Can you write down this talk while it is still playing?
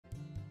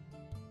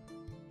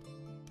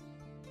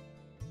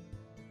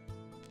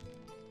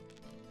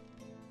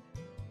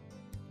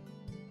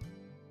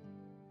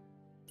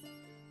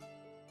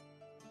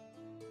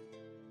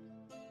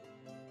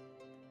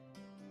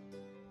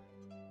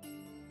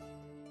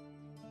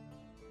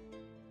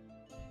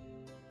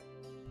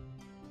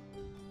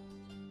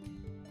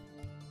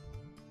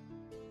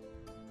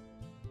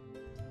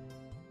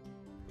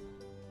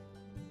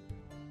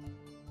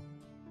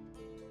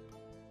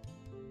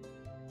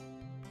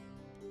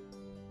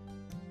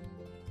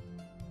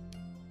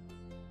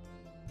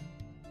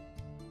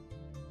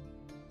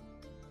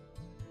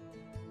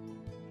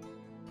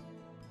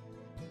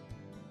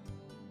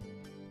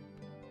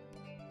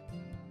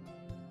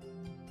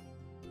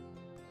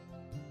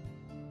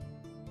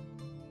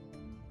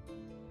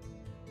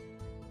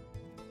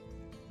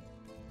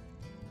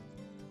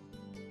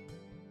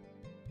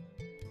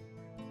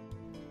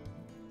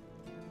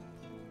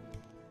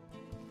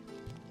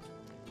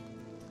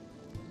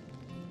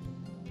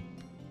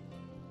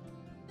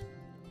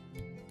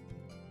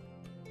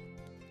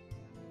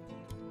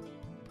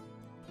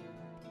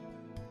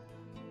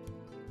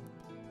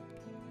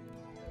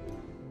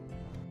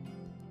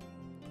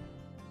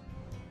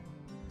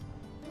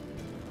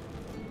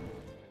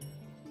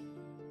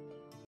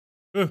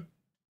There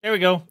we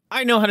go.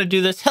 I know how to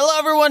do this. Hello,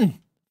 everyone.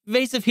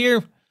 Vaesive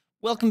here.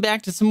 Welcome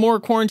back to some more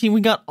quarantine.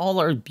 We got all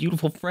our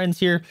beautiful friends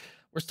here.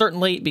 We're starting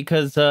late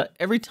because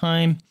every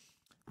time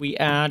we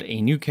add a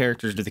new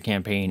character to the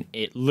campaign,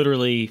 it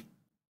literally,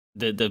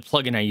 the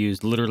plugin I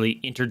use literally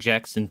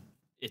interjects and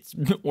it's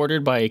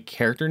ordered by a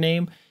character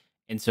name.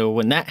 And so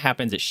when that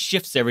happens, it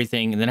shifts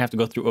everything and then I have to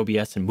go through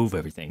OBS and move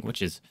everything,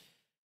 which is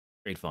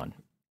great fun.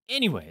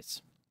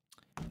 Anyways,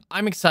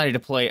 I'm excited to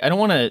play. I don't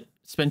want to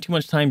spend too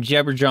much time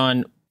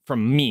jabberjawing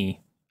from me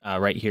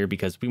right here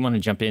because we want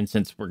to jump in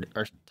since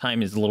our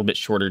time is a little bit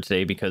shorter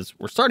today because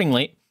we're starting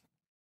late.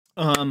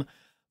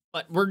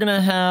 But we're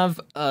gonna have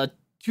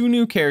two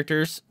new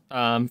characters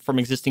from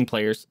existing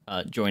players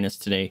join us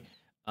today.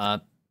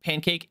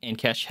 Pancake and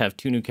Kesh have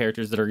two new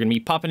characters that are gonna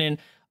be popping in.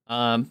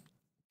 Gonna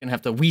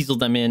have to weasel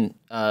them in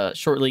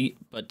shortly.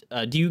 But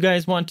do you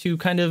guys want to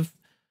kind of?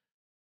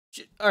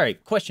 All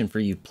right, question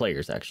for you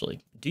players actually.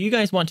 Do you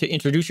guys want to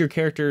introduce your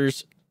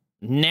characters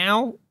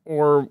now,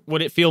 or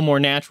would it feel more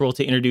natural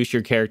to introduce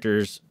your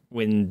characters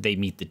when they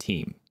meet the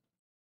team?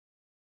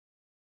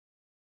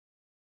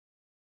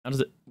 How does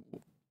it?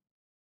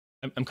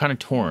 I'm kind of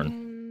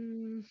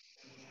torn.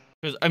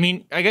 Because, I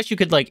mean, I guess you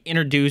could, like,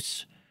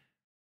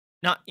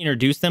 not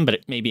introduce them, but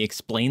maybe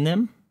explain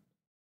them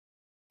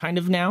kind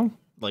of now.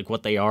 Like,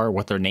 what they are,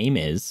 what their name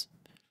is,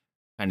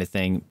 kind of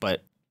thing.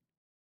 But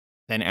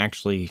then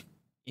actually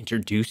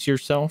introduce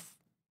yourself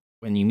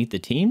when you meet the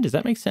team? Does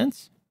that make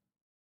sense?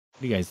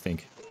 What do you guys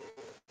think?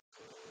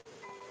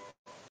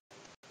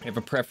 You have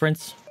a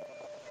preference?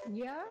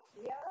 Yeah.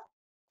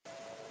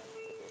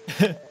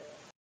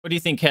 What do you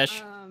think,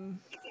 Kesh?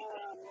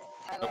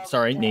 Oh,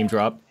 sorry, name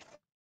drop.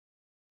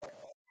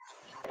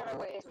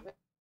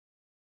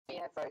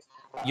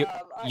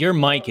 Your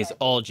mic is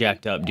all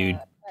jacked up, dude.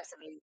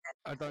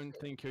 I don't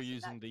think you're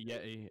using the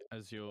Yeti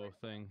as your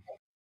thing.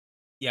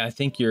 Yeah, I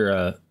think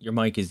your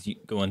mic is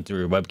going through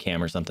your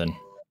webcam or something.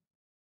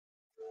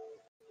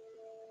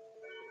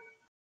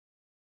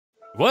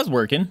 It was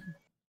working.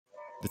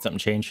 Did something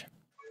change?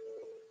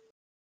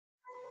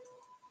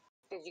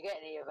 Did you get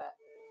any of it?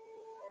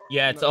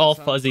 Yeah, it's all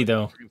fuzzy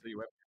though.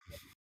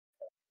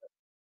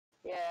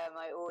 Yeah,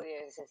 my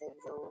audio settings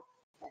all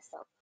messed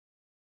up.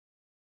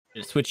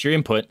 Just switch your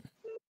input.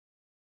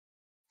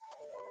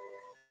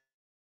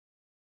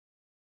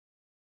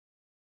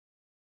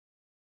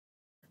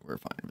 We're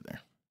fine over there.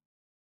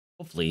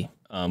 Hopefully,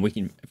 we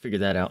can figure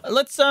that out.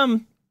 Let's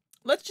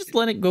just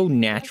let it go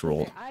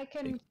natural. I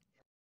can.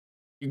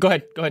 Go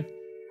ahead.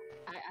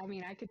 I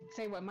mean, I could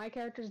say what my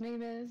character's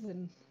name is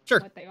and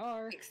sure. What they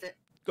are.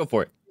 Go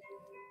for it.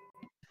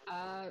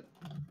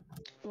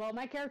 Well,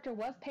 my character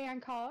was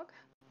Pancog,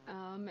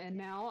 and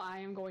now I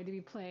am going to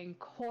be playing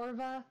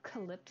Corva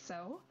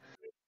Calypso.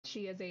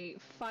 She is a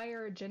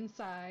fire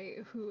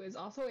Genasi who is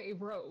also a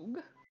rogue.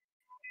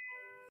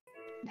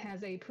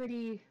 Has a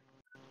pretty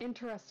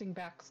interesting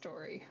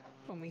backstory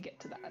when we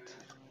get to that.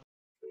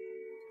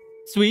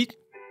 Sweet.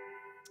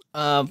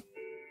 What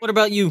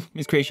about you,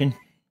 Miss Creation?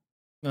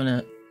 You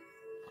wanna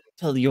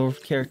tell your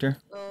character?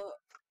 Well,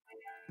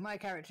 my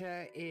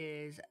character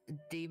is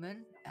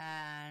Demon,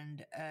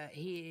 and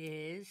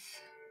he is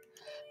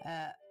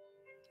a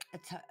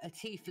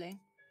tiefling.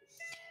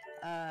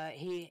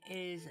 He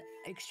is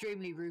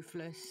extremely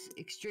ruthless,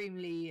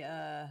 extremely.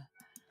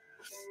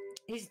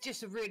 He's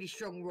just a really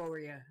strong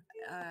warrior,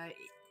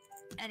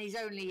 and he's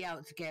only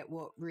out to get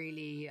what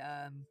really.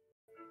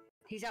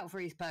 He's out for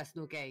his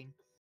personal gain,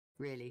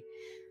 really.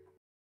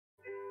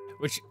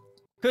 Which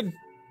could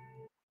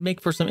make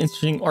for some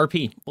interesting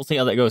RP. We'll see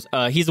how that goes.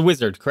 He's a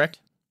wizard, correct?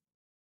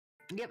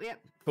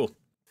 Yep. Cool.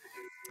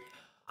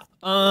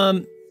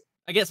 I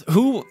guess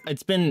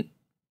it's been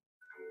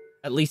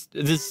at least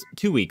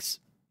 2 weeks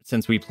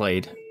since we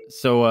played.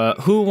 So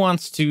who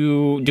wants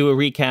to do a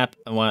recap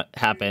on what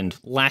happened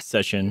last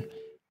session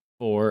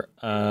for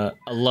a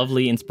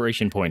lovely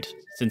inspiration point?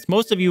 Since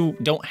most of you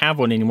don't have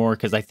one anymore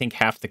because I think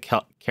half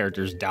the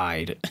characters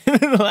died in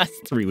the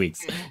last 3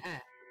 weeks.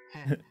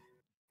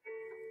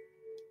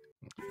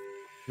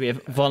 Do we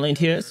have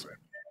volunteers?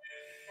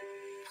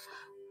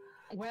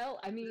 Well,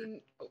 I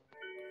mean,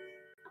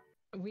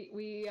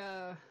 we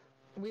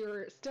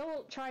were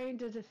still trying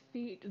to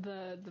defeat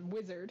the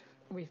wizard.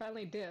 We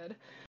finally did.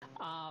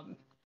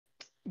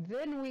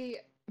 Then me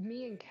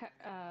and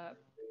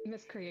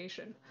Miss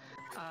Creation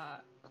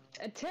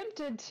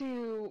attempted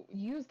to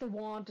use the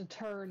wand to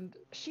turn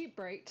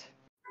Sheepbright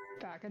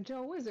back into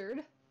a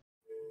wizard.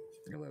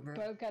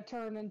 Both got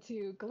turned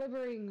into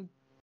glittering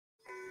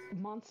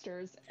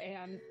monsters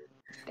and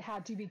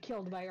had to be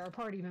killed by our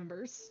party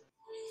members.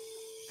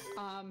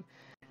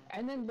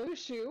 And then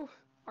Lushu,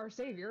 our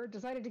savior,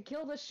 decided to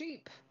kill the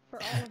sheep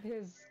for all of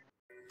his...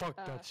 Fuck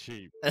that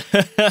sheep.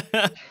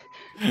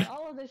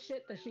 all of the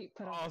shit the sheep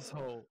put on.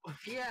 Asshole.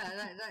 Yeah,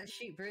 that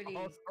sheep really...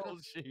 Asshole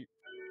sheep.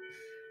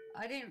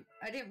 I didn't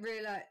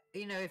realize,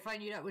 if I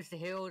knew that was the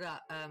hill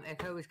that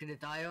Echo was going to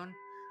die on,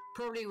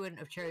 probably wouldn't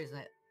have chosen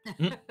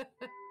it.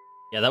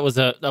 Yeah, that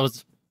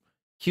was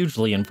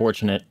hugely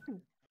unfortunate.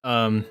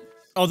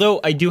 Although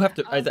I do have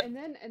to. And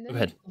then go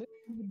ahead.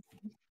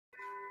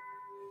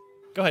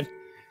 Go ahead.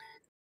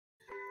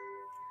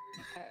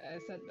 I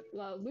said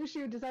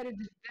Lucio decided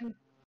to then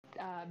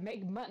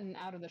make mutton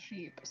out of the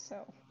sheep,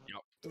 so.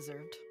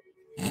 Deserved.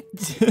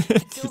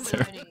 Deserved.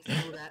 Learning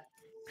all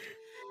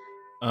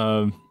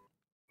that.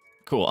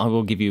 Cool. I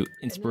will give you And then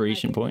I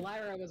inspiration think point.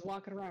 Lyra was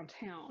walking around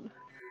town,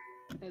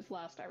 is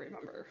last I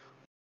remember.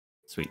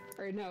 Sweet.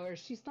 Or no, is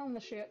she still on the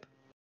ship?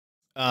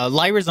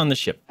 Lyra's on the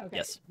ship. Okay.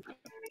 Yes.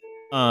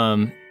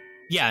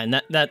 Yeah,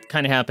 and that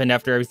kind of happened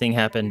after everything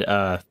happened.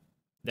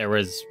 There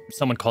was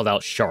someone called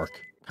out shark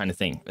kind of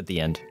thing at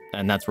the end,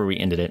 and that's where we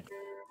ended it.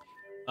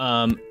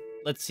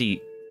 Let's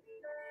see.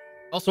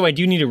 Also, I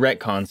do need to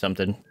retcon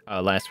something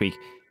last week.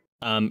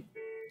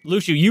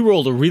 Lucio, you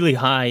rolled a really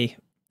high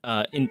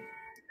in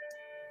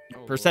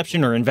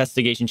perception or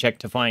investigation check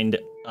to find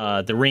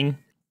the ring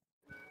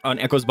on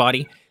Echo's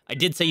body. I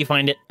did say you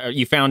found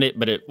it,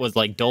 but it was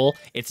like dull.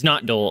 It's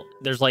not dull.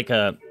 There's like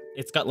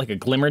it's got like a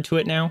glimmer to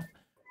it now.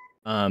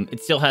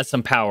 It still has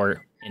some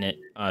power in it.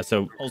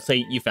 So I'll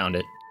say you found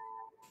it.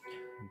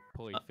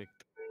 Perfect.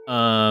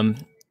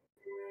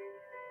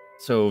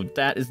 So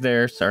that is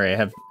there. Sorry, I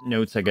have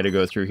notes I gotta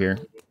go through here.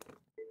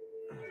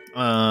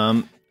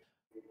 What?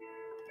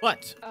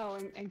 Oh,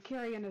 and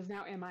Kyrian is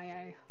now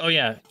MIA. Oh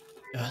yeah,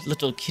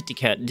 little kitty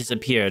cat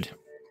disappeared.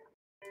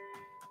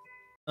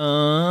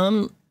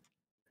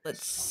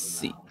 Let's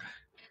see.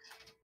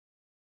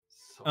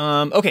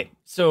 Okay,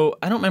 so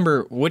I don't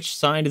remember which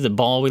side of the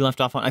ball we left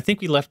off on. I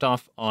think we left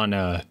off on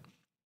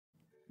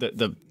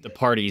the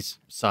party's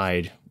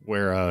side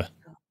where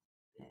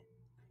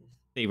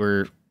they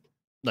were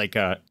like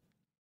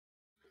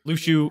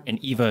Lucio and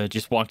Eva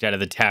just walked out of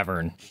the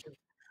tavern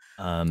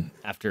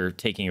after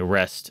taking a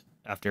rest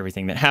after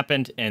everything that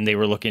happened, and they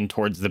were looking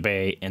towards the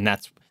bay, and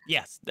that's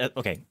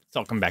okay, it's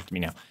all come back to me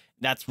now.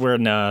 That's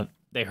when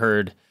they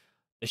heard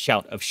the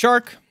shout of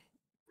shark.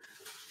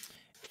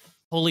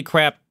 Holy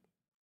crap.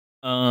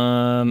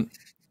 I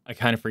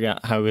kind of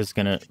forgot how I was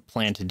gonna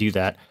plan to do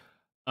that.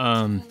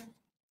 Oh,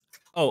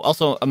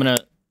 also I'm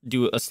gonna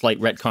do a slight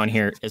retcon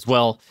here as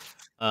well.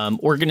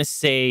 We're gonna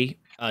say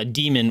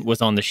Demon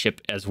was on the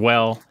ship as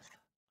well.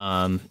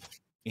 You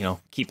know,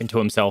 keeping to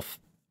himself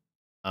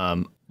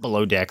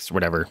below decks or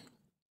whatever.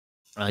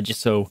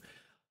 Just so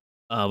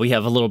we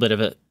have a little bit of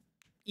a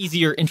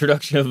easier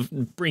introduction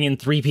of bringing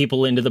 3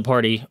 people into the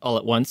party all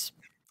at once.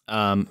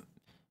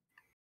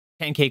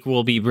 Pancake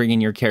will be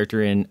bringing your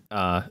character in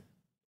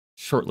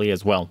shortly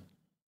as well.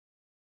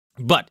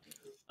 But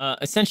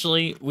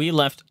essentially, we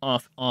left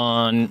off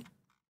on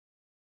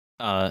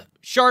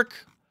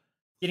Shark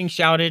getting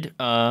shouted.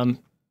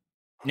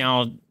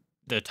 Now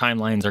the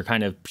timelines are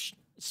kind of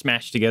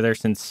smashed together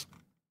since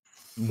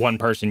one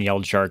person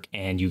yelled Shark,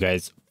 and you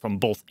guys from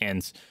both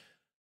ends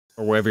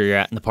or wherever you're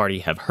at in the party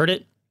have heard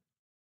it.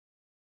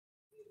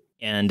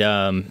 And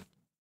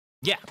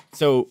yeah,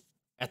 so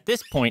at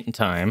this point in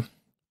time,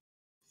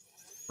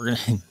 we're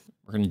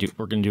gonna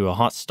do a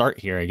hot start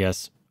here, I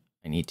guess.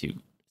 I need to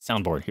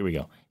soundboard. Here we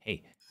go.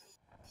 Hey,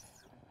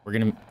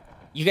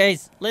 you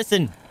guys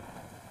listen.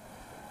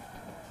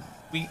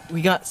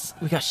 We got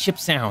ship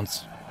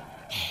sounds.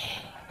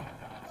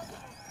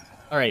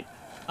 All right.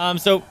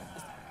 So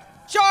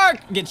Shark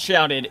gets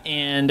shouted,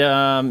 and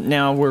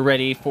now we're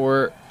ready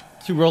to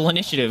roll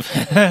initiative.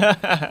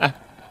 Oh,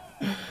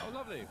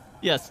 lovely.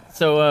 Yes.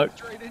 So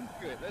Straight into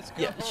it. Let's go.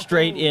 yeah,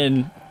 straight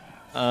in.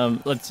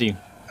 Let's see.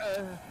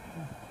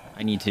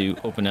 I need to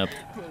open up.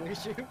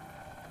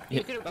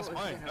 You could have That's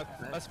brought us fine. in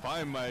after that. That's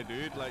fine, my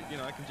dude. Like, you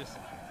know, I can just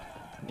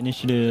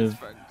Initiative.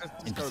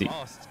 just go NPC.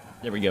 last.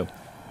 There we go.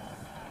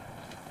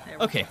 Hey,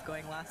 we're Okay. both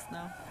going last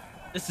now.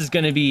 This is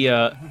gonna be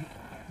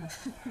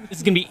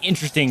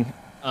interesting.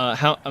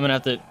 How I'm gonna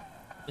have to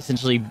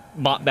essentially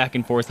bot back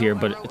and forth here, Oh,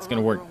 I but rolled- it's I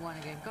gonna rolled work. the wrong one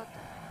again. Got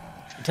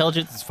that.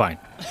 Intelligence is fine.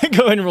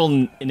 Go ahead and roll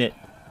in it.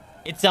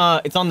 It's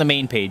on the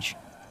main page.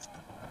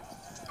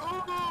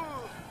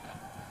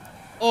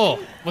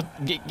 Oh,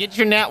 get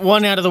your nat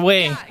 1 out of the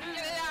way. Yeah, get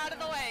it out of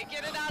the way.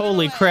 Get it out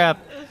Holy of the crap.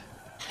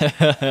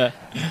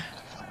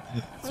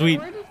 Sweet.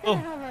 We're just Oh,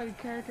 gonna have our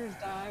characters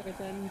die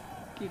within,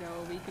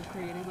 a week of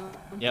creating them.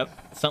 yep.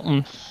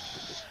 Something.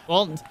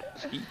 Well,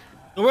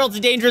 the world's a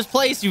dangerous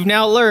place. You've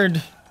now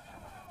learned.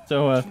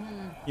 So,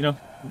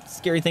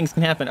 scary things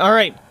can happen. All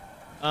right.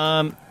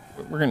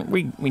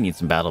 We need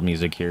some battle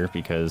music here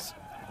because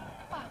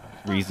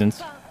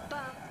reasons.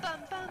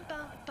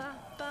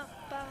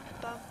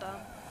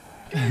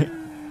 We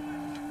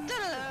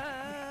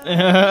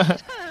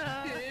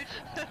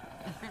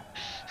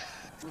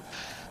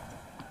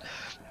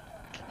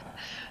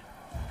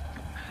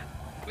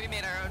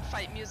made our own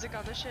fight music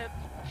on the ship.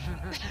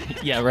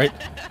 Yeah, right.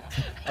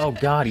 Oh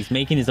God, he's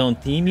making his own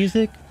theme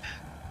music.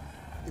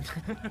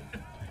 All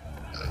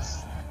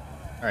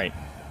right.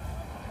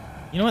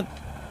 You know what?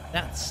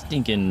 That's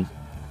stinking.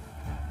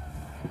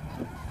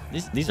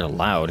 These are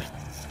loud.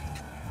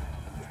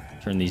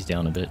 Turn these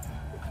down a bit.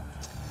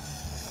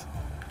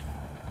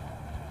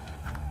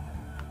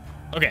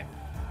 Okay.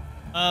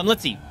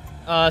 Let's see.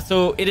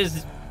 So it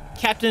is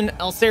Captain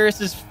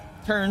Alceris's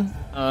turn.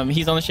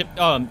 He's on the ship.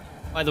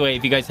 By the way,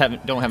 if you guys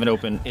don't have it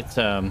open, it's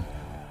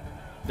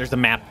there's a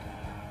map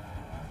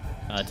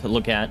to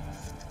look at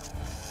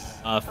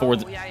for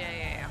the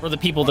for the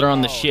people that are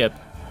on the ship.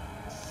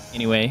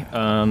 Anyway,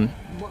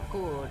 What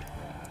gourd?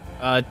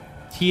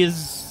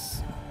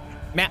 Tia's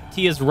map.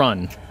 Tia's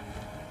run.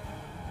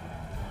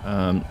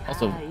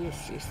 Also,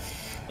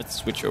 Yes. let's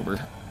switch over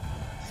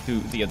to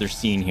the other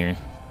scene here.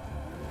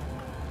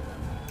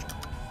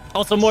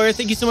 Also, Moira,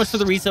 thank you so much for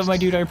the resub, my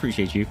dude. I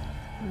appreciate you.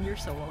 You're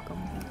so welcome.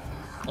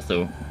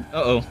 Also,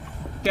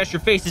 gosh, your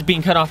face is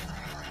being cut off.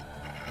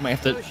 Might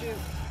have to. Oh, shoot.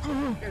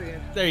 There we go.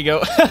 There you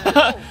go.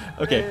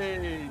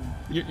 Okay,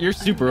 you're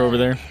super over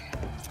there.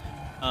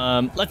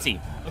 Let's see.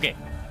 Okay,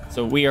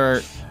 so we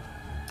are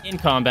in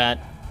combat.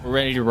 We're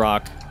ready to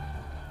rock.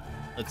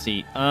 Let's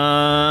see.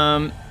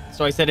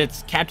 So I said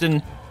it's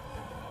Captain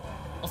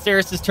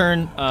Alceris's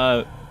turn.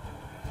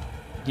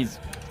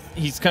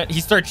 He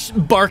starts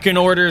barking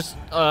orders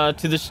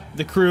to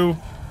the crew.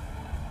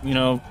 You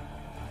know,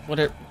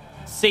 what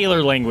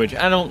sailor language.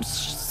 I don't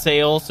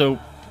sail, so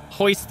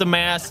hoist the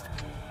mast,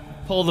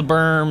 pull the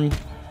berm,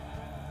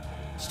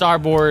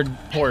 starboard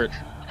port,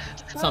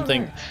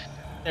 something.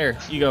 There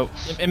you go.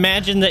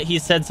 Imagine that he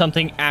said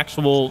something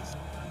actual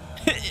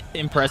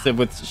impressive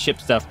with ship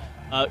stuff.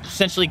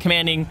 Essentially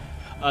commanding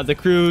the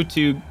crew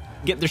to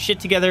get their shit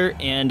together,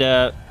 and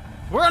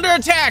we're under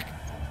attack.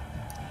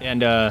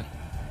 And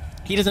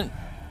he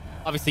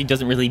obviously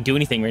doesn't really do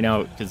anything right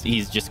now because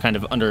he's just kind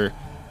of under.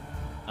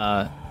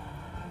 Wow.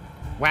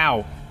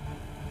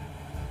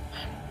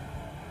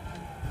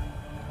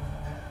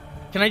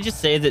 Can I just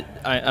say that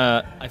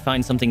I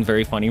find something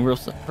very funny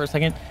for a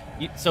second?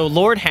 So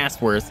Lord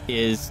Hasworth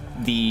is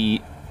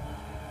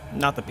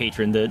not the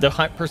patron,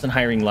 the person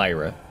hiring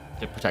Lyra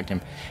to protect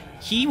him.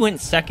 He went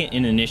second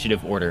in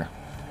initiative order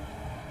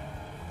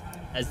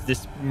as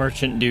this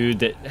merchant dude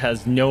that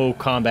has no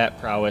combat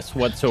prowess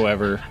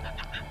whatsoever.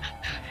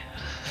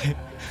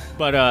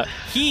 But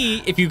he,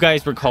 if you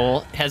guys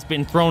recall, has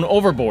been thrown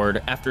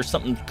overboard after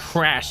something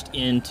crashed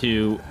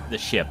into the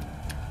ship.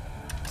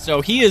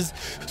 So he is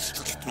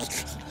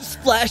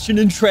splashing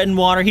and treading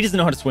water. He doesn't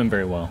know how to swim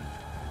very well.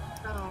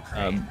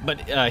 Oh,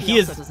 But he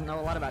also doesn't know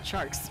a lot about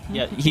sharks.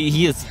 Yeah,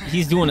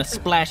 he's doing a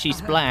splashy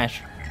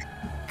splash.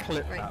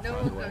 Clip Right, that, no by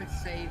one's the way. going to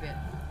save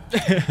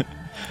it.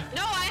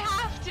 No, I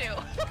have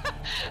to.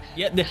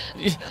 Yeah,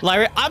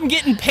 Lyra, I'm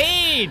getting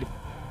paid.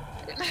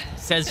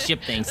 Says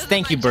ship things. This is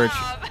Thank you, my Birch.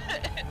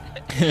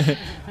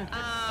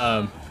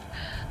 job.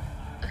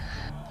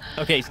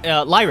 Okay,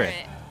 Lyra,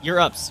 right. you're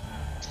ups.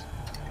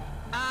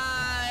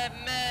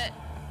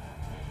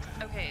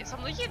 Okay, so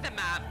I'm looking at the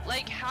map.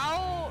 Like,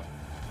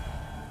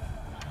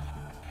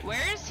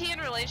 where is he in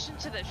relation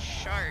to the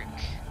shark?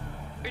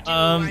 Or do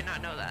I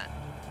not know that?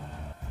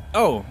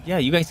 Oh, yeah,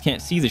 you guys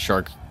can't see the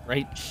shark,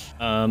 right?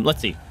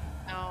 Let's see.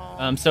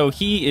 No. So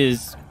he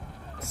is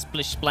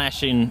splish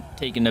splashing,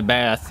 taking a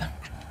bath.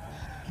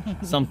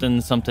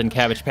 something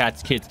Cabbage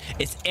Patch Kids.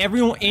 It's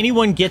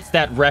anyone gets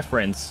that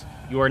reference,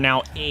 you are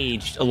now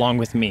aged along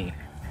with me.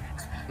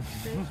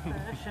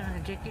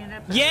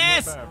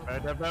 Yes!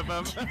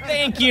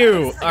 Thank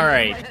you!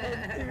 Alright.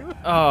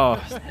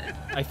 Oh,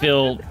 I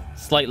feel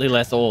slightly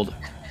less old.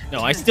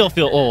 No, I still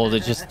feel old.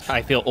 It's just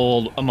I feel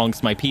old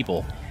amongst my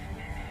people.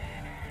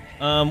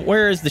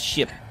 Where is the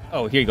ship?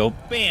 Oh, here you go.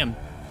 Bam!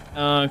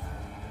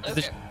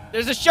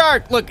 There's a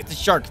shark! Look, it's a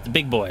shark. It's a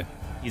big boy.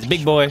 He's a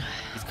big boy.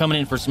 He's coming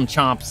in for some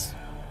chomps.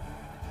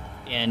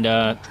 And,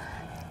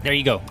 there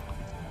you go.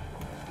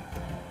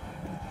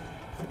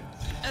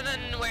 And then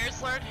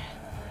where's Lord?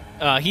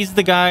 He's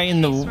the guy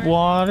in the Eastward?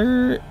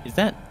 water. Is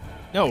that?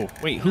 No,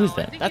 wait, who is No, I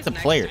that? think That's a he's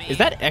next player. to me. Is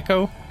that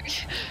Echo?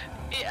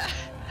 Yeah.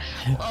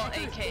 Well,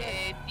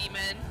 AKA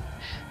Demon.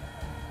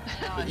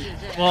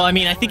 Well, I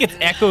mean, I think it's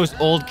Echo's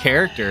old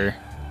character.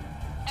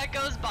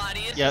 Echo's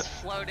body is Yep. just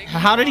floating. in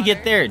How the did he get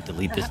water. there?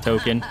 Delete this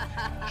token.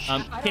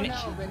 I Can don't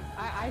know, but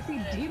I see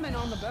Demon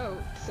on the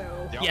boat,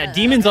 so... yeah,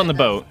 Demon's on the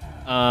boat.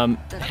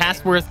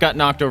 Hasworth got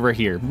knocked over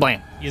here.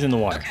 Blam. He's in the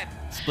water. Okay.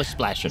 Splish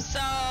splashing. So,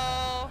 can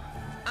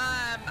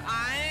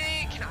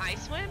I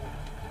swim?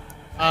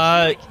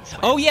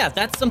 Oh yeah,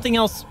 that's something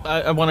else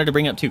I wanted to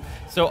bring up too.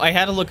 So I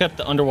had to look up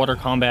the underwater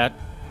combat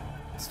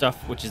stuff,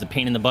 which is a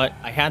pain in the butt.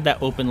 I had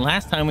that open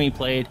last time we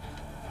played.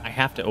 I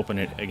have to open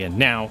it again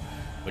now,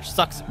 which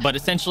sucks. But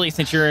essentially,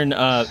 since you're in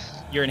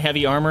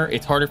heavy armor,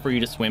 it's harder for you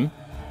to swim.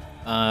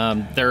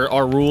 There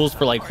are rules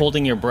for like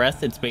holding your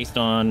breath. It's based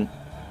on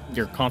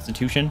your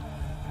constitution.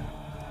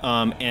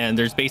 And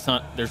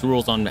there's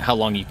rules on how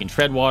long you can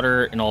tread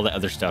water and all that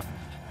other stuff.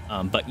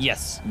 But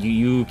yes,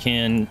 you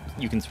can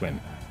swim.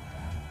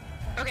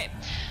 Okay,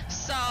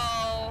 so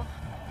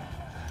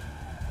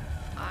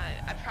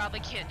I probably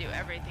can't do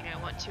everything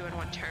I want to in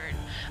one turn.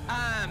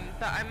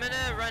 But I'm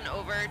gonna run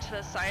over to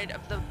the side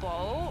of the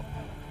boat.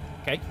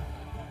 Okay.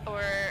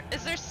 Or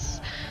is there?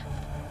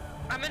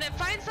 I'm gonna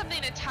find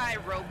something to tie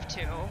rope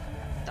to.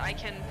 That I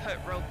can put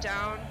rope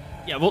down.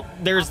 Yeah. Well,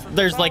 there's Off of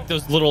the like boat?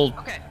 those little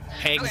Okay.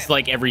 pegs Okay.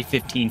 like every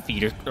 15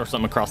 feet or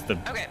something across the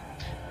Okay.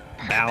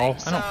 bow.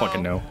 Perfect. I don't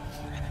fucking know.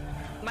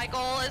 My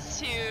goal is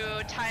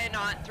to tie a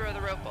knot, throw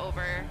the rope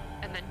over,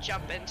 and then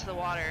jump into the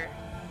water.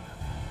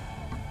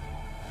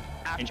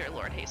 after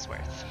Lord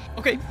Hasteworth.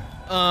 Okay.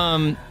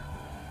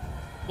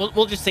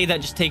 We'll just say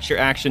that just takes your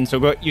action.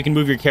 So you can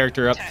move your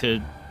character up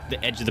to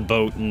the edge of the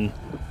boat, and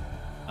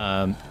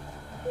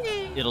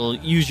it'll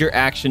use your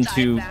action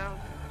to, down.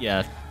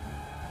 yeah,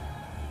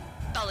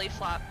 Belly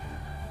flop.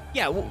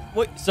 yeah.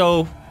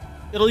 So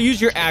it'll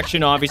use your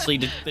action obviously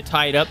to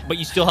tie it up, but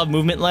you still have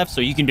movement left,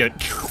 so you can do it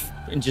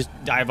and just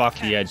dive off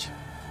the edge.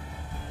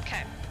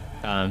 Okay.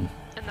 And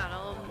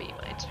that'll be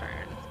my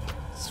turn.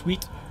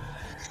 Sweet.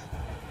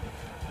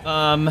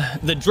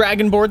 The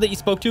dragon board that you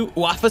spoke to,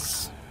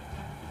 Wafus,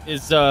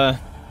 is gonna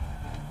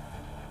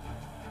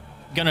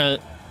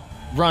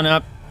run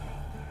up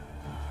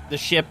the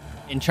ship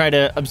and try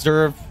to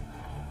observe.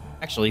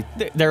 Actually,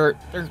 they're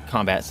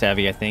combat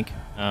savvy, I think.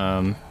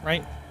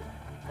 Right?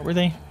 What were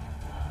they?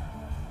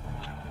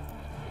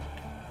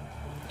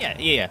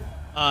 Yeah.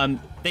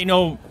 They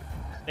know.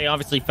 They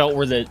obviously felt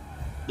where the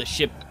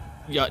ship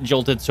got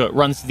jolted, so it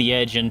runs to the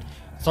edge and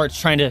starts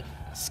trying to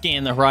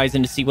scan the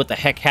horizon to see what the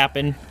heck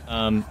happened.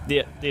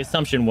 The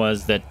assumption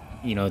was that,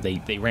 you know,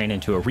 they ran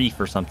into a reef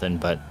or something,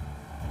 but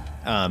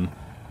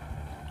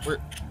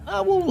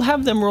we'll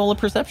have them roll a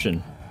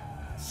perception.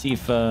 See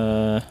if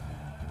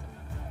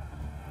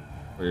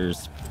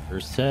where's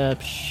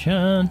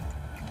perception?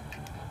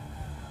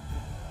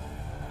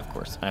 Of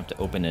course, I have to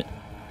open it.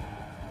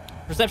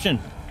 Perception.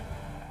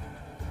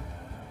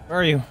 Where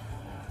are you?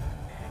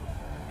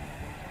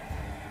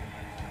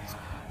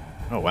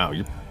 Oh wow,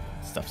 your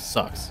stuff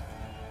sucks.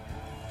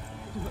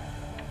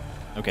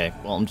 Okay,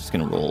 well, I'm just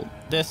gonna roll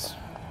this.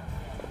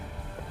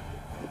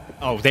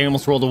 Oh, they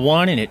almost rolled a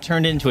 1 and it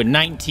turned into a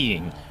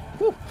 19.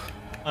 Whew.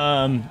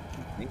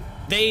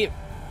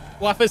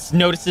 Wafus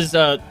notices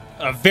a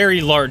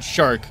very large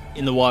shark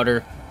in the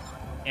water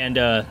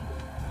and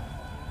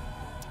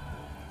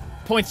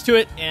points to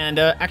it and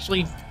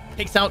actually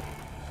takes out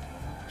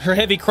her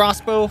heavy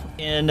crossbow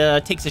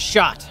and takes a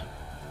shot.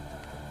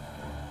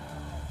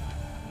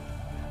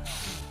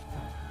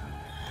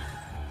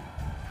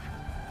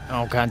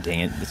 Oh god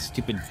dang it, this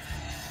stupid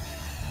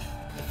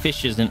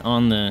fish isn't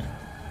on the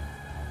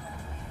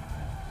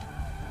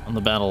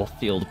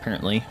battlefield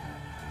apparently.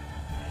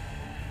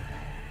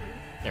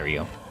 There we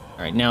go.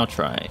 Alright, now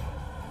try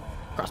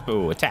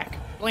crossbow attack.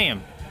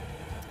 Blam!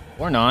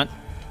 Or not.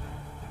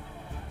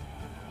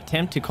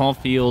 Attempt to call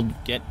field,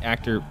 get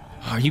actor.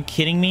 Are you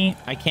kidding me?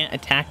 I can't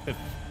attack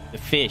the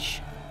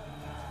fish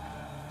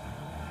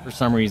for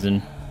some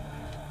reason.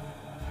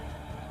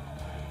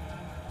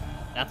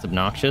 That's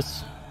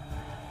obnoxious.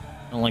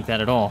 I don't like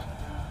that at all.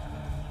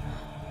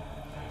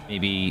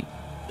 Maybe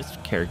this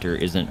character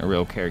isn't a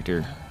real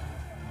character.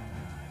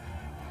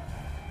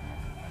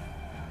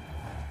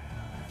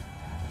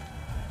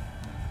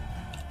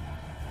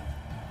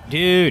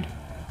 Dude!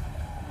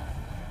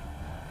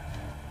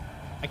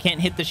 I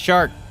can't hit the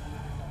shark.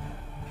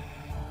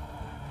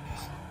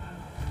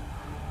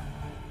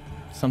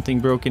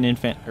 Something broken in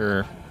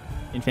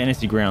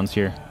Fantasy Grounds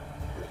here.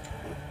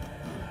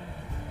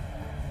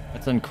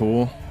 That's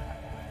uncool.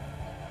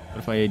 What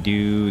if I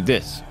do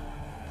this?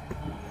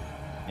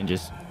 And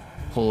just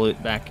pull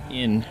it back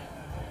in.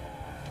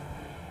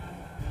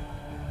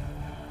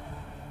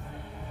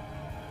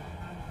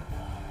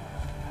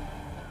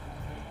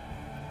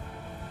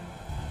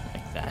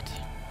 Like that.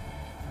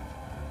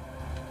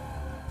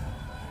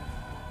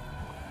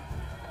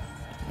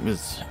 It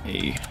was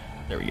a...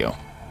 There we go.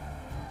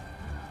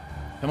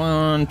 Come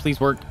on,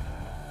 please work.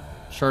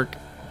 Shark,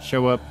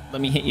 show up.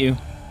 Let me hit you.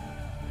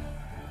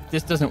 If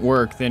this doesn't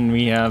work, then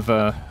we have...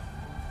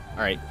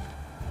 Alright.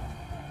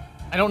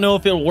 I don't know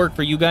if it'll work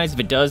for you guys. If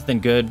it does, then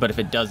good. But if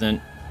it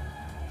doesn't,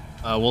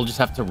 we'll just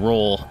have to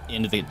roll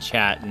into the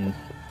chat and...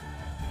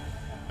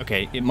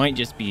 Okay, it might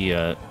just be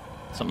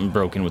something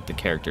broken with the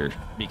character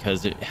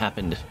because it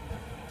happened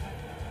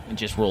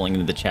just rolling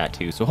into the chat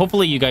too. So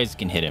hopefully you guys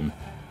can hit him.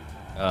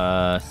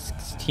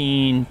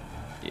 16.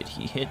 Did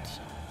he hit?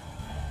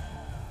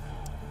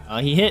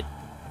 He hit.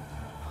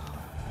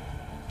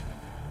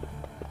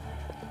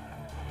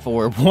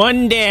 For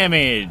 1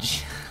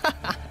 damage.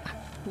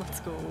 Let's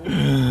go.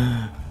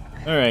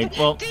 All right.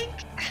 Well.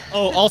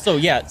 Oh, also,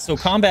 yeah. So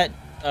combat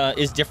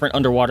is different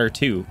underwater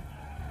too.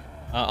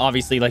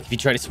 Obviously, like if you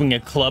try to swing a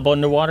club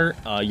underwater,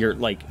 you're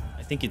like,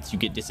 I think it's you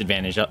get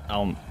disadvantage.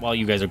 While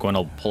you guys are going,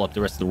 I'll pull up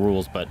the rest of the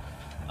rules, but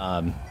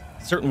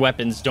certain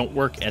weapons don't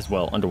work as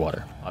well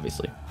underwater,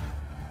 obviously.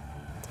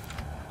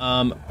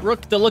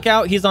 Rook the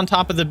lookout, he's on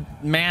top of the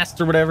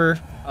mast or whatever.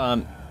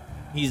 We're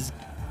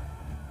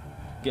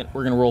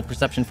gonna roll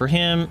perception for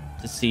him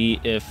to see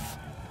if...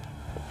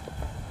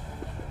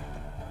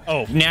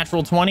 Oh,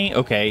 natural 20?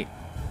 Okay.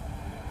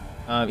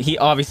 He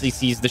obviously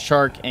sees the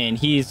shark, and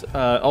he's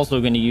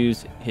also going to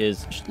use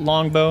his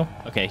longbow.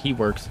 Okay, he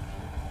works.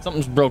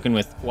 Something's broken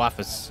with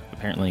Wafus,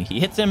 apparently. He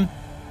hits him.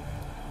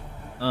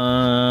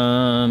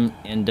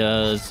 And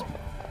does...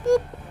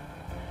 Boop,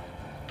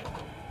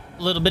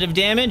 a little bit of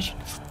damage.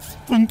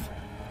 Boom.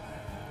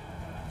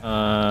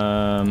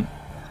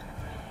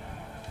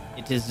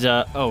 It is,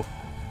 oh.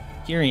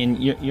 Kyrian,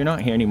 you're not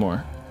here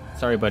anymore.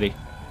 Sorry, buddy.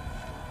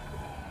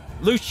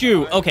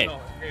 Luciu, okay.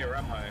 Here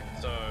am I?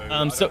 So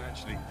I so don't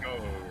actually go,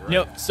 right?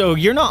 no, so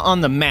you're not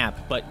on the map,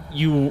 but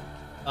you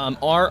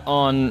are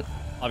on.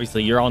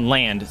 Obviously, you're on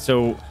land.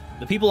 So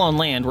the people on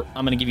land,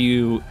 I'm going to give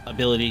you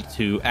ability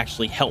to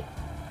actually help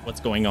what's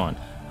going on.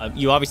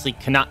 You obviously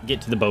cannot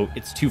get to the boat;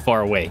 it's too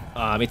far away.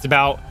 It's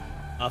about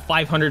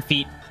 500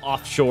 feet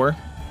offshore.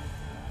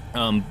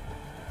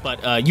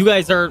 But you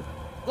guys are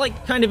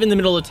like kind of in the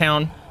middle of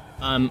town.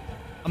 I'm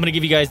going to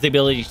give you guys the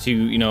ability to,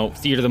 you know,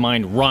 theater of the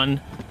mind,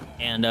 run,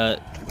 and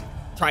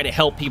try to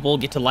help people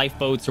get to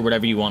lifeboats or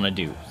whatever you want to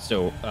do.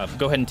 So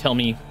go ahead and tell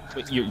me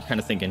what you're kind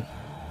of thinking.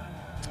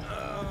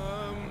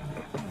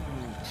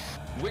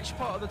 Which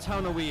part of the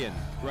town are we in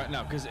right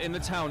now? Because in the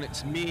town,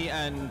 it's me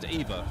and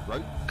Eva,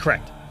 right?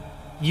 Correct.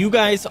 You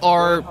guys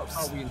are.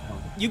 Whereabouts are we in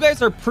town? You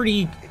guys are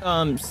pretty,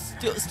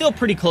 still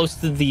pretty close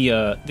to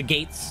the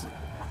gates,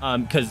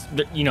 because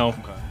you know,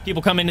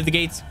 people come into the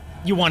gates.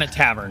 You want a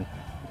tavern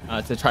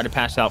to try to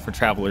pass out for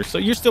travelers, so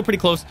you're still pretty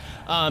close.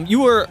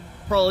 You were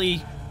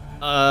probably,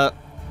 let's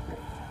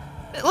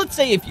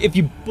say if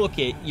you book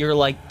it, you're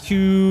like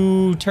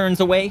 2 turns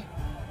away.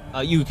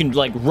 You can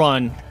like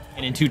run,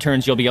 and in 2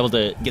 turns you'll be able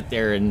to get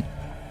there and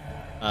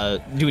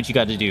do what you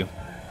got to do.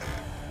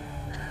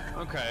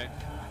 Okay.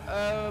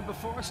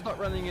 Before I start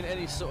running in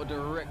any sort of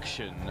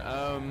direction,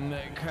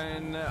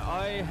 can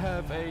I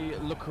have a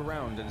look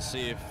around and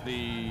see if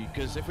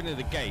because if we're near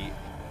the gate,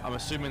 I'm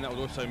assuming that would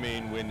also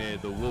mean we're near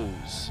the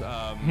walls.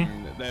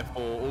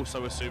 Therefore,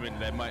 also assuming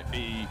there might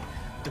be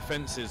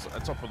defenses at the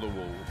top of the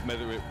wall,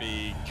 whether it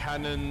be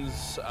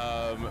cannons,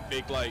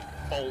 big like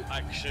bolt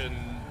action,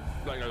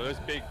 like those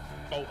big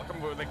bolt. I can't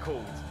remember what they're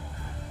called.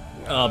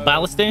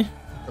 Ballista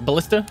or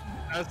ballista?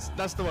 That's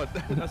the one.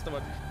 That's the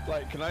one.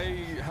 Like, can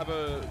I have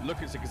a look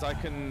at it? Because I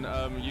can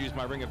use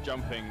my ring of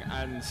jumping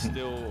and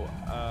still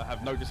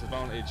have no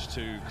disadvantage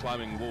to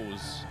climbing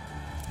walls.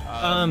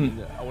 I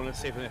want to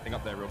see if there's anything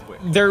up there real quick.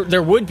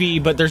 There would be,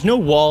 but there's no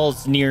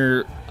walls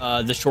near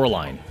the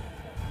shoreline,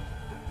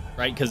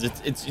 right? Because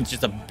it's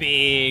just a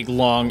big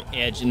long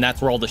edge, and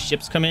that's where all the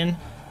ships come in.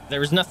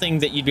 There's nothing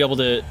that you'd be able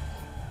to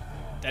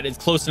that is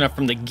close enough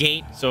from the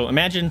gate. So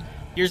imagine.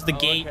 Here's the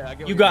gate.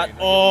 Okay, you got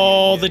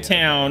all the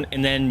town,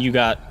 and then you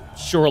got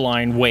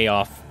shoreline way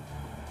off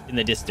in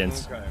the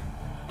distance. Okay.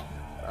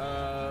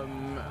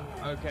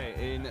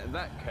 Okay. In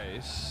that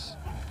case,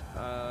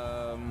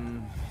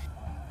 I'm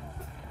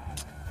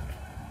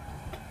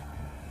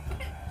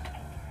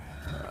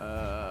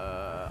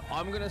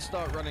gonna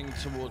start running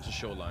towards the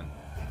shoreline.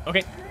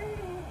 Okay.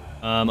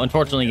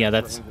 Unfortunately, yeah,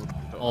 that's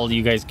all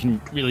you guys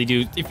can really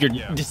do if you're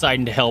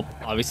deciding to help.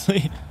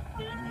 Obviously.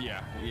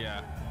 Yeah.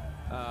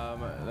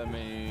 Let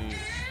me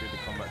do the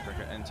combat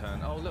trigger end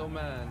turn. Oh, little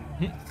man.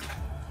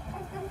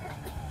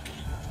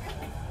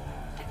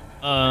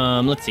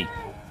 Let's see.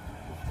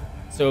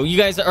 So you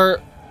guys are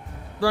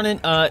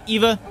running.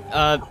 Eva,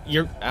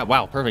 you're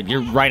wow, perfect.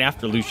 You're right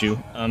after Lushu.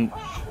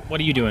 What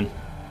are you doing?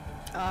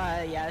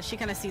 Yeah, she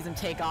kind of sees him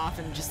take off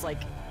and just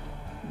like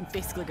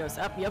basically goes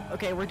up. Yep,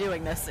 okay, we're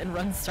doing this,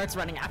 and starts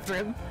running after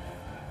him.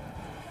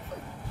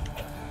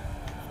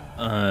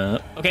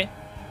 Okay.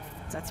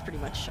 That's pretty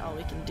much all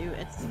we can do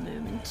at the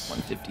moment.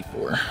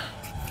 154.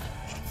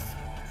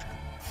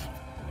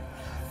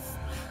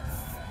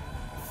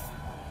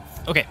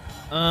 Okay.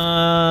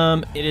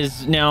 It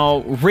is now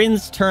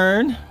Rin's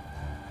turn.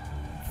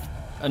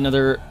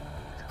 Another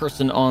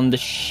person on the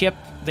ship.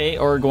 They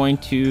are going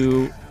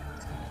to.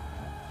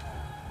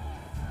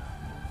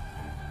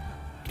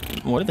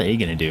 What are they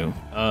gonna do?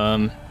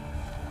 Well,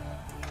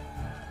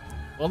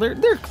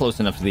 they're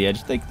close enough to the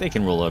edge. They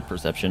can roll a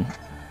perception.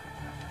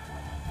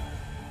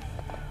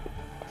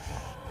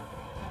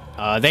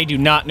 They do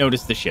not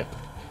notice the ship.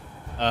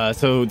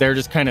 So they're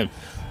just kind of,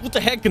 what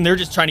the heck? And they're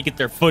just trying to get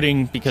their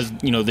footing because,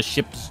 you know, the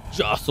ship's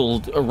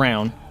jostled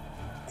around.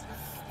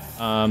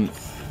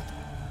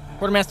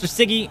 Quartermaster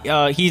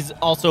Siggy, he's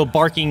also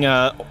barking,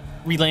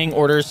 relaying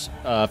orders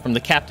from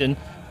the captain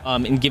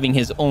and giving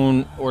his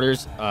own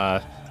orders,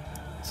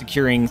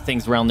 securing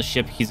things around the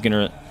ship. He's going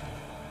to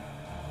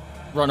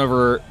run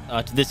over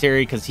to this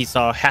area because he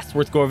saw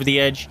Hastworth go over the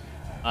edge.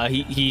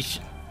 He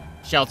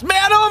shouts,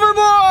 "Man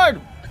overboard!"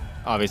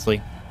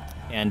 Obviously,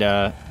 and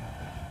that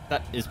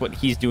is what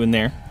he's doing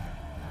there.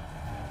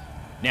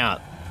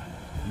 Now,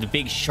 the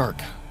big shark,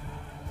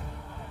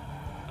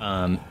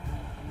 you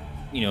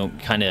know,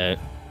 kind of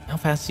how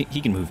fast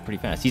he can move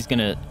pretty fast. He's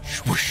gonna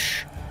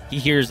swoosh. He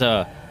hears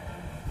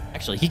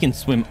actually he can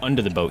swim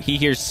under the boat. He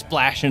hears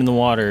splashing in the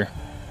water.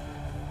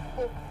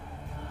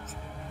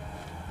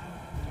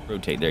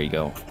 Rotate, there you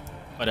go.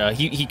 But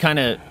he kind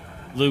of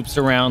loops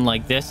around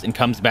like this and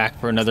comes back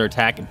for another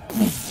attack and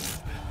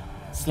poof,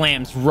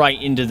 slams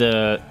right into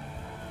the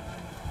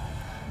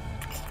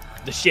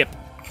ship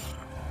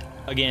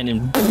again,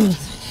 and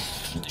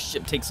poof, the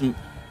ship takes some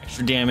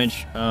extra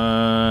damage.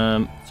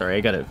 Sorry,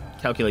 I gotta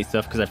calculate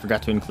stuff because I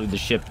forgot to include the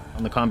ship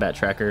on the combat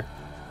tracker.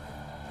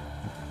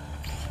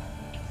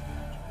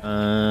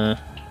 So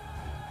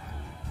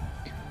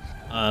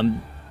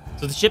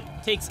the ship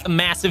takes a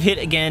massive hit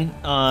again.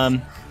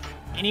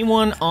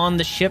 Anyone on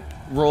the ship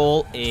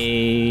roll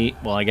a,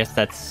 well, I guess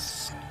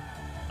that's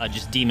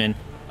just demon.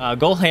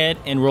 Go ahead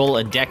and roll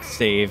a dex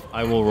save.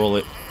 I will roll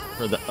it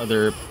for the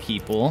other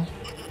people.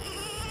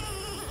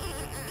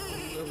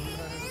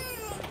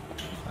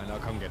 And I'll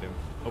come get him.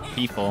 Oh,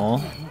 he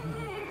fall.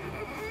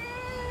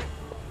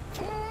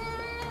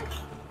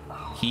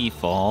 He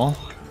fall.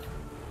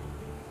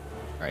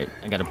 All right,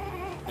 I gotta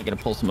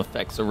pull some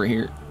effects over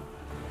here.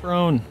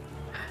 Prone.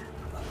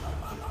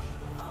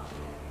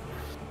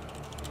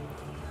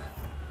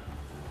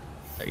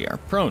 There you are,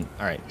 prone.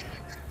 All right.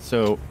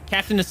 So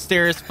Captain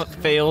Asteris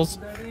fails.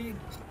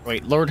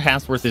 Wait, Lord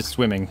Hasworth is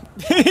swimming.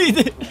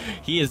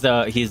 he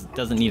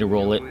doesn't need to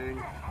roll it.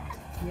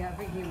 Yeah, I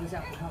think he was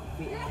up a couple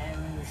bit in there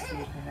and was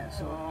sleeping.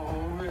 That's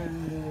all.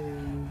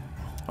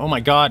 Oh my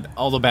God!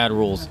 All the bad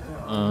rules.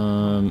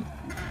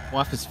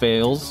 Waffus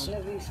fails.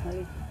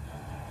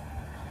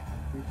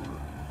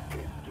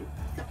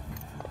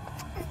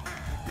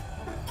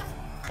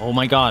 Oh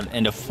my God!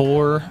 And a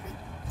 4.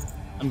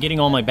 I'm getting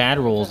all my bad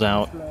rolls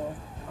out.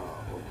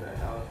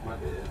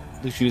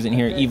 Luciu isn't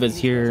here. Eva's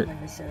here.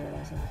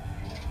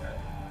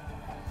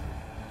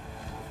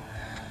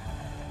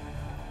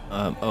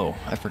 Oh,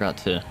 I forgot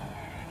to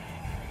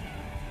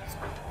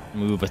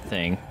move a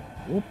thing.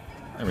 Whoop,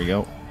 there we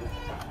go.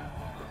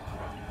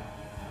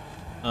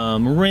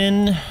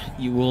 Rin,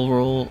 you will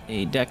roll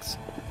a dex.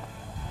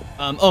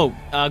 Go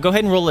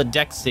ahead and roll a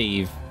dex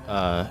save,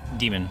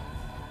 demon.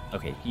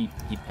 Okay, he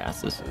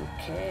passes.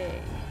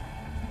 Okay.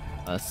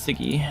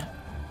 Siggy.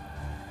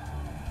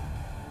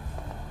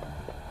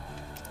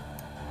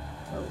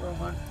 Oh, wrong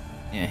one.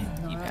 Yeah,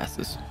 he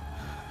passes.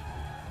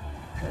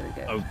 There we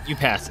go. Oh, you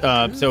pass.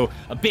 So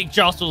a big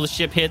jostle of the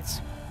ship hits,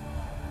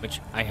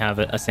 which I have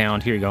a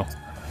sound. Here you go.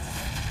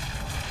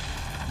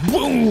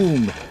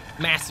 Boom!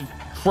 Massive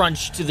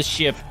crunch to the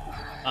ship.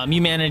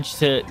 You manage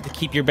to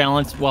keep your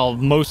balance while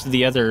most of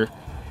the other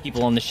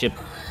people on the ship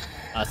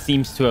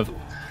seems to have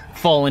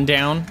fallen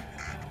down.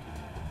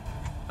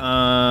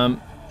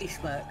 He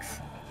smirks.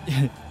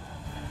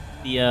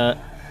 The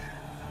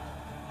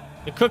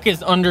cook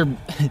is under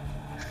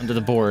under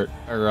the board,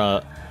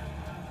 or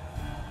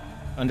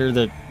under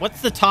the, what's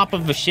the top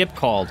of the ship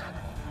called?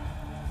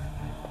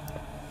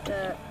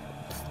 Oh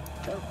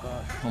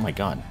God. Oh my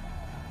God.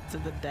 To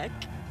the deck?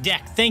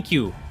 Deck. Thank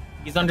you.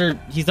 He's under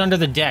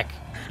the deck.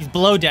 He's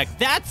below deck.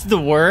 That's the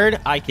word.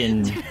 I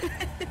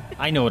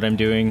know what I'm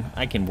doing.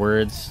 I can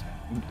words.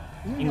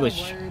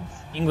 English.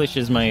 English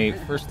is my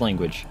first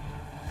language.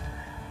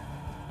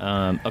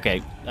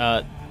 Okay.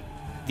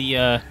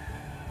 The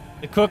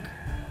cook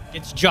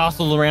gets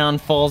jostled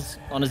around, falls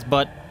on his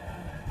butt.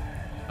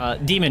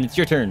 Demon, it's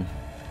your turn.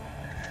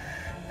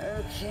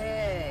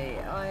 Okay,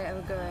 I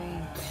am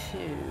going to.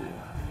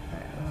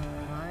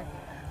 Alright,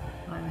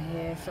 I'm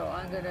here, so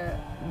I'm gonna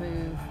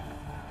move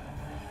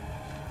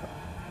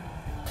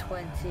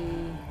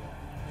 20,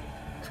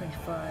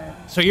 25.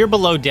 So you're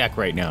below deck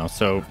right now,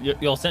 so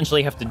you'll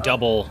essentially have to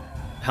double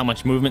how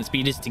much movement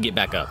speed is to get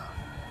back up.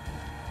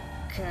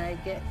 Can I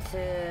get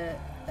to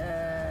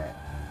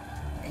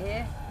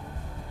here?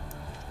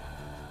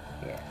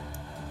 Yeah.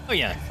 Oh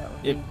yeah,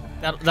 So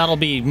that'll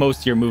be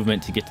most of your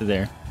movement to get to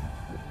there.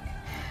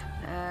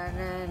 and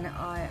then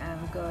I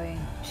am going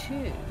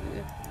to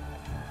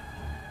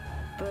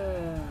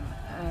boom.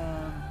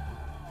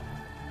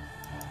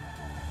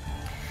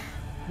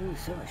 Ooh,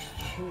 so much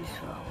to choose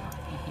from.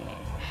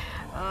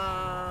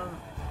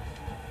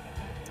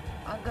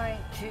 I'm going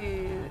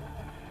to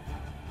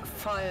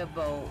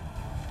firebolt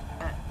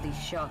at the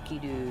sharky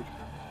dude.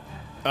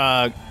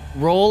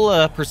 Roll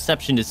a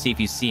perception to see if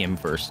you see him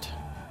first.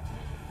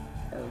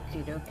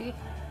 Okie dokie.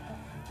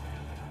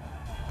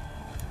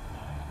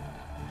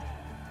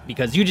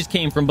 Because you just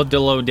came from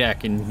below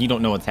deck and you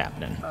don't know what's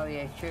happening. Oh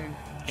yeah, true.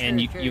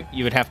 And true.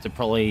 you would have to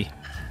probably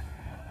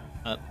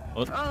Oh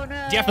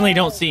no! definitely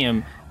don't see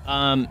him.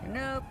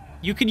 Nope.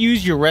 You could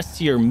use your rest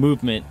of your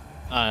movement.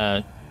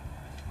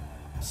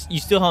 You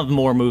still have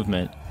more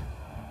movement.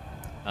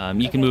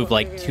 You can move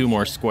like 2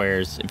 more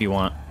squares if you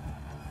want.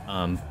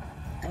 I'm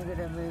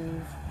gonna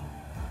move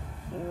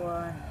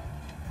 1,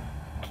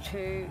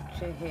 2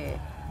 to here.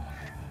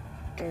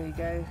 There we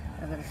go.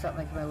 I'm gonna start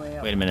making my way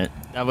up. Wait a minute.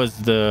 That was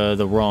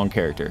the wrong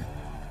character.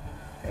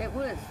 It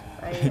was.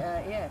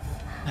 Yes.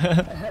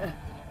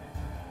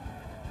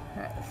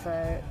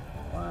 So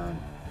 1.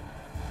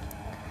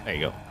 There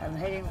you go. I'm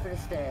heading for the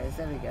stairs.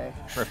 There we go.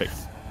 Perfect.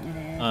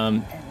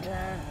 And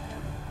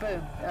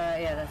boom.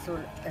 Yeah, that's all.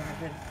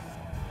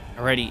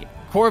 Alrighty,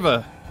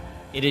 Corva,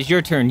 it is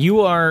your turn.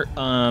 You are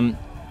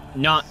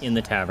not in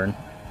the tavern.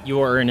 You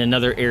are in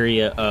another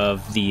area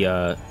of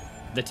the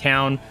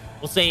town.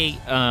 We'll say,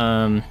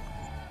 I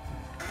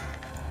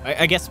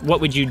guess, what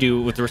would you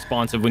do with the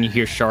response of when you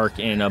hear shark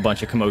and a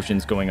bunch of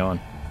commotions going on?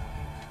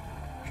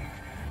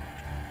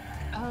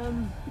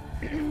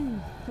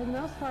 For the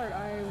most part,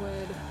 I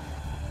would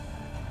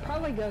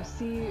probably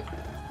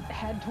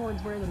head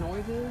towards where the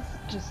noise is,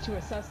 just to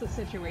assess the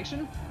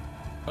situation.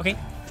 Okay.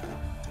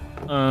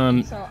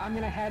 So I'm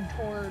gonna head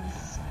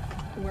towards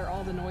where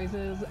all the noise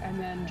is, and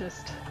then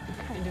just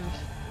kind of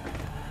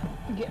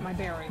get my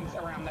bearings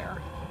around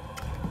there.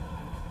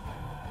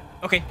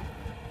 Okay.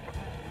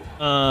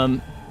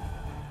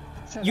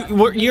 So You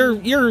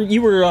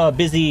that- were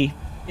busy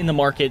in the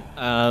market,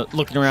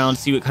 looking around,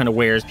 see what kind of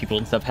wares people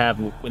and stuff have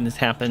when this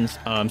happens.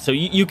 So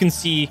you can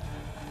see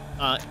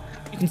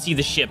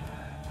the ship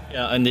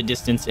in the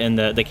distance and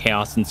the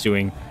chaos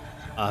ensuing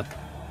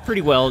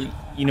pretty well.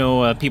 You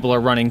know, people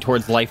are running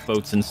towards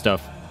lifeboats and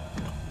stuff.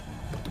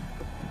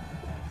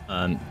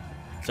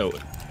 So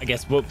I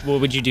guess what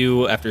would you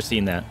do after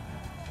seeing that?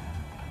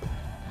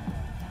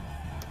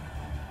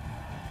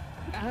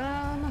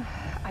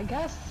 I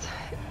guess.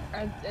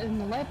 In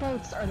the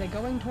lifeboats, are they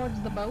going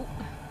towards the boat?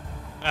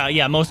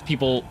 Yeah, most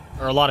people,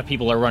 or a lot of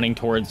people, are running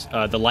towards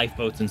the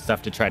lifeboats and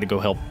stuff to try to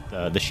go help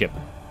the ship.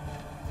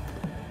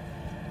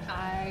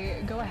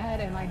 I go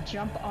ahead and I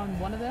jump on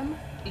one of them,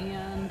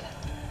 and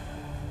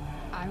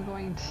I'm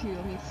going to,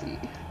 let me see.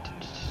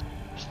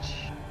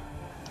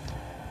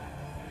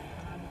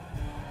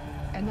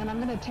 And then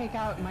I'm going to take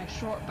out my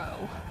short bow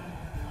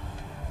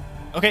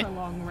Okay. for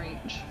long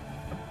range.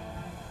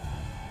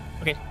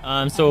 Okay.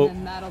 So And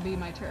then that'll be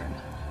my turn.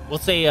 we'll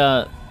say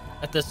at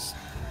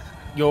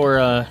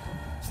your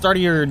start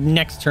of your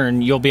next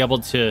turn, you'll be able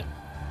to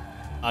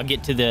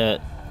get to the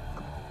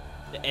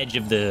edge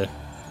of the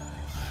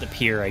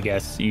pier, I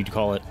guess you'd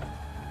call it.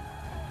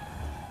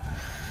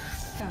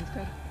 Sounds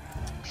good.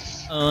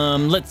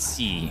 Let's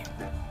see.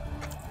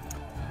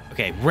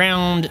 Okay,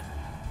 round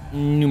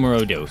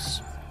numero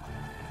dos.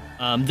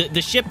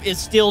 The ship is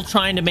still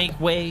trying to make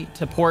way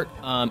to port.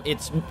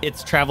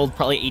 It's traveled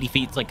probably 80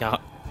 feet. It's like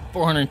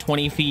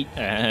 420 feet.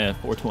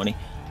 420.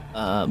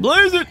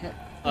 Blaze it!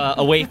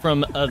 Away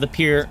from the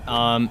pier.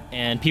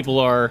 And people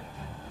are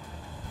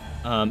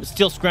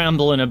still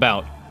scrambling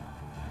about.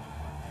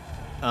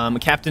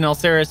 Captain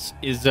Alceris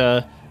is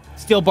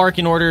still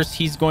barking orders.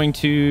 He's going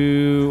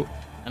to...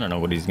 I don't know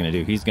what he's going to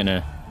do. He's going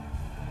to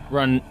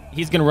run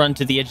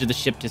to the edge of the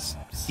ship to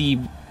see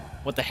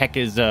what the heck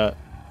is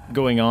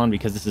going on,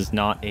 because this is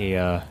not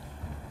a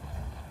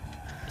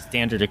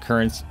standard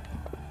occurrence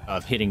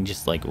of hitting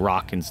just like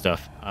rock and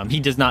stuff. He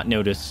does not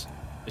notice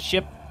the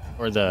ship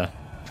or the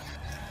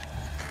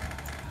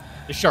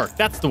shark.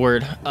 That's the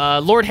word.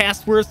 Lord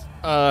Hastworth,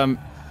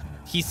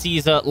 he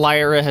sees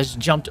Lyra has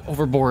jumped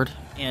overboard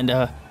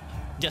and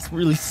just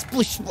really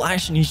splish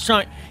splash, and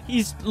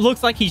he's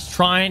looks like he's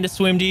trying to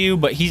swim to you,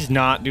 but he's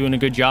not doing a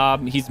good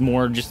job. He's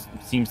more just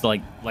seems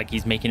like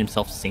he's making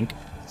himself sink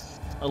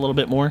a little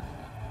bit more.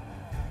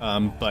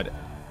 But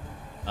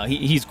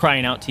he's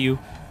crying out to you.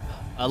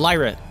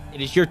 Lyra,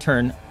 it is your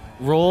turn.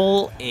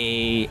 Roll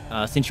a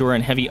since you are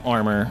in heavy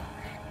armor.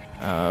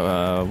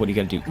 What do you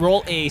got to do?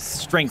 Roll a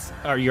strength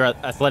or your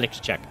athletics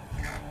check.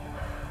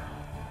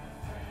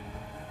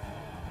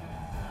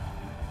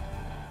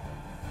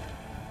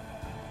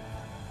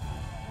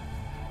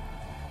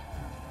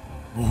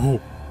 Ooh.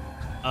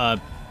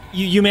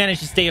 You manage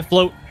to stay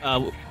afloat,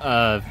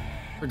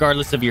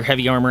 regardless of your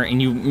heavy armor,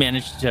 and you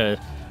manage to,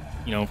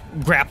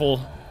 grapple.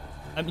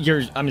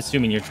 I'm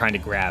assuming you're trying to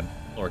grab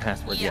Lord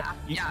Hastworth. Yeah.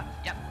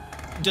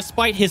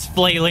 Despite his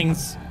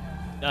flailings,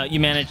 you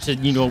manage to,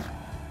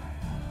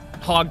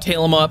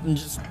 hogtail him up and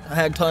just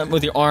hagtail him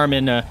with your arm,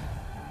 and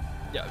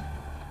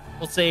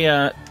we'll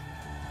say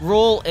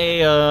roll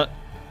a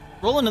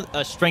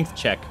strength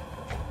check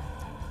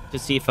to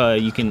see if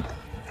you can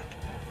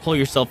pull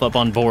yourself up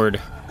on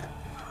board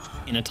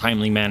in a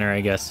timely manner,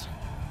 I guess.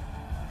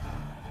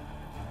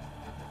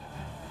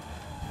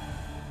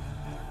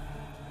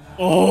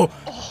 Oh,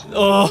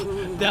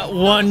 that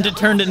one to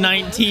turn to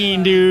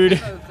 19,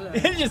 dude.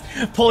 Just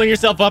pulling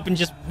yourself up and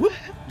just whoop,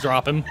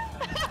 drop him.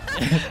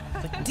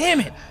 Like, damn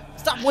it,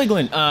 stop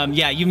wiggling.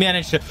 Yeah, you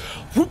managed to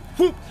whoop,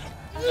 whoop,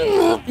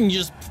 and you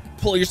just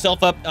pull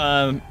yourself up.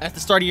 At the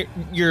start of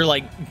you're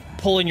like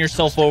pulling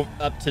yourself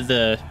up to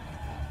the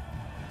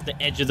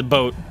edge of the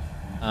boat.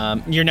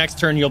 Your next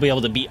turn, you'll be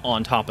able to be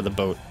on top of the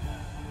boat.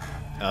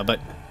 But,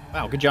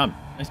 wow, good job.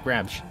 Nice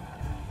grabs.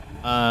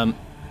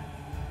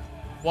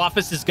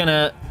 Waffus is going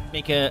to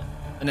make an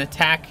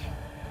attack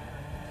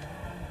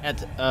at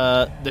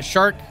the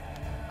shark.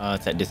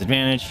 It's at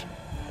disadvantage.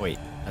 Wait,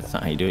 that's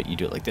not how you do it. You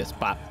do it like this.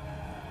 Bop.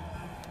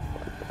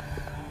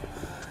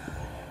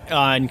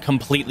 And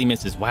completely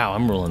misses. Wow,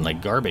 I'm rolling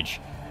like garbage.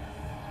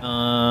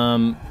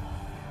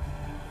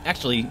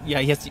 Actually, yeah,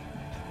 he has to...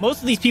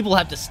 Most of these people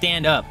have to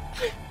stand up.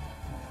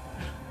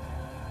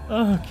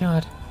 Oh,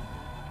 God.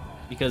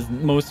 Because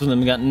most of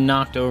them got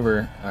knocked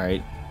over. All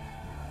right.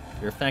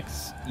 Your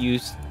effects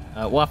used.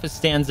 Waffus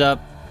stands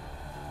up.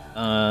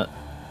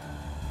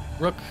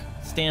 Rook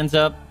stands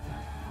up.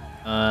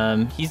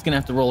 He's going to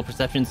have to roll a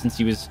perception since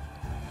he was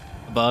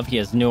above. He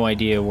has no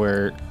idea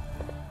where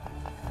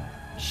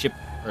the ship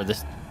or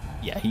this.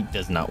 Yeah, he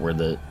does not where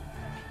the.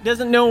 He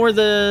doesn't know where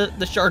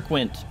the shark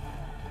went.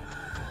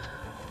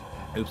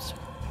 Oops.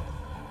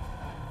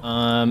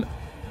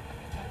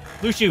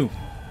 Lushu.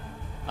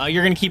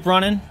 You're gonna keep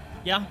running?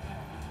 Yeah?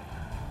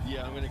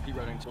 Yeah, I'm gonna keep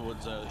running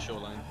towards the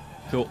shoreline.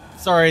 Cool.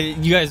 Sorry,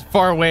 you guys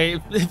far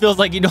away. It feels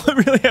like you don't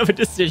really have a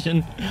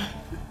decision.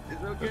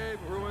 It's okay,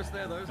 but we're almost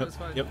there though, so it's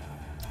fine. Yep.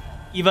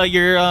 Eva,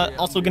 you're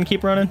also gonna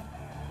keep running?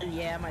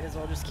 Yeah, might as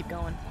well just keep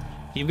going.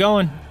 Keep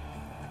going.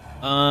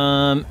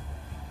 Okay.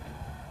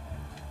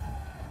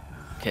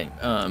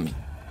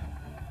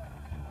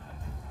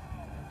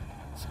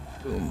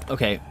 Boom.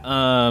 Okay.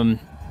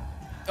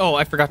 Oh,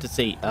 I forgot to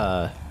say.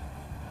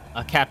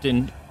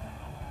 Captain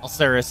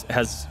Alceris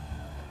has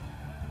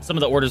some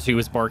of the orders he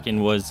was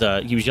barking was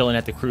he was yelling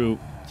at the crew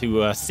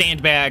to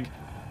sandbag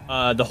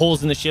the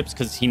holes in the ships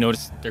because he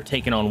noticed they're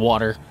taking on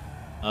water.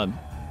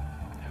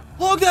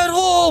 Plug that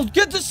hole!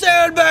 Get the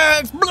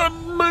sandbags! Blah,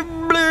 blah,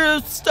 blah,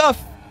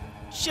 stuff!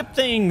 Ship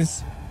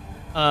things!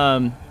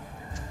 And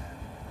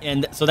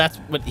so that's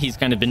what he's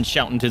kind of been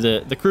shouting to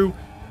the crew.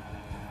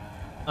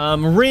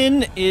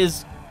 Rin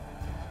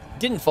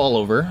didn't fall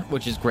over,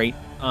 which is great.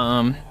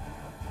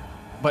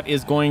 But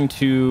is going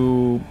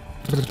to...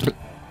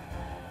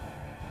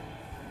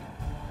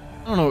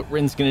 I don't know what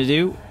Rin's gonna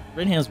do.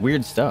 Rin has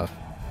weird stuff.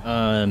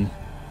 Rin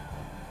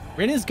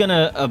is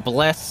gonna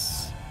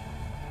bless...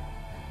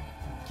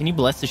 Can you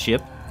bless the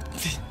ship?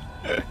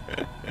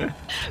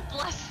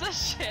 Bless the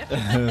ship.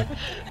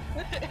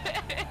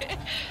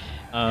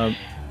 I'm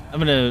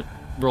gonna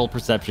roll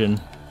perception.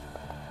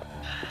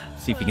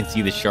 See if he can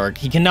see the shark.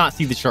 He cannot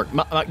see the shark.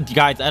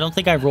 Guys, I don't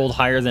think I rolled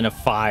higher than a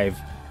 5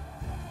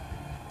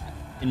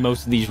 in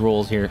most of these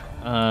rolls here.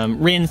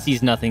 Rin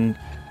sees nothing.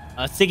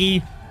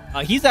 Siggy,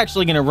 he's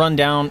actually gonna run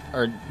down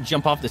or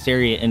jump off this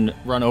area and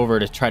run over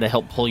to try to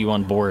help pull you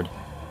on board.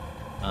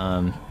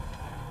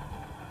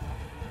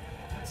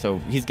 So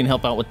he's gonna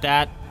help out with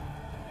that.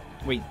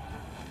 Wait,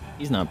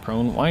 he's not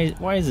prone. Why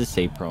does this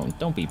say prone?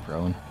 Don't be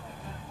prone.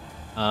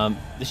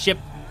 The ship.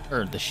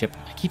 I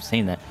keep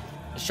saying that.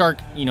 The shark,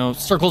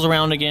 circles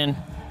around again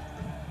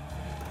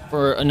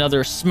for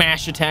another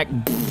smash attack.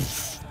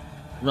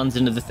 Runs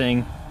into the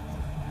thing.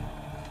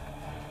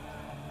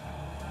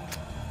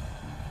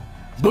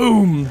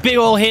 Boom! Big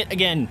ol' hit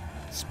again.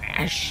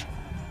 Smash.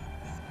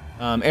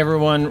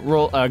 Everyone,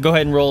 roll. Go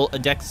ahead and roll a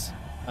dex.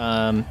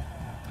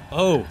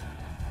 Oh,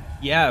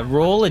 yeah.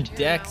 Roll a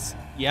dex.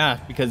 Yeah,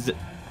 because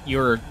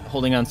you're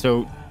holding on.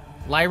 So,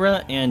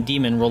 Lyra and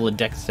Demon roll a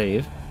dex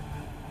save.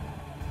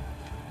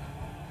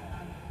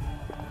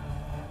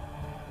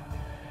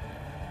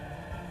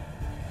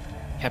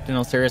 Captain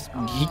Alceris,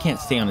 he can't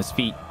stay on his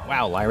feet.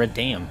 Wow, Lyra,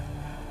 damn.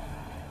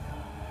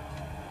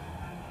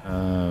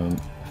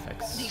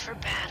 Effects. Ready for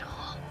battle.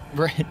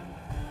 Right.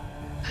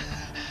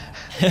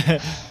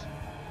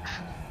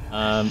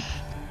 Alright,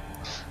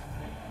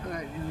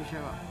 let me show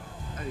up.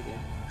 Oh,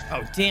 yeah.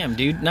 Oh, damn,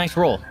 dude. Nice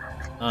roll.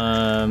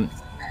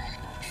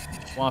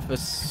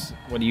 Waffus,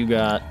 what do you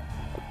got?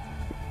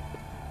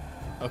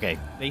 Okay,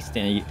 they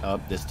stand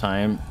up this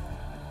time.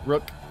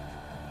 Rook,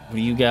 what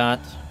do you got?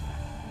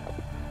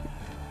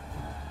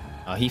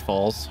 He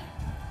falls.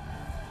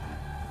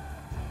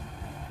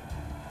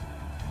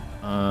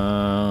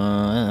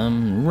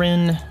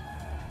 Rin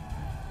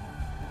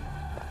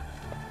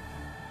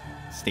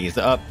stays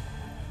up.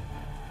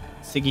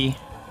 Siggy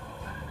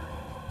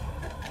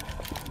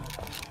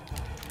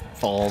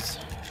falls.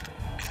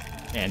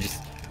 Man,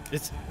 just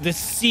this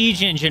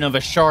siege engine of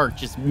a shark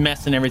just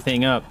messing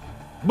everything up.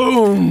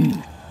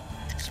 Boom!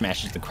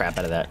 Smashes the crap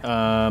out of that.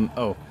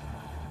 Oh,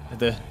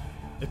 the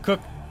cook.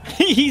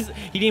 He didn't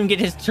even get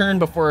his turn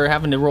before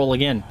having to roll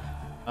again.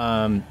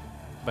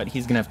 But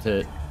he's gonna have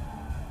to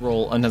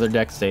roll another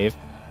dex save.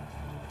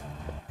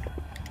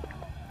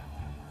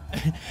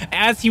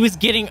 As he was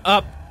getting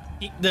up,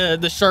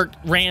 the shark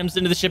rams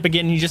into the ship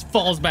again, and he just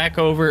falls back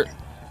over.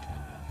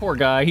 Poor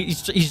guy.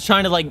 He's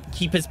trying to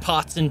keep his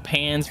pots and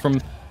pans from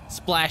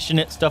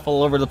splashing stuff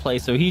all over the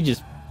place, so he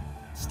just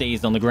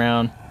stays on the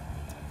ground.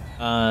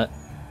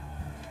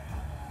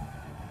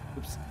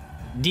 Oops.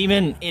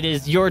 Demon, it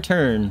is your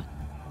turn.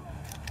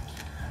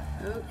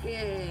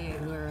 Okay,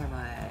 where am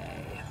I?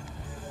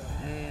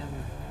 I am...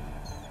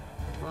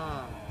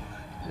 Wow.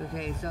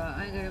 Okay, so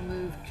I'm gonna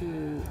move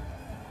to...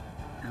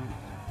 I'm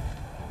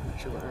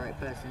not sure what the right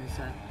person this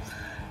time.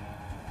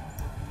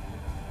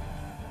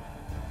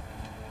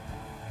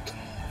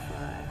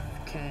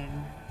 5,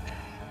 10...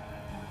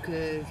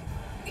 Because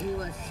he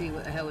wants to see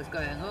what the hell is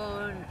going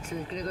on, so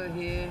he's gonna go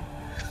here.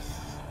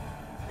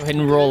 Go ahead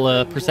and roll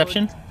a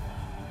perception.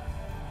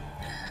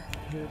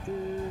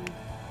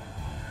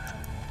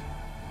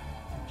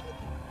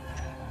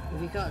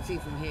 If you can't see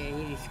from here,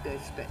 he needs to go to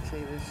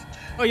Specsavers.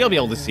 Oh, you'll be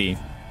able to see.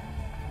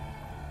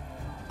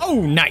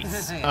 Oh,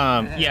 nice.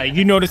 Yeah,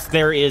 you notice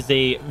there is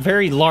a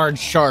very large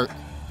shark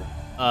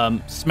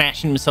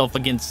smashing himself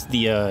against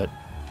the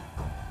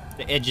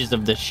edges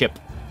of the ship.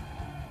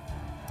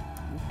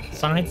 Okay.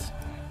 Sides?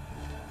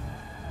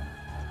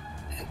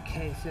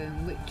 Okay, so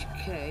in which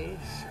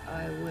case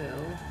I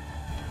will...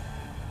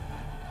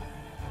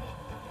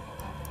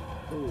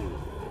 Ooh.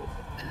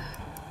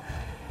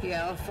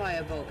 Yeah, I'll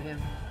firebolt him.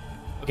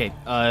 Okay,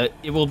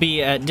 it will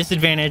be at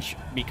disadvantage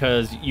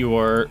because you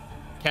are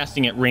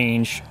casting at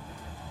range.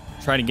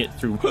 Try to get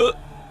through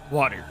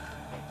water.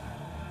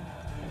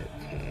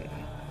 Okay.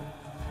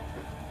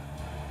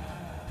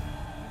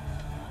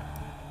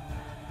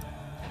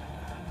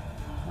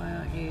 Why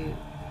aren't you...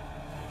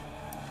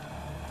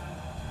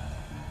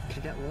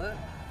 Did that work?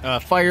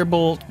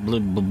 Firebolt, blah,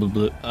 blah,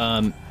 blah,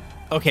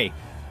 blah. Okay.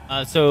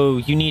 So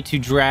you need to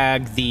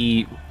drag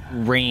the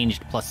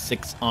ranged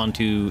 +6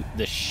 onto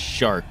the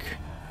shark.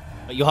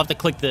 But you'll have to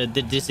click the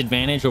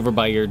disadvantage over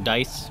by your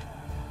dice.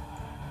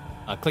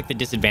 Click the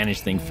disadvantage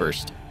thing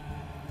first.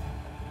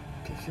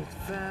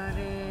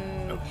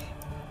 Disadvantage.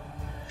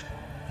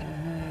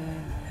 And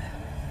then...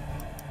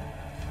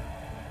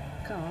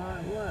 Come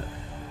on, work.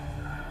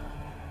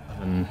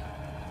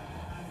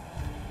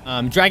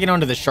 Drag it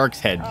onto the shark's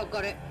head. Oh,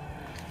 got it.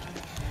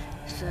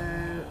 So,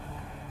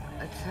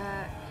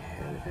 attack.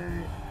 Here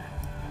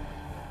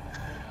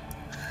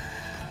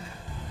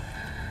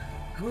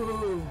we go.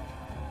 Ooh.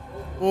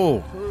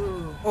 Oh.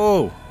 Ooh.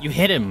 Oh, you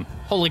hit him.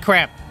 Holy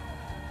crap.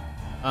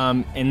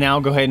 And now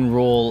go ahead and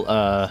roll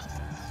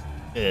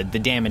the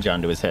damage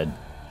onto his head.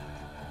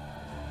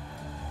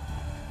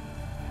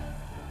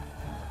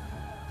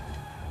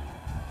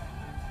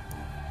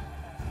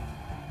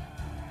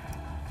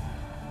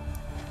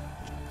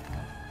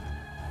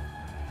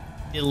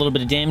 Did a little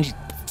bit of damage.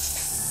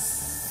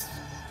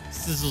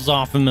 Sizzles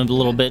off him a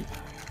little bit.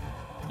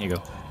 There you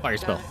go. Fire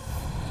spell.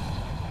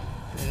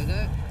 There you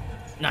go.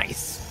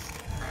 Nice.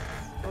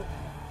 Oh,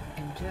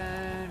 and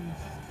turn.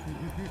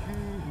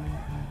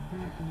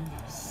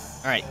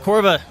 All right,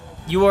 Corva,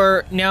 you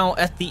are now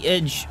at the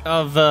edge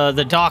of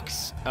the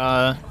docks,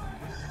 and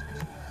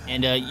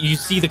you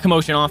see the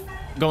commotion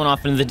going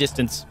off into the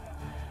distance.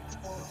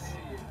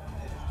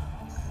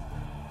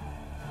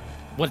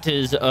 What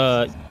is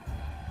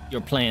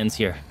your plans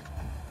here?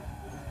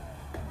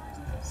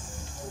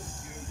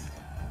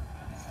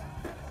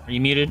 Are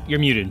you muted? You're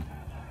muted.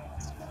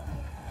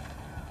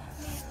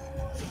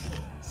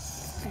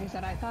 Like I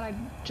said, I thought I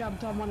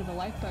jumped on one of the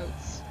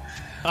lifeboats.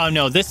 Oh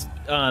no, this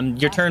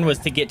your turn was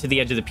to get to the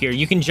edge of the pier.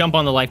 You can jump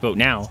on the lifeboat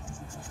now,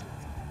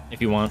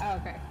 if you want. Oh,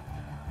 okay.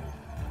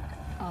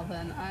 Well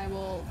then, I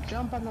will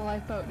jump on the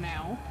lifeboat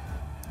now.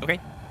 Okay.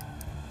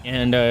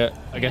 And I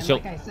guess you'll.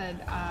 Like I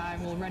said, I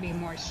will ready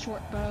my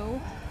short bow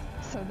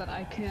so that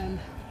I can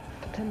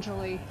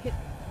potentially hit.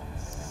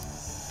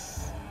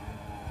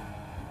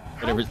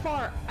 Whatever. How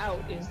far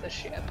out is the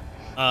ship?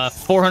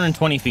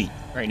 420 feet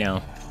right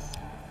now.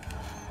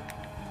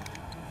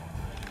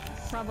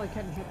 Probably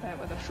couldn't hit that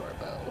with a short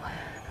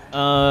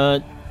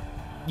bow.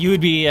 You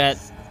would be at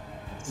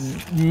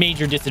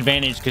major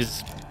disadvantage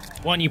because,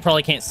 one, you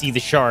probably can't see the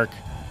shark,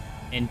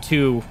 and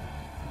two,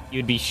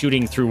 you'd be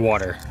shooting through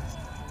water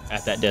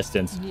at that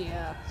distance.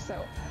 Yeah,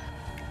 so.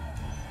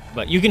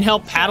 But you can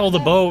help paddle the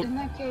boat. In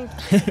that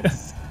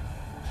case,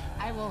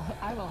 I will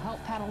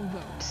help paddle the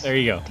boat. There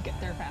you go. To get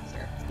there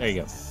faster. There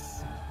you go.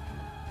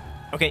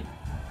 Okay.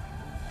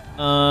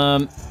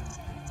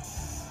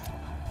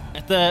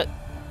 At the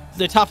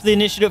top of the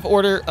initiative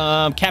order,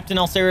 Captain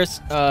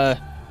Alceris,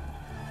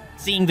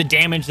 seeing the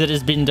damage that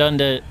has been done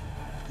to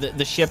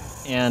the ship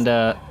and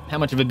how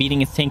much of a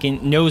beating it's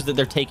taking, knows that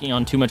they're taking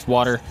on too much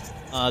water.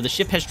 The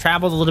ship has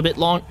traveled a little bit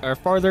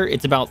farther.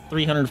 It's about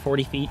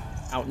 340 feet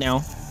out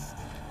now.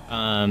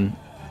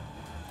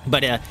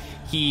 But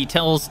he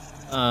tells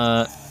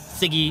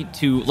Siggy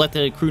to let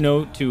the crew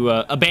know to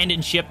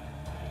abandon ship.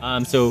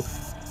 So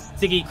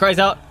Siggy cries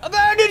out,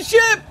 "Abandon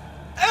ship!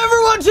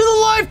 Everyone to the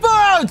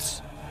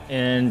lifeboats!"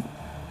 And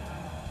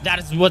that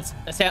is what's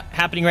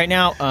happening right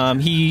now.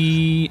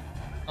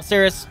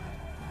 Alceris,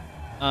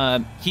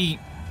 he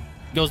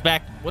goes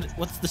back.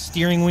 What's the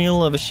steering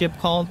wheel of a ship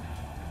called?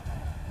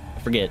 I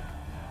forget.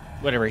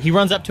 Whatever. He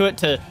runs up to it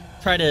to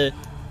try to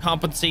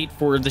compensate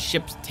for the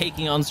ship's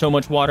taking on so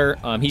much water.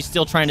 He's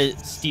still trying to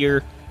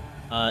steer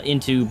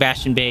into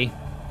Bastion Bay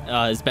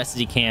as best as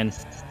he can.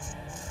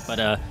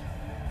 But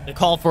the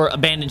call for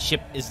abandoned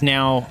ship is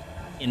now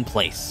in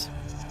place.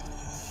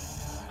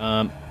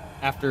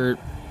 After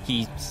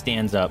he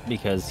stands up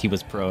because he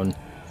was prone.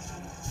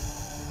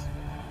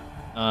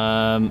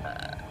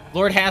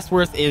 Lord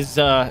Hasworth is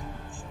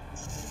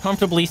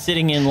comfortably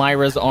sitting in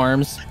Lyra's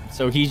arms,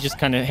 so he's just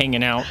kind of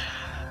hanging out.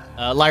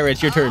 Lyra,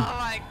 it's your turn. Oh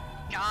my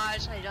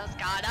gosh, I just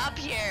got up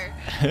here.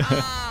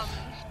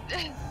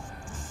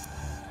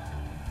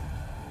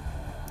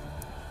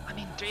 I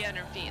mean,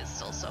 300 feet is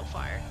still so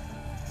far.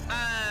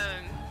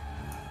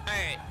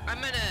 Alright,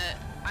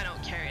 I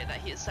don't care that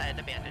he decided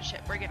to abandon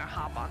ship. We're gonna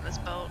hop on this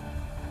boat.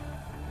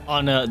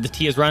 On the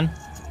Tia's run?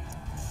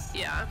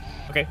 Yeah.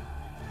 Okay.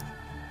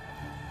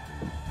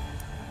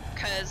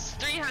 Because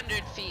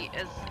 300 feet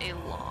is a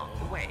long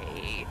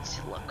way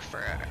to look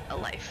for a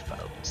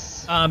lifeboat.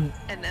 And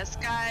this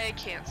guy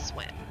can't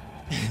swim.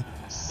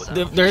 So.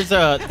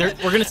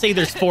 We're gonna say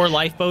there's 4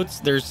 lifeboats.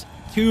 There's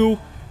 2.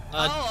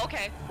 Oh,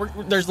 okay.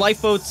 There's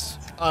lifeboats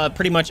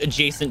pretty much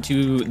adjacent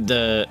to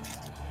the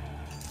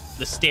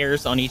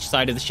stairs on each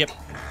side of the ship.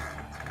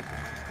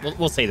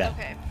 We'll say that.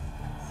 Okay.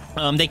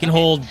 They can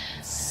hold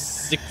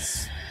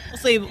 6. We'll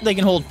say they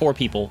can hold 4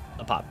 people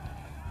a pop.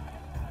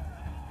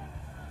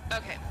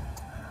 Okay.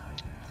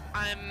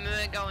 I'm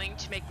going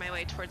to make my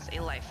way towards a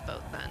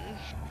lifeboat then,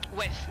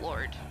 with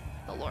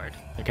the Lord.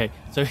 Okay,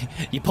 so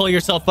you pull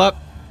yourself up,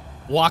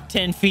 walk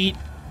 10 feet,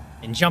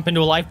 and jump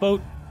into a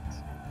lifeboat?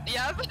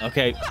 Yep.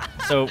 Okay,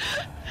 so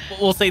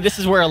we'll say this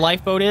is where a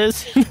lifeboat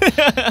is.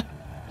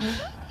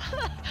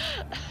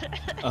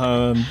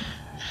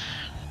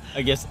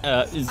 I guess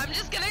is. I'm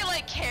just gonna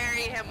like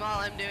carry him while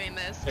I'm doing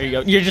this. There you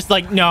go. You're just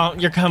like, no,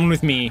 you're coming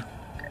with me.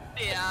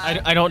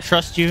 Yeah. I don't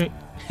trust you.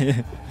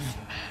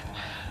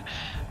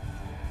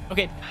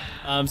 Okay.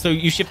 So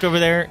you shift over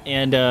there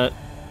and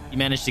you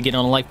manage to get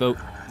on a lifeboat.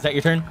 Is that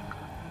your turn?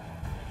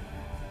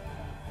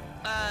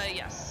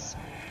 Yes.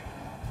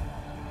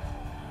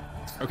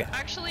 Okay.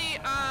 Actually,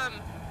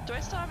 do I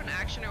still have an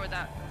action, or would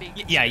that be?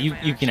 Yeah, you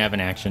considered my can action? have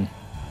an action.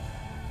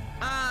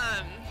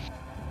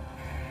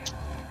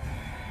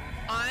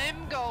 I'm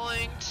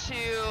going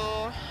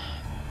to.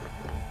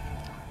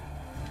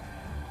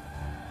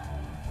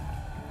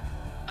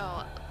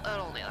 Oh,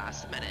 it'll only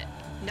last a minute.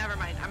 Never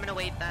mind. I'm gonna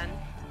wait then.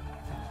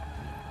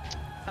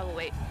 I will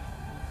wait.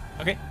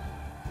 Okay.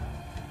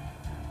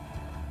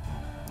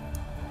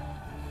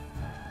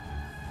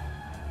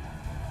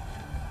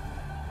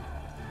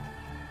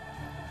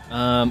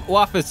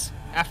 Waffus,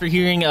 after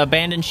hearing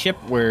abandoned ship,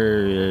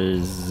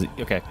 is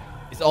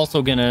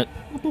also gonna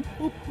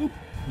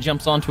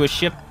jumps onto a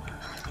ship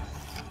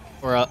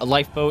or a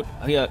lifeboat.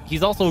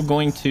 He's also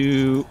going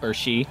to, or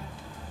she.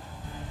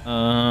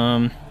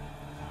 I'm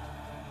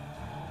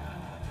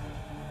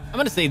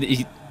gonna say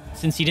that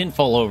since she didn't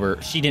fall over,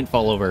 she's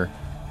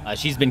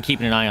been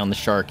keeping an eye on the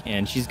shark,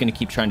 and she's gonna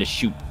keep trying to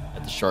shoot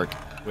at the shark,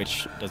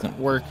 which doesn't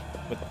work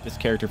with this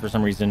character for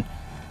some reason.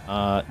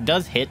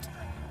 Does hit.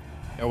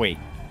 Oh wait,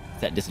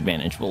 it's at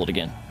disadvantage. Roll it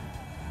again.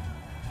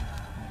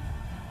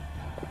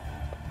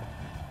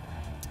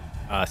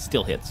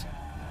 Still hits.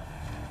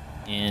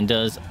 And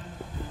does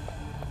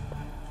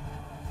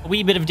a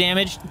wee bit of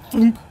damage.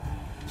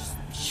 Just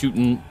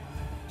shooting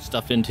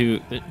stuff into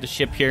the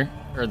ship here,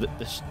 or the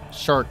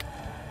shark.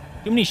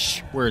 Too many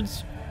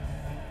words.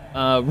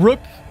 Rook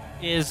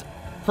is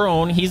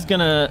prone. He's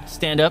gonna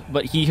stand up,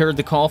 but he heard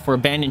the call for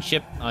abandoned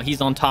ship. He's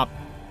on top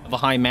of a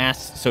high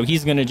mast, so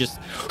he's gonna just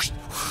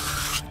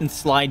and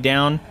slide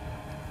down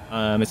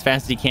as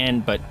fast as he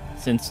can, but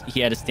since he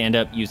had to stand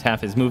up, use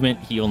half his movement,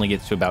 he only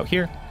gets to about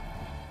here.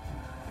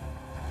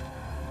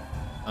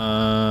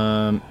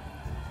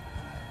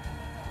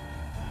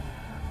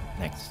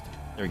 Next.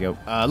 There we go.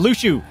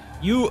 Lushu,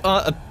 you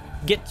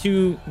get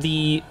to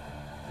the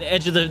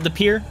edge of the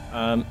pier.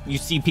 You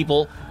see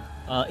people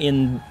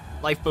in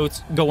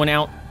lifeboats going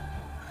out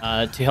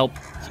to help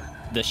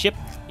the ship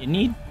in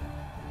need.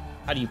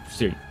 How do you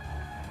proceed?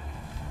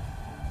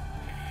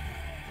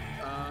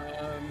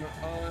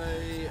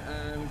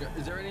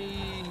 Is there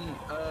any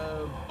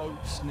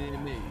boats near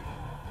me?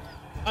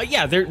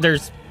 Yeah,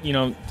 there's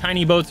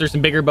tiny boats. There's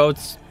some bigger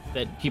boats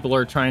that people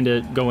are trying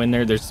to go in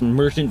there. There's some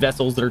merchant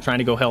vessels that are trying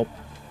to go help.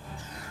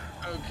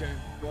 Okay,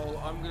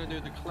 well, I'm gonna do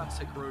the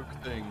classic Rogue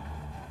thing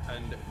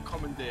and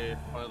commandeer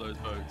one of those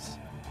boats.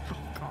 Oh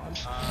God.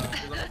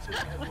 Because I think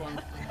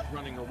everyone's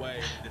running away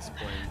at this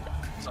point,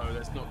 so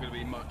there's not going to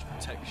be much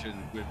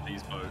protection with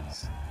these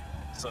boats.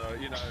 So,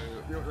 you know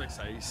what they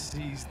say,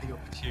 seize the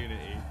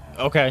opportunity.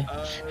 Okay.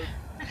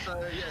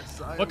 So,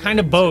 yes. What kind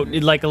of boat?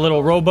 Like a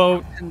little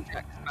rowboat?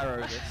 Jack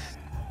Sparrow this.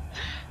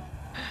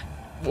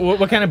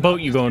 What kind of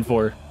boat you going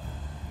for?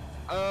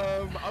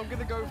 I'm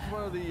gonna go for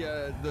one of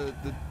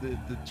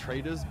the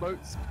traders'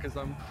 boats, because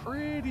I'm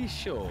pretty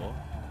sure,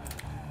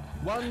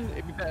 one,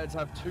 it'd be better to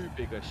have two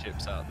bigger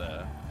ships out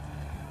there,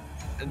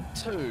 and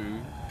two,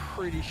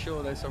 pretty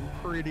sure there's some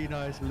pretty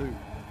nice loot.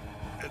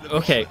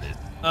 Okay.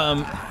 You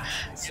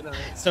know,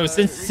 So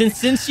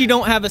since you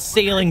don't have a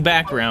sailing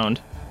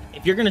background,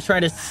 if you're gonna try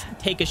to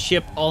take a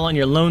ship all on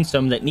your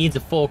lonesome that needs a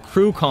full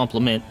crew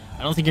complement,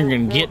 I don't think you're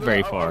gonna get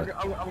very far.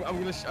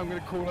 I'm gonna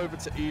call over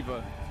to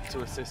Eva to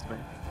assist me.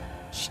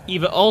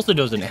 Eva also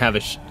doesn't have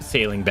a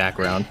sailing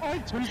background.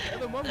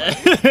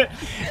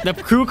 The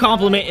crew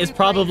complement is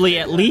probably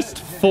at least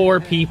 4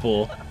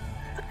 people.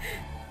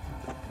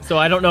 So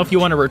I don't know if you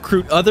want to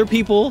recruit other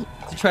people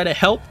to try to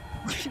help.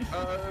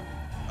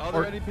 Are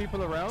there any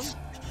people around?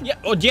 Yeah,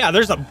 oh yeah,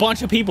 there's a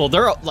bunch of people.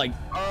 They're like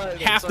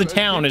half the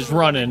town is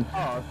running.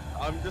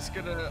 I'm just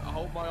gonna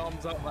hold my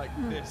arms out like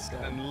this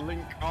and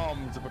link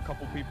arms of a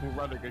couple people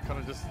running and kind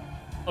of just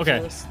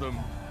force them.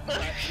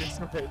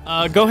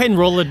 Go ahead and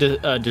roll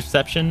a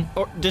deception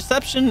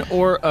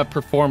or a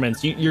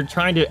performance. You're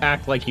trying to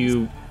act like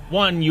you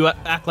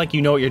act like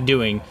you know what you're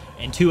doing,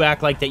 and 2,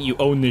 act like that you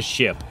own this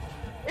ship.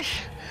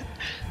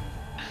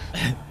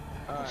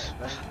 Alright,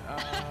 then.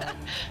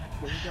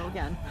 Here we go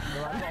again.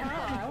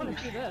 I want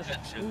to see this.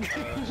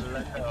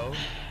 Let go.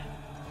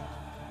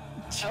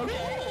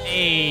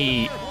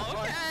 Hey.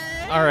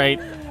 All right.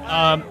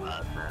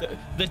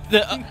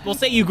 We'll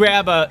say you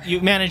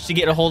you manage to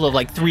get a hold of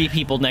like 3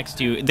 people next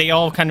to you. They're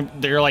all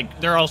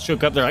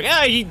shook up. They're like,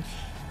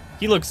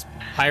 he looks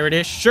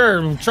pirate-ish.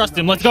 Sure, trust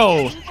him. Let's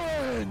go.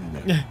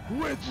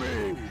 With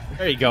me.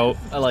 There you go.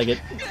 I like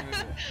it.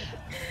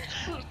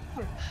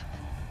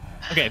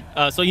 Okay,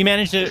 so you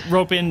manage to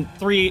rope in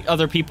 3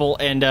 other people,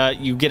 and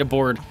you get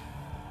aboard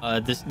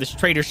this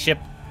trader ship.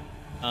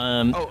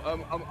 I'm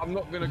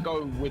not gonna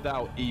go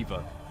without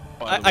Eva.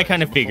 I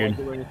kind of figured.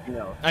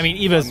 I mean,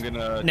 Eva's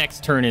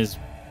next turn is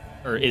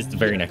the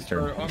very next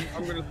turn. So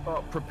I'm gonna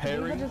start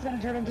preparing. Is just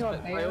gonna turn into a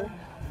bear?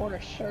 Or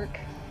a shark.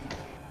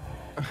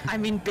 I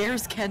mean,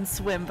 bears can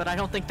swim, but I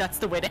don't think that's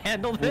the way to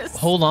handle this.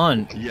 Hold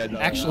on. Yeah, no,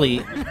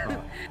 Actually,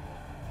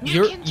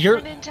 You can you're.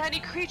 turn into any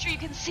creature you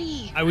can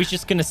see. I was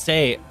just gonna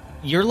say,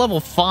 you're level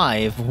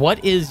 5.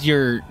 What is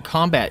your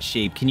combat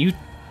shape? Can you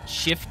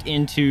shift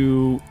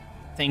into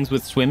things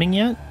with swimming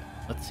yet?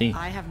 Let's see.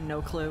 I have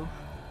no clue.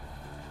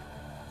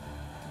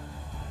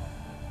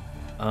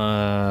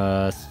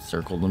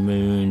 Circle the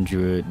moon,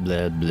 druid,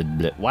 blah blah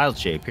blah. Wild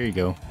shape. Here you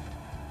go.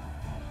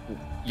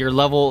 Your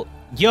level.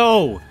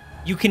 Yo,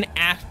 you can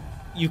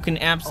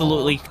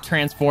absolutely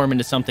transform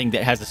into something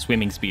that has a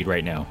swimming speed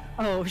right now.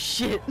 Oh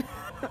shit.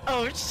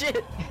 Oh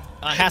shit.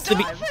 It has to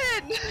be.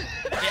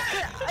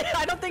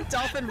 I don't think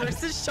dolphin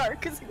versus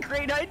shark is a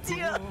great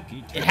idea.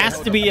 It has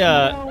to be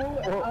it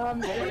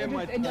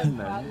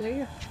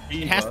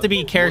has to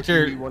be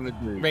character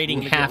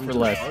rating half or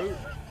less.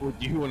 Or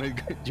do you want to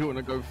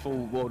go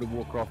full World of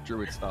Warcraft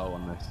druid style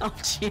on this? Oh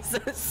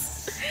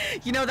Jesus!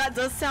 You know that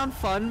does sound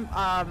fun.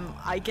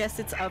 I guess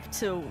it's up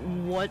to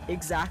what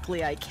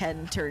exactly I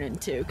can turn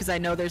into, because I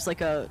know there's like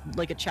a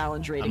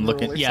challenge rating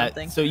rule or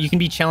something. So you can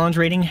be challenge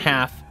rating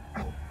half,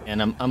 and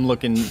I'm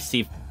looking to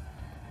see.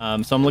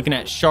 So I'm looking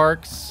at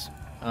sharks.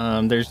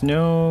 There's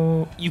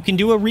no. You can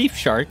do a reef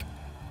shark.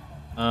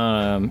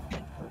 Dolphin.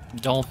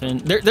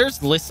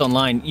 There's lists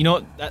online. You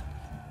know what?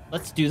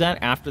 Let's do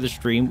that after the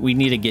stream. We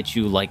need to get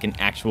you like an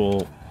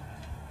actual.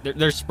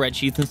 There's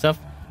spreadsheets and stuff.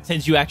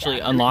 Since you actually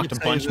unlocked a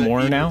bunch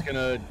more now.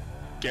 Gonna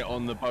get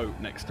on the boat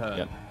next turn.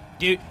 Yep.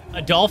 Dude,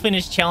 a dolphin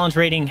is challenge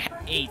rating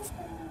 8.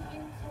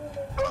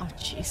 Oh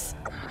jeez.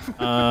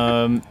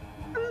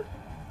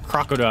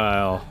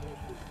 Crocodile.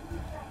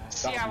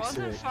 See, I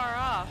wasn't far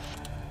off.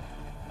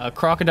 A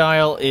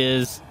crocodile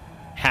is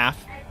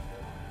half.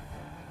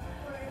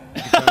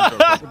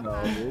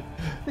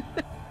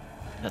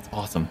 That's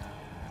awesome.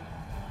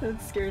 That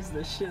scares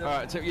the shit out of me.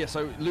 Alright, so yeah,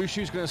 so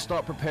Lushu's gonna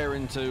start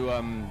preparing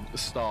to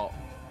start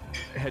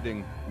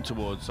heading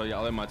towards. So yeah,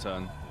 I'll end my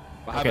turn.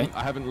 I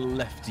haven't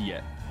left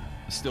yet.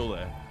 It's still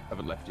there. I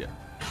haven't left yet.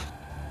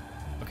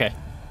 Okay.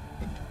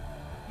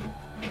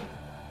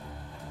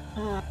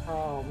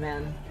 Oh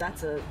man,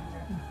 that's a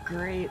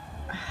great.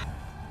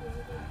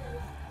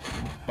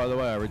 By the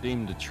way, I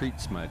redeemed the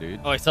treats, my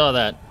dude. Oh, I saw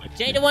that.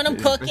 Jada want them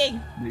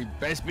cooking. You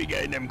best be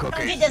getting them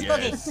cookies. Come get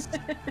this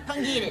cookies.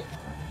 Come get it.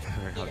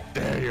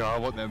 There you are. I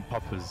want them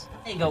poppers.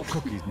 There you go.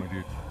 Cookies, my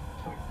dude.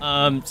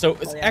 So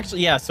it's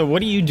actually, yeah. So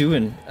what are you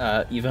doing,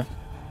 Eva?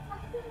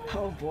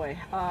 Oh boy.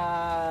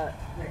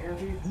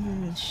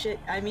 Shit.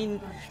 I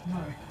mean,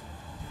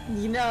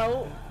 you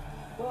know,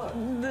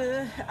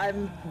 I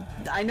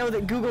know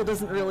that Google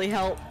doesn't really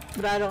help,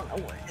 but I don't.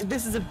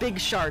 This is a big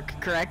shark,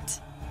 correct?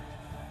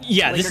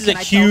 Yeah, Like, this or is can a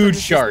I tell huge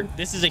from shark. just-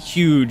 This is a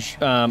huge.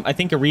 I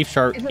think a reef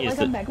shark Is it like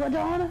a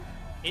megalodon?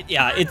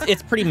 Yeah,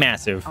 it's pretty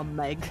massive. A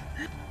meg.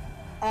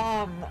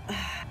 I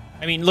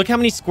mean, look how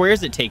many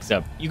squares it takes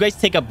up. You guys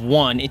take up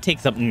 1, it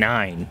takes up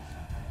 9.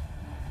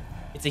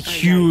 It's a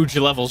huge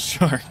level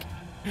shark.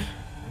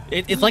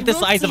 It's like the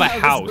We'll size of see a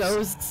how this house.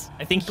 goes,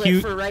 I think but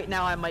huge. for right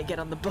now, I might get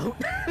on the boat.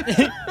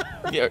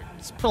 Yeah,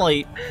 it's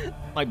probably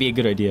might be a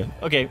good idea.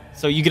 Okay,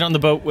 so you get on the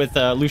boat with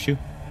Lushu.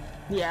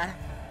 Yeah.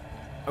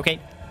 Okay.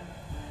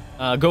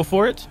 Go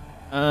for it.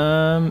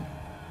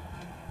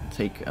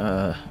 Take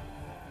 9.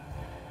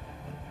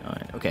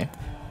 Okay.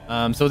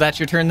 So that's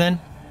your turn then?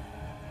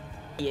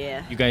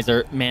 Yeah. You guys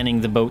are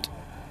manning the boat.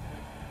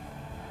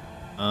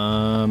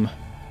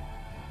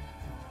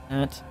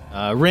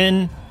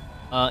 Rin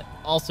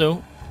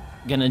also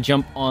gonna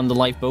jump on the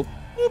lifeboat.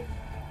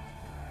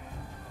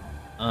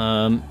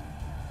 You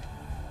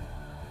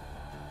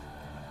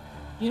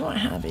don't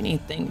have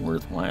anything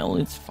worthwhile,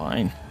 it's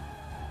fine.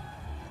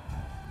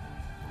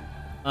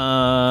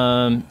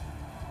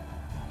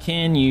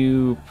 Can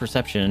you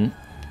perception?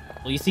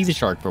 Well, you see the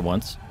shark for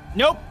once.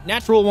 Nope,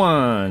 natural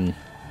 1. This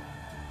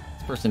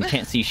person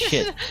can't see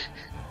shit.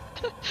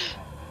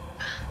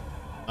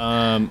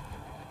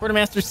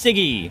 Quartermaster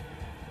Siggy.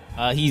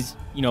 He's,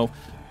 you know,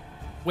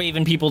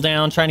 waving people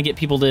down, trying to get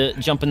people to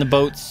jump in the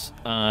boats.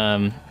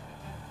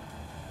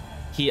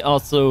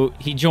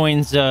 He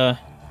joins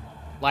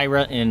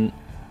Lyra and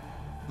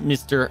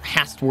Mr.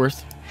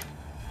 Hastworth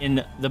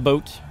in the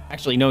boat.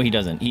 Actually, no, he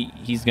doesn't.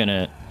 He's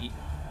gonna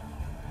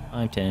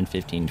 5, 10,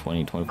 15,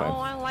 20, 25. Oh,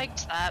 I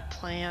liked that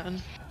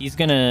plan. He's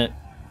gonna.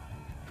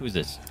 Who's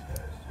this?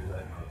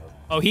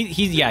 Oh,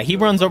 he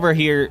runs over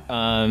here.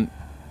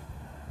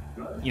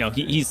 You know,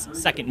 he's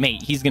second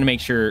mate. He's gonna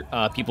make sure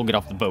people get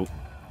off the boat.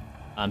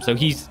 So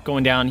he's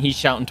going down. He's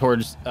shouting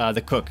towards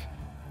the cook,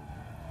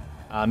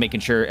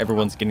 making sure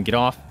everyone's gonna get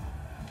off.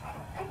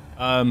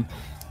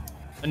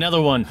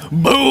 Another one.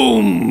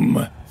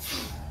 Boom!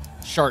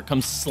 Shark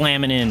comes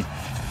slamming in.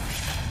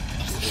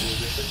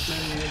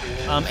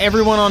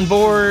 Everyone on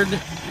board.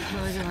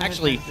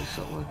 Actually,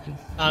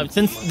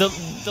 since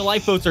the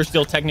lifeboats are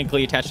still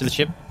technically attached to the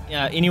ship,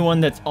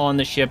 anyone that's on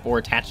the ship or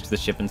attached to the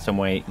ship in some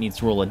way needs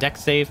to roll a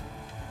dex save.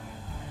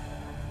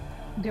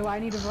 Do I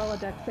need to roll a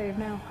dex save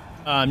now?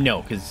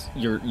 No, because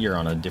you're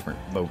on a different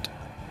boat.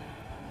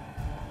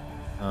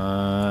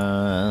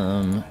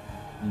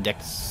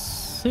 Dex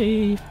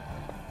save.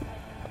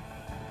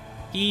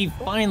 He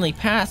finally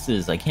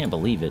passes. I can't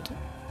believe it.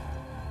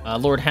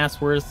 Lord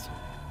Hasworth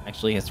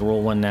actually has to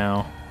roll one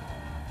now.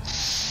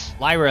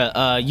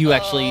 Lyra, you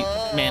actually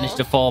managed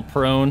to fall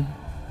prone.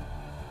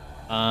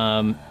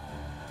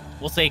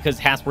 We'll say because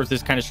Hasworth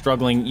is kind of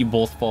struggling, you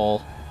both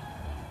fall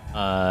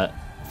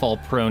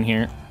prone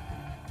here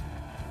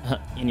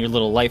in your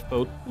little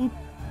lifeboat.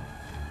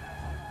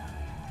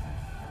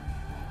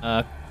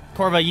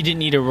 Corva, you didn't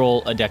need to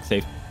roll a dex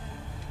save.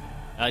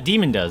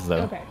 Demon does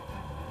though. Okay.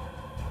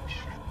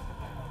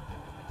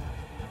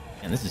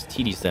 And this is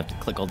tedious to have to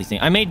click all these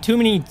things. I made too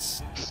many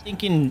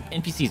stinking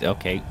NPCs.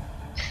 Okay.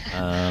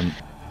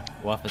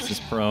 Waffus is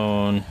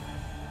prone.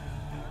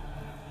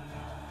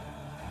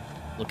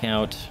 Look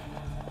out.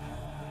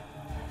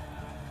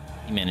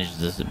 He manages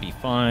this to be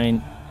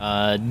fine.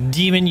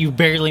 Demon, you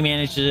barely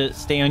managed to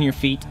stay on your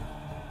feet.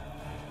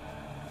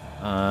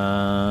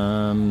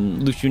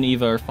 Lucio and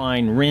Eva are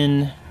fine.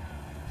 Rin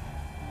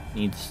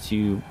needs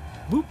to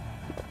whoop.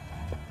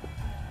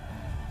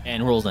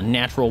 And rolls a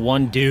natural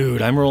 1.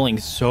 Dude, I'm rolling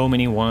so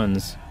many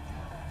 1s.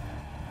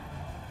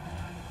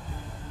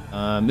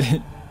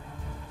 That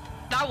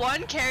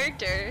one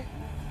character.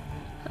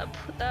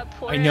 That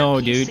poor I know,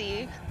 NPC.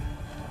 dude.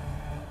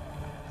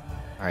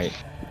 Alright.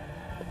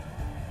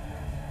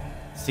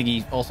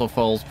 Siggy also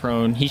falls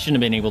prone. He shouldn't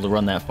have been able to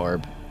run that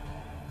far,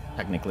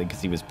 technically,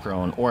 because he was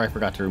prone. Or I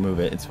forgot to remove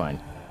it. It's fine.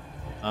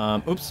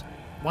 Oops.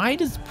 Why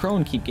does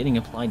prone keep getting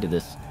applied to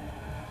this?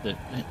 The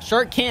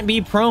shark can't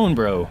be prone,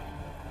 bro.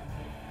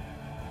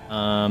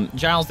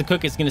 Giles the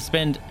cook is going to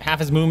spend half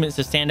his movements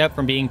to stand up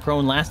from being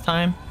prone last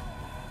time.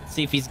 Let's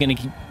see if he's going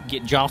to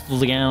get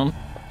jostled down.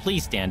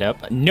 Please stand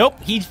up. Nope,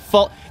 he'd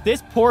fall.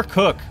 This poor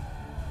cook.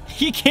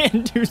 He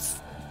can't do...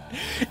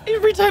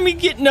 Every time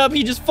he's getting up,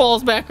 he just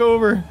falls back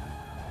over.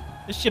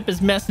 The ship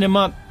is messing him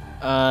up.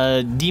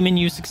 Demon,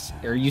 you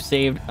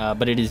saved,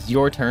 but it is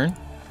your turn.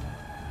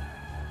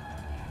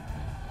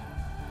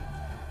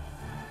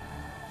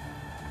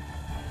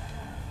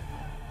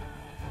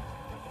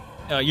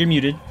 You're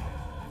muted.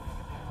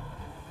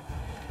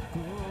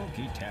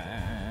 Cookie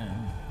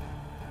time.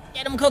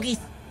 Get them cookies.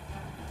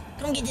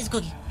 Come get this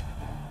cookie.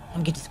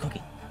 Come get this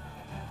cookie.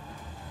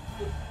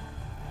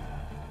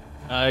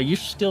 You're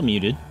still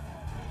muted.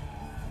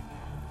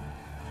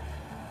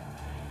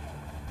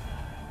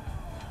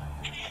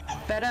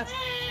 Better?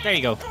 There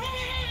you go.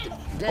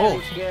 There Oh,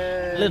 we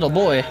go. little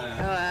boy.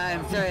 Oh,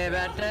 I'm sorry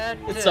about that.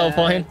 It's all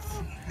fine.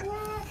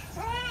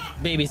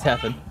 Babies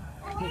happen.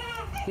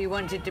 He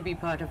wanted to be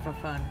part of the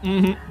fun.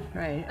 Mm-hmm.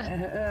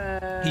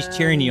 Right. He's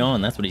cheering you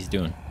on. That's what he's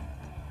doing.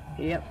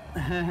 Yep.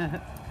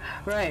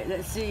 Right,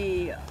 let's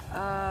see.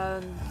 How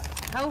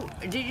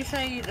did you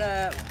say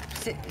the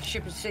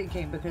ship is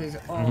sinking because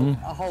of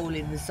a hole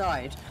in the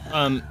side?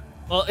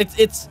 Well,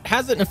 it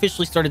hasn't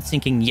officially started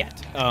sinking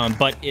yet,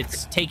 but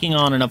it's taking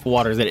on enough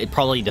water that it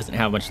probably doesn't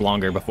have much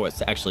longer before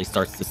it actually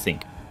starts to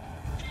sink.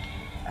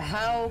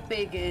 How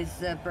big is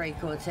the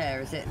break or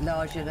tear? Is it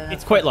larger than?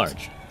 It's quite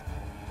large.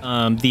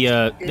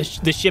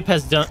 The ship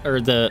has done, or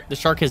the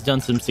shark has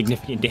done some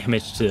significant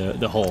damage to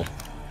the hull.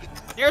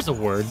 There's a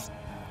word.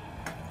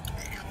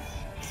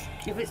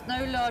 If it's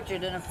no larger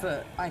than a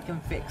foot, I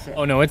can fix it.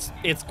 Oh no, it's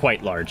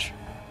quite large.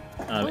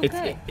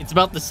 Okay. It's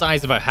about the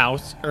size of a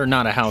house, or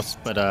not a house,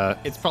 but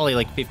it's probably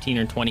like 15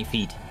 or 20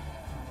 feet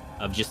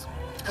of just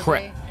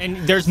crap. Okay. And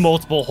there's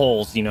multiple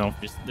holes, you know.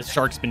 Just the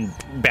shark's been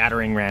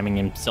ramming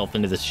himself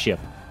into this ship.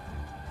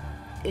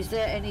 Is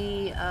there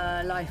any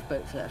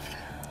lifeboats left?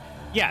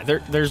 Yeah,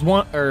 there's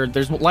one, or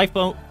there's a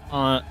lifeboat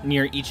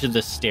near each of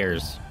the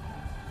stairs.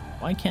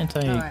 Why can't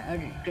I? Alright,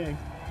 I'm good.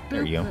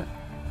 There you go.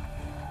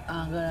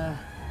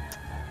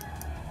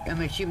 I'm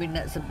assuming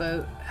that's a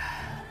boat.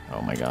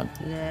 Oh my god.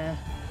 There.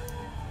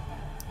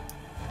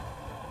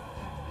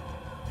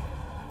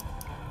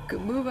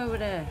 Good move over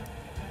there.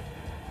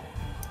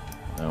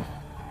 No.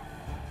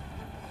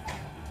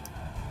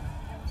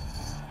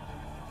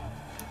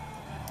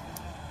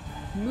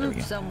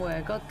 Move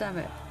somewhere, god damn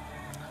it.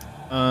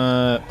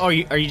 Oh, are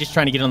you just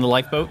trying to get on the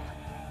lifeboat?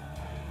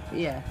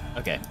 Yeah.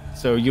 Okay,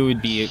 so you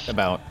would be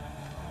about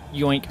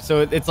yoink.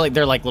 So it's like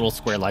they're like little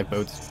square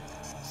lifeboats.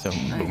 So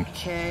boom.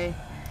 Okay.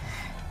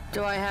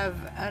 Do I have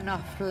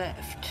enough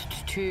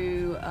left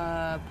to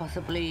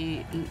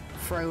possibly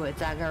throw a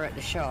dagger at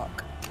the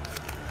shark?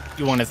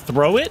 You want to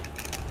throw it?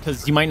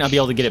 Because you might not be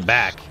able to get it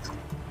back.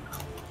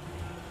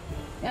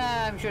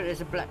 Yeah, I'm sure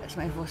there's a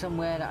blacksmith or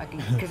somewhere that I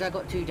can, because I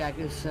got 2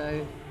 daggers,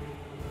 so.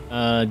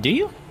 Do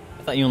you?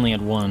 I thought you only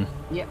had 1.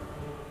 Yep.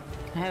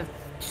 I have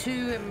 2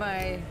 in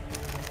my.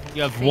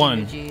 You have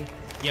 1. You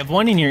have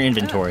 1 in your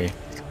inventory.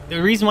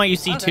 The reason why you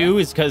see 2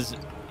 is because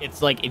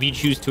it's like if you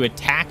choose to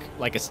attack,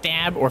 like a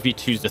stab, or if you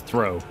choose to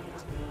throw.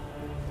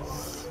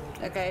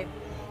 Okay.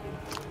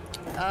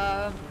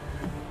 I'm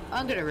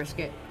gonna risk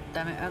it.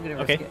 Damn it, I'm gonna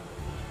risk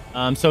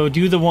it. So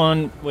do the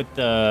one with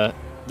the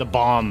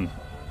bomb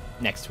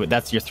next to it.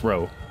 That's your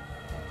throw.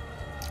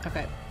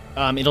 Okay.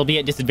 It'll be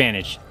at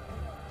disadvantage.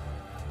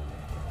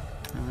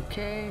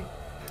 Okay.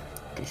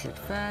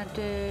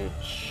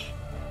 Disadvantage.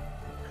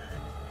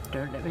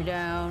 Don't let me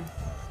down.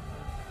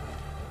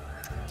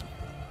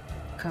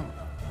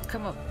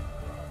 Come up.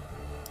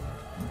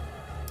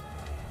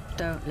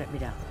 Don't let me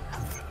down.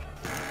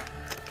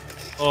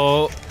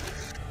 Oh.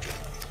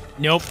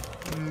 Nope.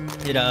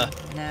 No.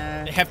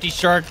 The hefty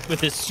shark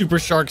with his super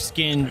shark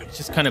skin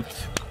just kind of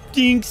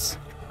dinks,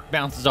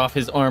 bounces off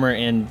his armor,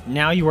 and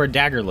now you are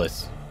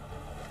daggerless.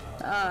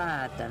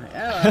 Ah, damn it.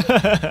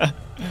 Oh.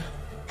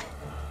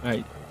 All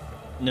right.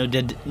 No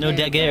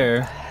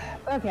dagger.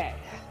 Okay.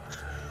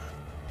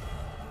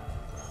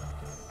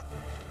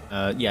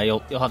 Yeah,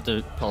 you'll have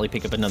to probably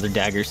pick up another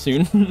dagger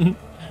soon.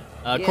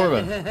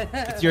 Corva,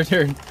 it's your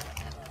turn.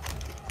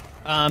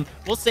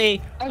 We'll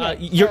say Okay,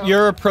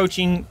 you're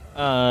approaching.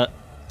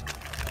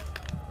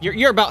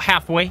 You're about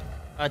halfway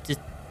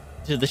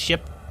to the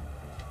ship.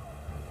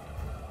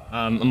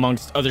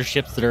 Amongst other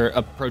ships that are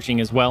approaching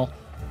as well.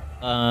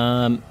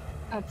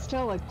 That's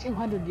still like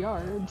 200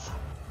 yards.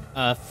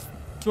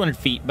 200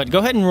 feet. But go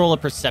ahead and roll a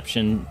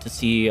perception to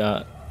see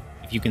if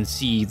you can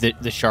see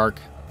the shark.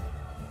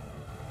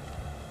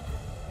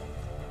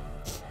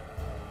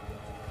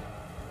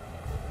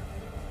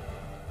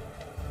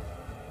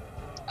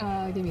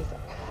 Give me a sec.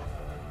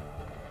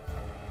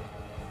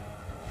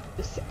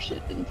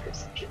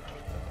 Perception.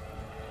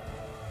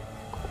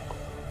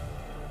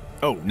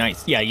 Oh,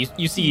 nice. Yeah,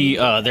 you see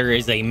there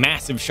is a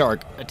massive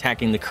shark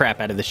attacking the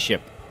crap out of the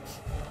ship.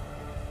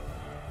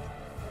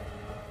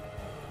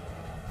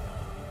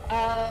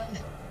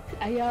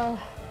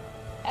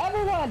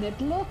 Everyone,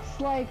 it looks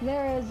like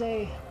there is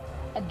a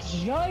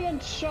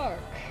giant shark.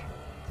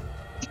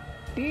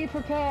 Be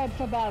prepared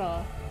for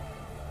battle.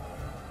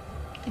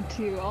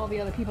 To all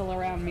the other people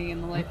around me in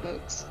the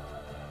lifeboats.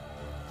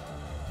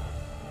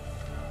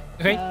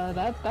 Okay.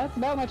 That's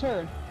about my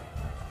turn.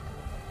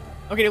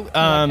 Okay.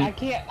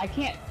 I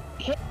can't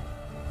hit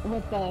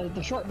with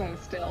the short bow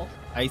still.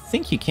 I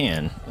think you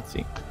can. Let's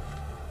see.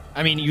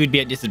 I mean, you would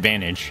be at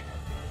disadvantage.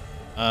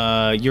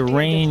 Your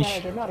range.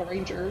 I'm not a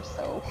ranger,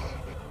 so.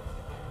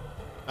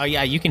 Oh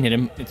yeah, you can hit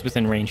him. It's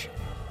within range.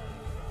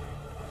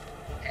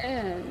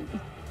 And.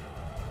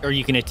 Or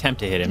you can attempt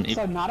to hit him.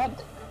 So not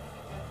at.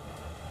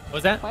 What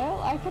was that? Well,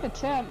 I could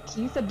attempt.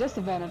 You said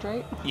disadvantage,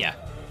 right? Yeah.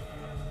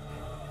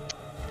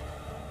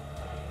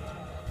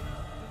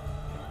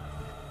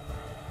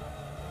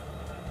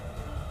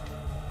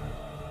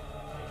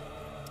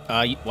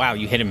 Wow,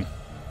 you hit him.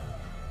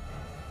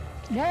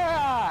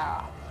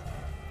 Yeah.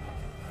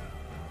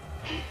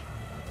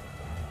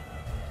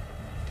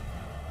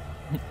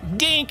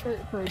 Dink!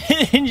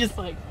 And just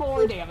like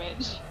 4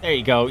 damage. There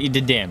you go. You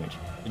did damage.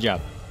 Good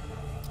job.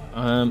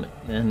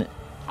 Then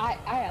I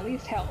at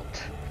least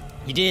helped.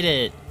 you did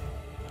it.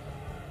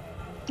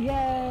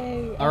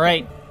 Yay! All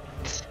right.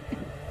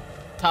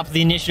 Top of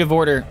the initiative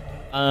order.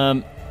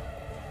 At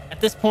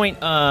this point,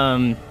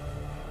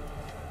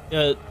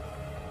 the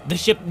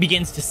ship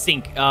begins to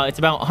sink. It's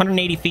about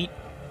 180 feet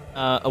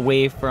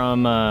away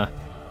from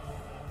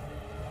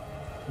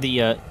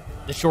the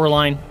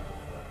shoreline.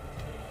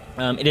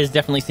 It is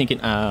definitely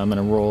sinking. I'm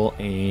gonna roll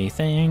a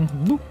thing.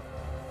 Boop.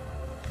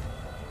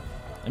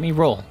 Let me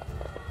roll.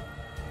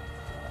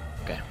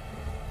 Okay.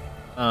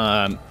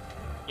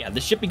 Yeah,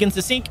 the ship begins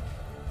to sink.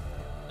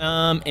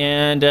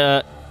 And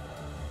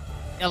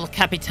El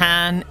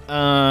Capitan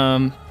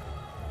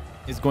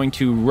is going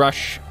to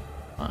rush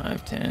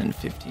 5, 10,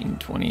 15,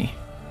 20,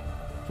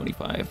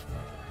 25,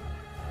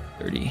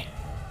 30.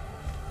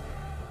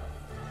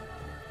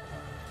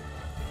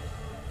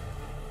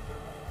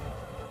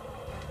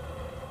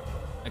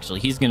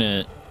 Actually, he's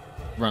gonna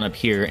run up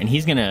here, and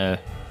he's gonna...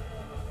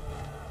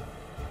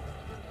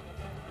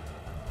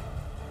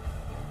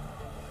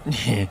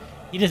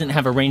 he doesn't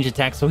have a range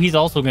attack, so he's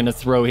also gonna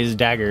throw his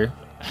dagger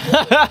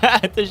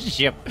at the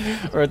ship,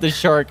 or at the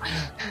shark.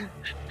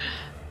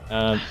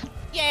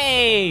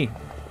 Yay!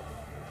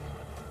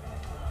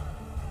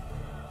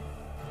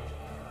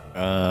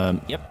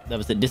 Yep, that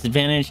was a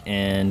disadvantage,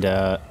 and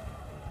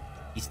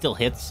he still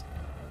hits.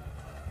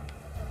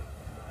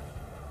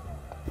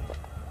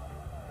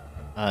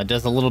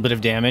 Does a little bit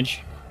of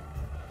damage.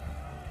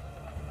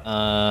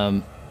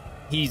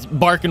 He's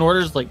barking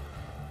orders like,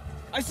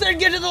 I said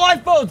get to the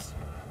lifeboats!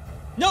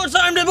 No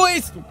time to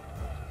waste!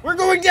 We're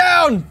going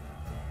down!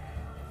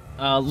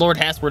 Lord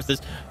Hasworth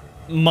is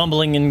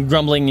mumbling and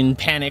grumbling in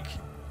panic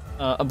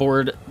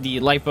aboard the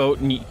lifeboat,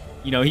 and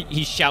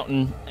he's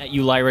shouting at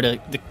you, Lyra, to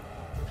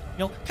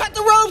cut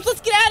the ropes!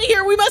 Let's get out of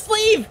here! We must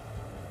leave!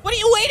 What are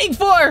you waiting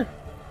for?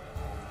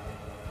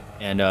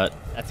 And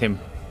that's him.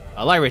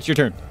 Lyra, it's your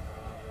turn.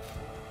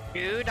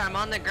 Dude, I'm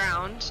on the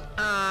ground.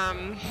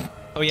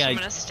 Oh yeah. So I'm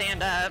gonna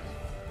stand up.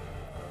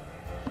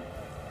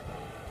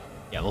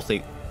 Yeah, we'll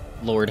say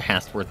Lord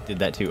Hasworth did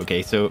that too.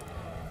 Okay, so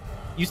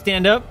you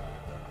stand up.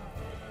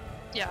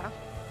 Yeah.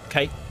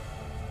 Okay.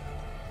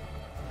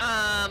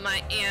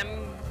 I am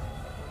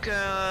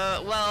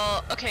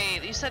well, okay,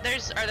 you said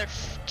are there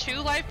 2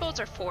 lifeboats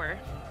or 4?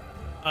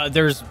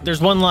 There's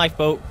one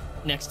lifeboat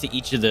next to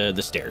each of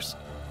the stairs.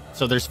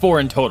 So there's 4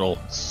 in total.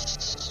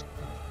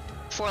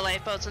 4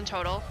 lifeboats in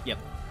total? Yep.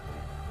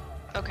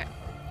 Okay.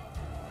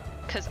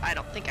 Because I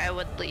don't think I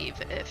would leave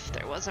if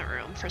there wasn't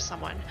room for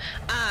someone.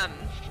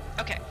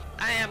 Okay.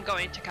 I am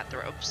going to cut the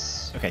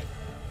ropes. Okay.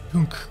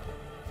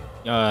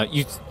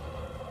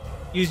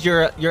 Use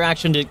your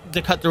action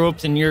to cut the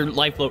ropes, and your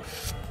lifeboat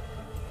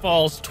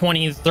falls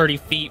 20, 30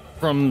 feet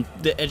from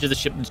the edge of the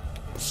ship.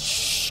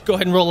 Go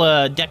ahead and roll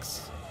a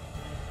dex.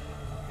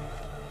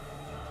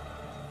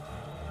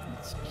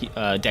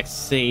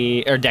 Dex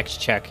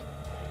check.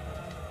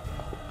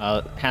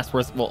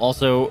 Hasworth will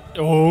also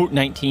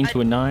 19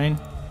 to a 9.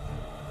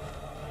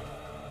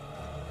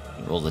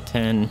 He rolls a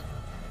 10.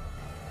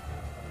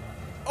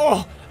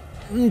 Oh,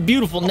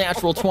 beautiful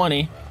natural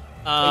 20.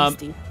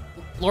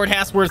 Lord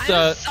Hasworth.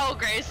 I'm so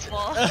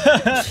graceful.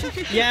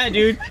 Yeah,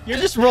 dude, you're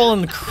just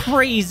rolling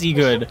crazy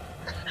good.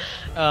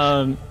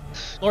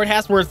 Lord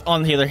Hasworth,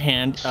 on the other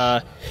hand,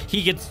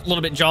 he gets a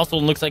little bit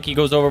jostled and looks like he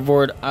goes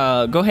overboard.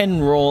 Go ahead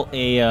and roll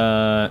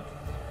a.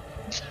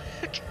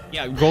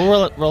 Yeah,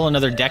 roll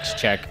another dex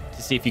check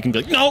to see if you can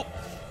be like, no.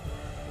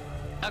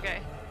 Okay.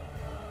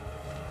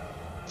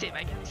 See if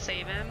I can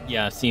save him.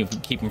 Yeah, see if we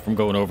can keep him from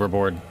going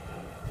overboard.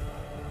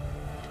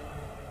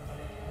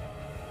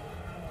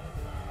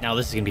 Now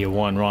this is gonna be a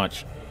 1.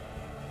 Watch.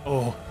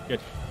 Oh, good.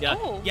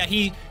 Yeah, yeah.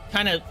 He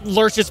kind of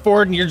lurches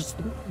forward, and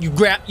you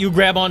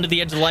grab onto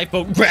the edge of the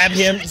lifeboat, grab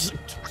him.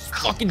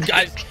 Fucking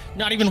guys,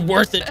 not even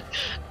worth it.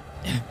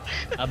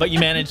 But you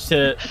manage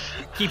to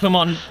keep him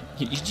on.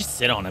 You just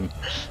sit on him.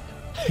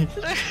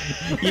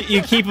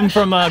 you keep him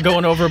from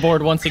going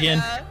overboard once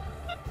again.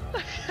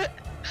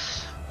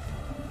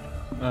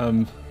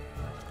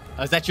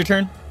 Is that your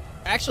turn?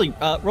 Actually,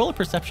 roll a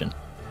perception.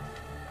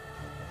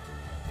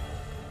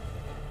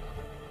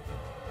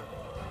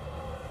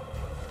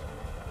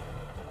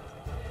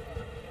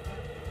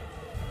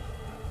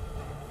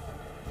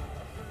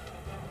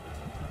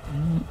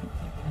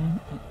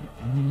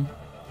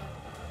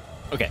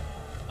 Okay.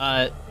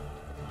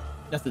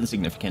 Nothing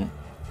significant.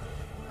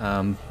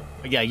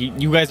 But yeah,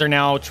 you guys are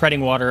now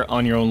treading water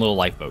on your own little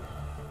lifeboat.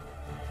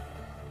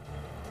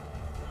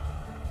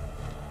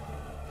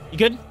 You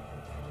good?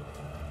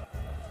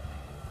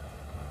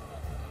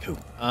 Cool.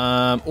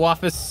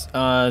 Waffus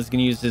is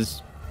gonna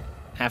use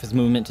half his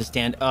movement to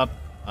stand up.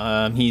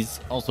 He's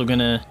also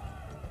gonna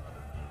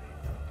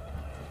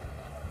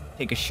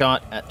take a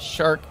shot at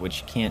Shark,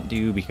 which can't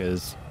do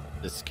because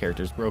this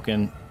character's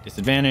broken.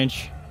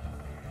 Disadvantage.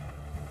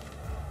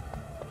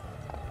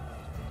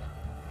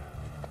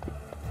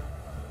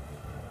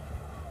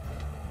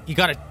 You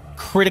got a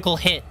critical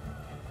hit,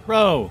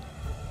 bro.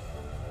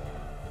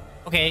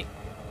 Okay.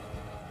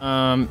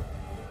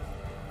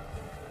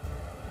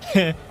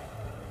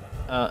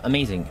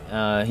 Amazing.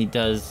 He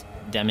does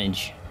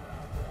damage.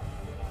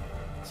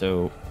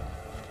 So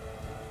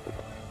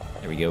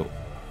there we go.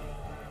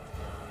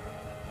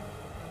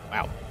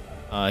 Wow.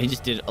 He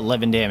just did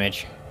 11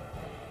 damage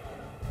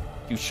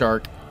to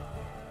Shark.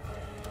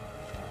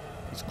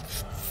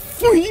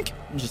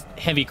 Just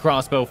heavy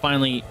crossbow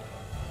finally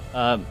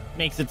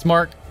makes its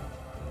mark.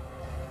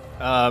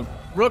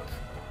 Rook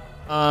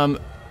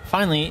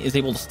finally is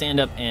able to stand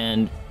up,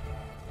 and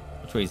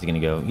which way is he gonna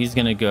go? He's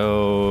gonna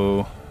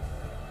go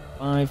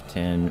 5,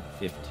 10,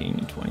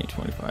 15, 20,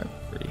 25,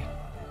 30.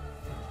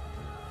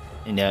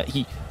 And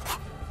he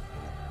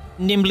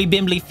nimbly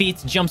bimbly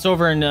feet jumps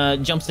over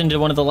and jumps into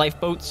one of the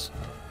lifeboats.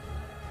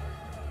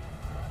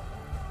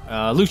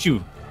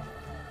 Lushu,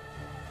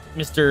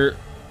 Mr.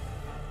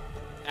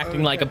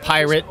 acting like a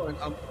pirate. I'm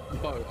on the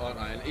boat, aren't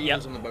I? And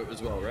Ian's on the boat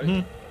as well, right?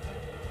 Mm-hmm.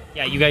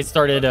 Yeah, you guys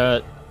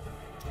started.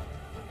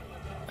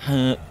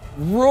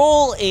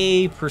 Roll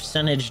a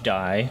percentage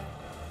die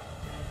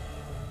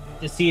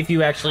to see if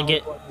you actually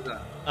get.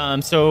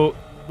 So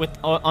with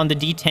on the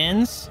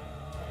D10s,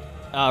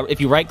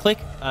 if you right click,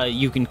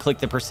 you can click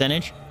the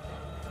percentage.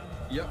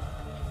 Yep.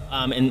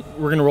 And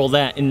we're gonna roll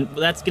that, and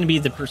that's gonna be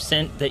the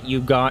percent that you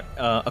got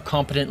a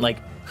competent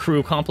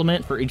crew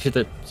compliment for each of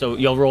the. So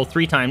you'll roll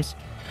 3 times.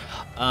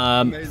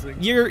 Amazing.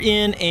 You're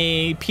in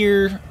a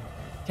pier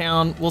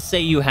town. We'll say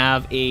you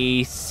have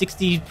a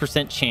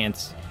 60%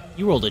 chance.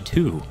 You rolled a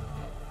 2.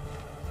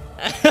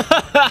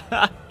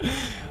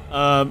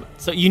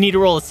 So you need to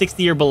roll a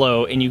 60 or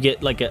below, and you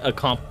get like a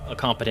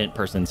competent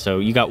person. So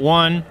you got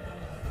 1,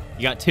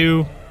 you got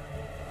 2.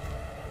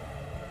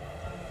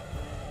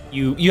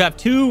 You have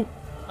 2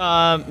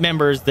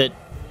 members that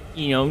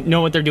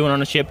know what they're doing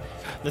on a ship.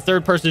 The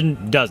third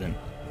person doesn't.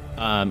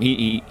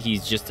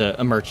 He's just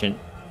a merchant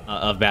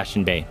of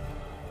Bastion Bay.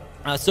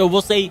 So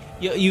we'll say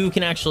you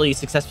can actually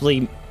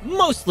successfully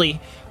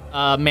mostly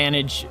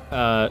manage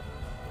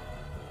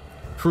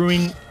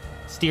crewing,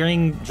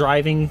 steering,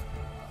 driving,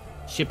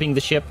 shipping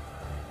the ship.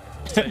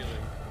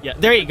 Yeah,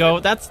 there you go.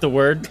 That's the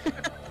word.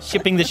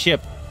 Shipping the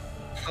ship.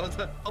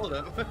 Hold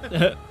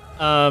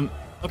up.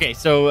 Okay,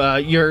 so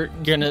you're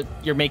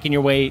making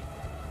your way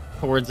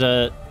towards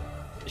a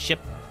ship.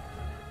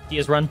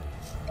 Diaz run.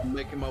 I'm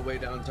making my way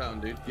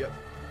downtown, dude. Yep.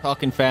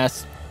 Talking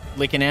fast,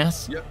 licking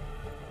ass. Yep.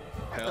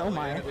 Hell Oh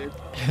my. yeah, dude.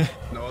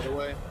 No other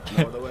way.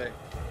 No other way.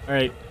 All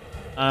right.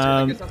 So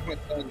I guess that's my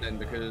turn then,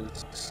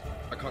 because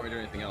I can't really do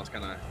anything else,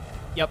 can I?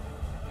 Yep.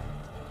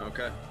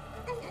 Okay.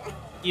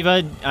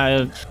 Eva,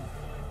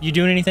 you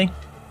doing anything?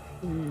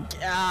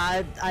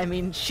 I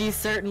mean, she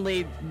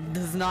certainly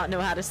does not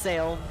know how to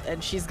sail,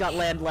 and she's got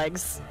land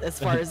legs as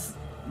far as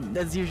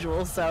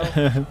usual. So,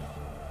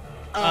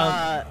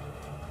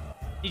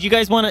 did you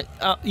guys want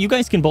to? You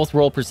guys can both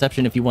roll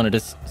perception if you wanted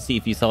to see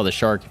if you saw the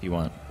shark. If you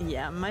want.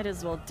 Yeah, might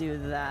as well do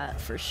that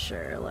for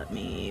sure. Let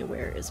me.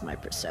 Where is my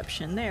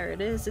perception? There it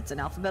is. It's in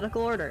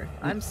alphabetical order.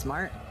 I'm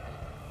smart.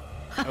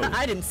 Oh.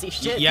 I didn't see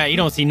shit. Yeah, you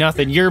don't see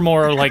nothing. You're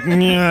more like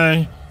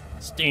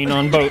staying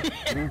on boat.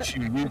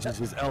 She uses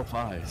his elf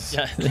eyes.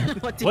 Yeah.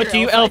 What do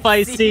you elf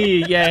eyes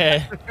see?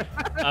 Yeah.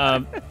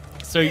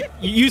 So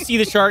you see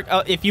the shark.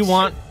 If you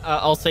want,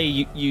 I'll say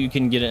you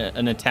can get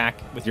an attack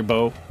with your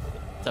bow.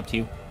 It's up to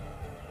you.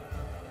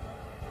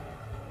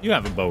 You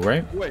have a bow,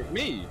 right? Wait,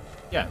 me?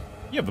 Yeah,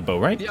 you have a bow,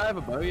 right? Yeah, I have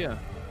a bow, yeah.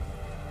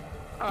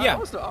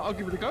 Yeah. I'll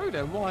give it a go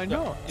then, why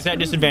not? Is that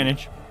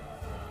disadvantage?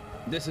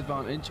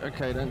 Disadvantage?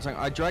 Okay, then.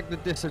 I drag the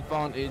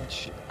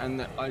disadvantage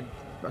and I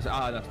said,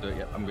 that's good,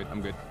 yeah,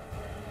 I'm good.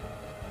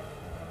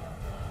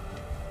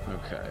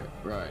 Okay,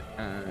 right,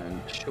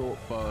 and short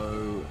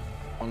bow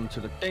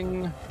onto the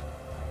thing.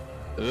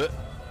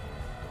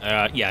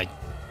 Yeah.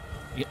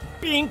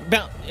 Bing,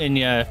 and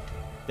the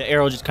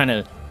arrow just kind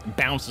of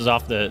bounces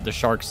off the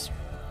shark's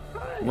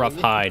rough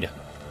hide.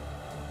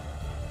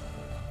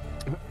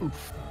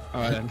 Oof.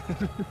 All right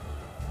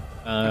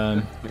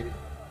then.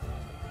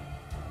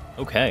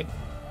 Okay.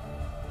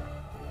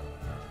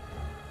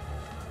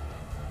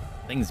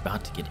 Things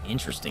about to get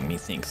interesting,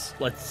 methinks.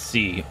 Let's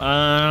see.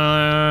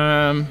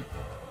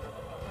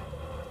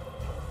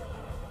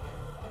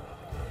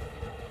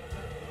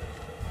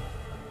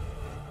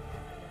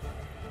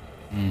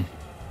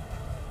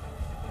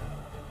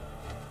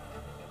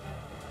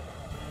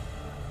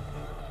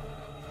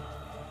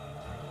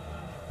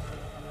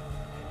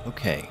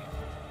 Okay.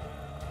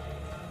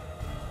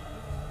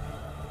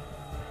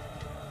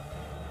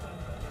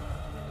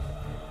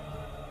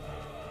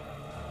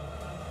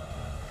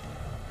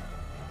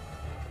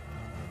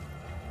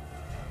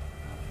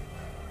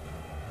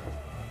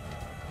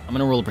 I'm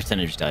gonna roll a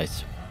percentage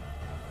dice.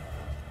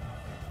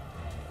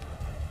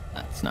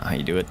 That's not how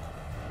you do it.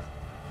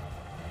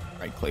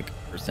 Right click,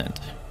 percent.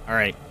 All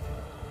right.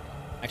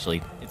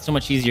 Actually, it's so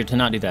much easier to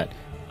not do that.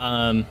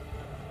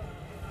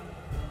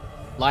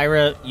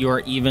 Lyra, your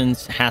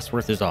evens,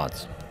 Hasworth is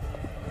odds.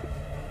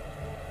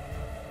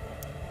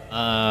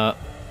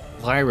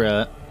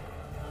 Lyra,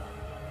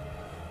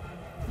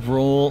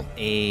 roll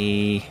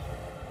a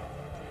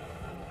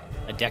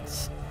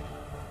dex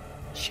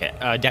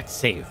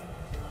save.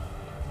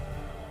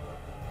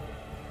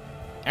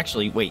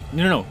 Actually, wait,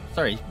 no,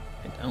 sorry.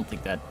 I don't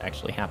think that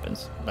actually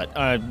happens. But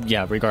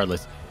yeah,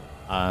 regardless.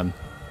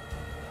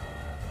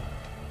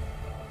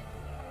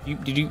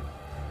 Did you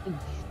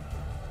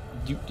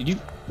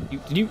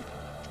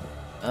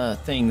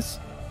things.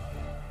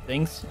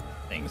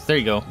 There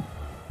you go.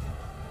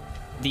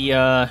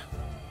 The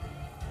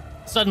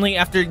suddenly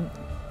after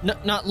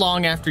not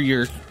long after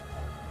your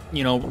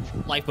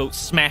lifeboat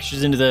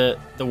smashes into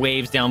the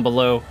waves down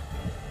below,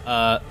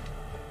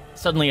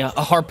 suddenly a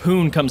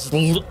harpoon comes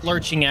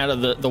lurching out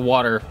of the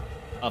water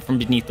from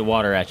beneath the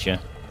water at you.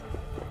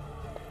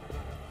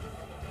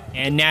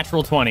 And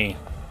natural 20.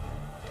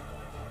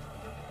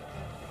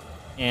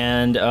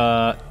 And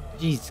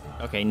geez,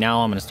 okay,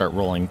 now I'm gonna start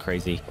rolling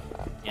crazy.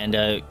 And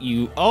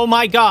oh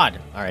my god!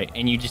 All right,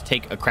 and you just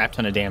take a crap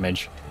ton of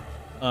damage.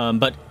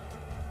 But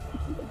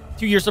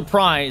to your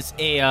surprise,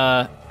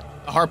 a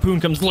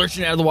harpoon comes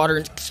lurching out of the water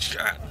and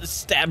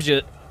stabs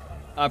you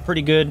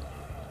pretty good.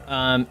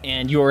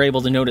 And you are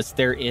able to notice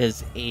there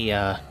is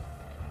a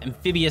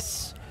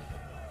amphibious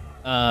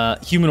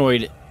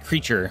humanoid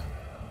creature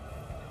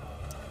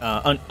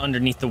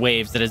underneath the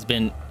waves that has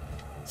been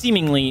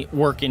seemingly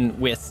working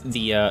with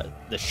the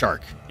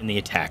shark in the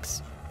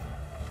attacks.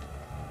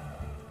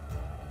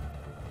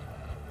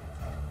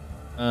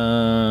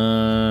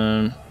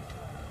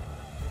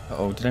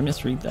 Oh, did I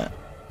misread that?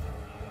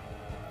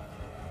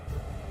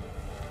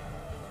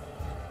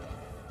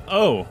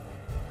 Oh.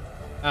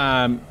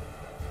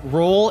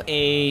 Roll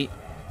a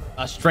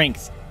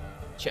strength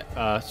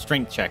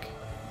check.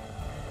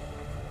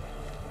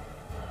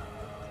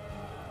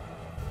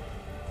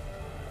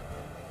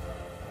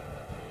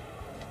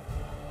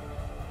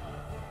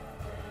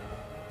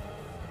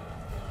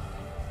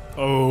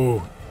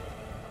 Oh.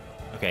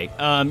 Okay.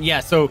 Yeah.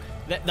 So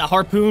the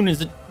harpoon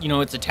is,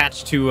 it's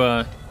attached to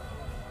a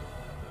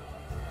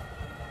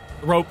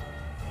rope,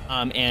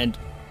 and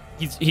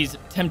he's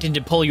attempting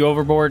to pull you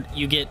overboard.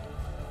 You get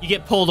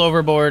pulled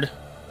overboard,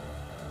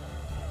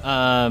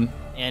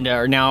 and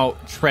are now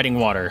treading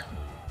water.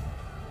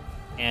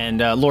 And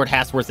Lord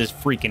Hasworth is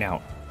freaking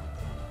out.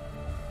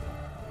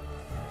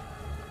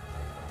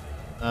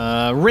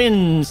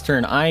 Rin's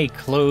turn. I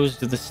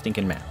closed the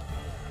stinking map.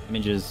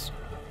 Images.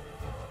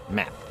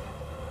 Map.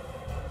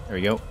 There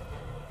we go.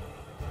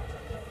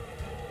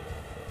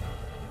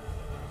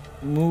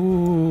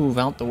 Move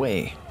out the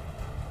way.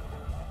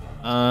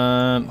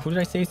 Who did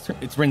I say?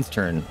 It's Rin's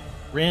turn.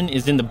 Rin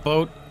is in the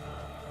boat.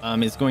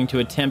 Is going to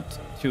attempt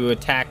to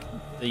attack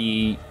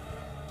the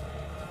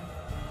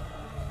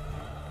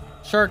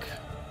shark.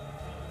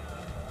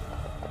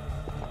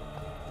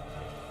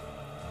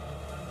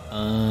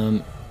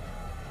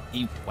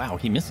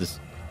 He misses.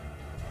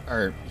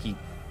 Or he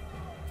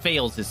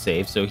fails his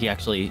save, so he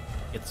actually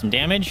gets some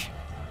damage.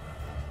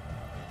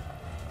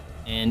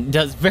 And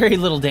does very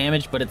little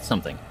damage, but it's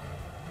something.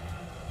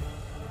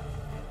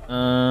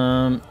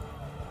 I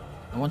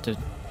want to...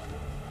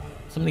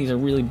 Some of these are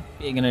really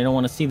big, and I don't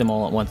want to see them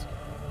all at once.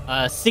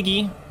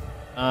 Siggy,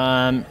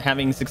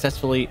 having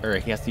successfully... Or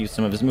he has to use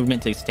some of his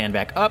movement to stand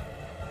back up.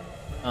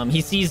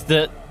 He sees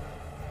the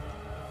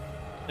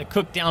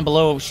cook down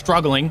below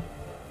struggling.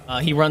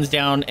 He runs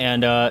down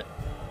and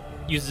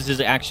uses his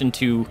action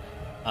to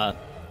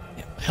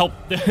help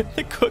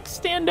the cook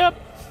stand up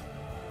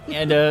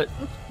and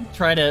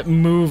try to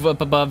move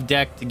up above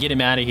deck to get him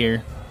out of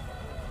here.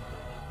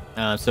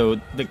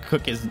 So the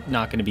cook is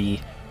not going to be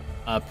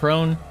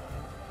prone.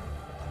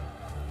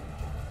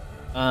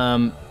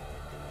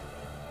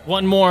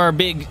 One more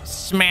big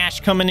smash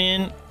coming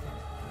in.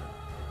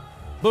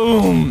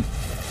 Boom!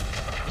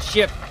 The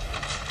ship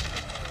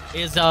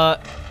is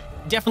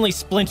definitely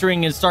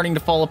splintering and starting to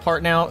fall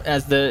apart now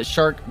as the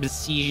shark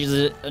besieges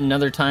it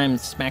another time and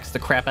smacks the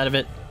crap out of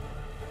it.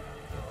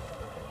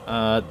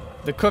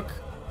 The cook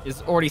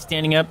is already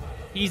standing up.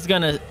 He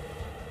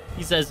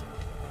says,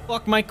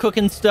 fuck my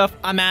cooking stuff,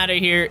 I'm out of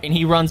here, and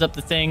he runs up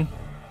the thing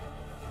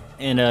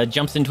and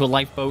jumps into a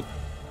lifeboat.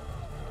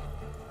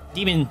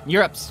 Demon,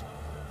 you're up.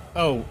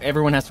 Oh,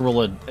 everyone has to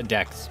roll a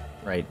dex,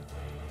 right?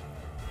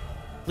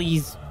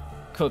 Please,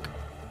 cook,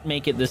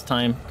 make it this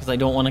time, because I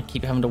don't want to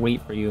keep having to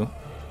wait for you.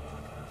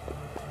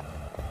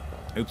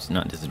 Oops,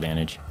 not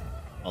disadvantage.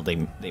 Well, they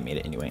made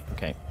it anyway.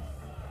 Okay.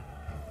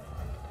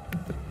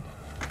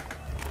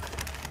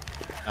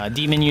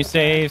 Demon, you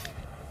save.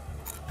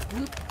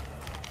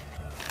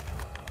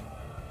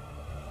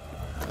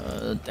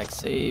 Dex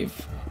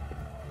save.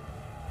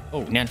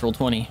 Oh, natural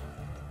 20.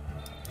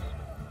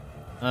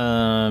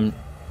 Oh,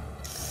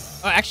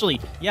 actually,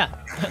 yeah.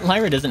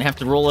 Lyra doesn't have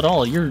to roll at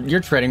all. You're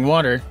treading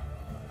water.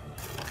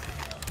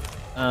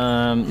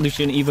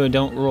 Lucia and Evo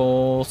don't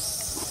roll.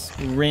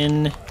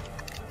 Rin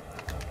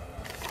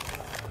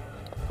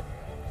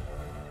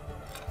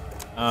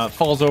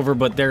falls over,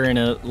 but they're in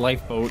a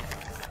lifeboat,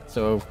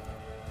 so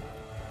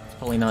it's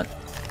probably not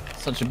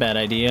such a bad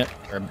idea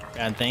or a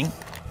bad thing.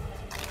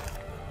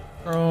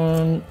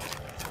 Prone.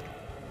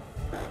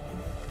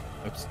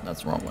 Oops,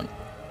 that's the wrong one.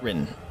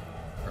 Rin.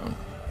 Prone.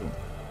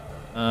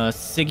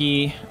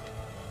 Siggy.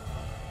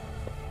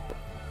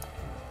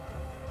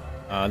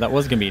 That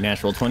was gonna be a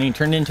natural 20.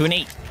 Turned into an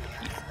 8.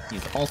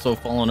 He's also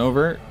fallen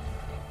over.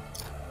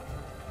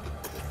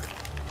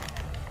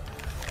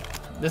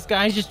 This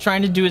guy's just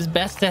trying to do his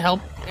best to help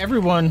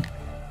everyone.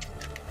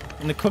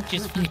 And the cook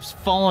just keeps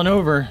falling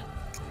over.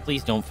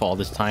 Please don't fall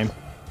this time.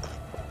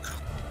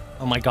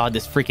 Oh my god,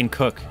 this freaking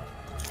cook.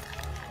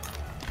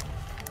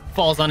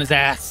 Falls on his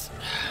ass.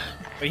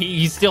 But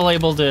he's still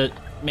able to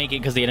make it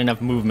because he had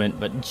enough movement.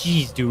 But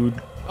jeez, dude.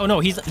 Oh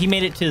no, he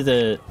made it to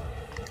the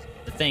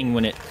thing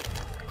when it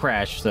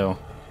crashed. So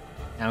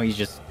now he's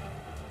just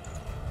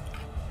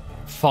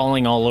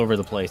falling all over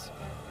the place.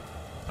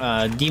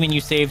 Demon,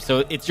 you saved,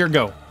 so it's your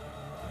go.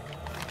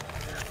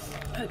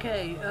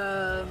 Okay,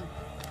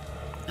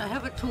 I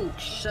have a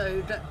torch,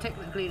 so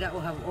technically that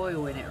will have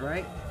oil in it,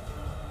 right?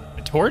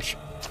 A torch?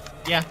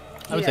 Yeah,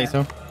 I would say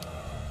so.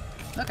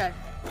 Okay.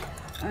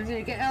 I'm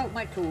gonna get out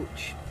my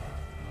torch.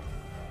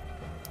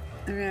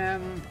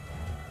 And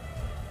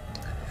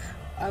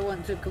I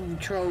want to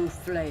control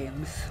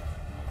flames.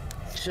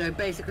 So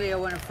basically I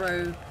want to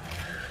throw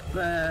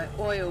the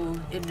oil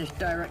in this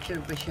direction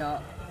of the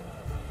shark.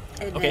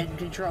 And then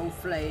control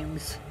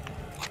flames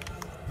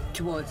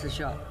towards the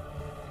shark.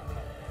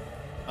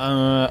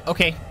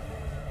 Okay.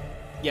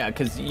 Yeah,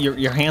 because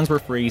your hands were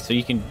free, so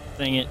you can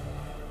thing it,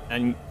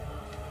 and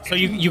so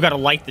you got to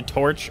light the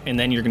torch, and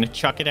then you're gonna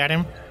chuck it at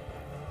him.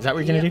 Is that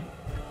what you're gonna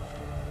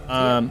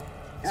do?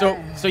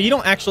 So you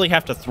don't actually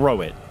have to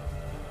throw it,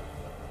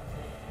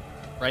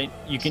 right?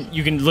 You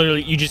can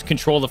literally just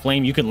control the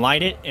flame. You can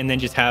light it, and then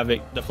just have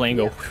the flame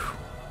go.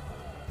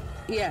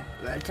 Yeah,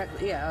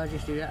 I'll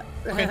just do that.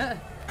 Okay.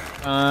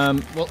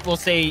 We'll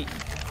say.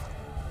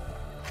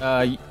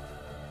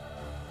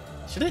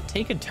 Should it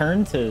take a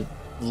turn to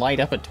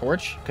light up a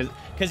torch?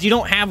 Because you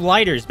don't have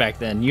lighters back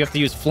then. You have to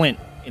use flint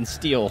and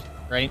steel,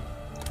 right?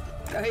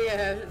 Oh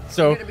yeah.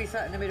 So you're gonna be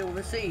sat in the middle of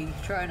the sea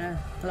trying to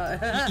like.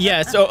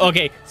 Yeah. So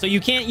okay. So you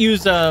can't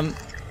use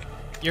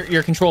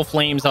your control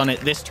flames on it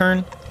this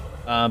turn,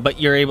 but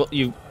you're able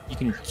you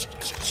can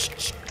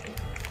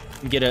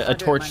get a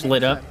torch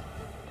lit up.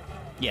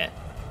 Yeah.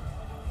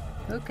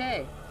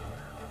 Okay.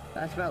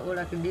 That's about what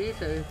I can do.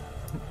 So.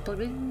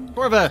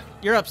 Corva,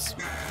 you're up.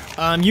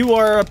 You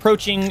are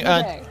approaching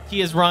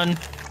Tia's run.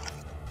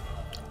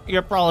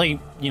 You're probably,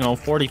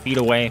 40 feet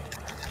away.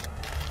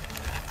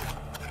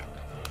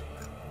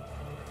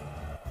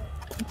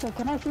 So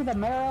can I see the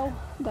marrow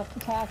that's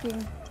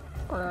attacking,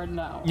 or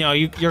no? No,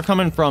 you're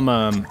coming from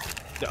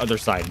the other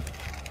side.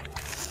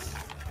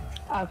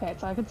 Okay,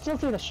 so I can still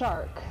see the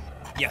shark.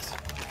 Yes.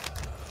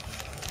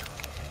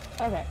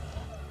 Okay.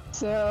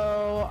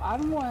 So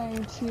I'm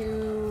going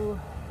to...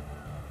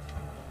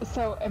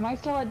 So am I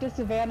still at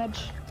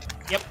disadvantage?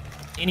 Yep.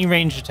 Any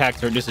ranged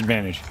attacks are a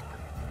disadvantage.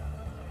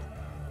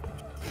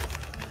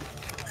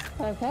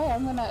 Okay,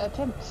 I'm gonna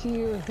attempt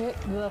to hit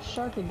the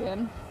shark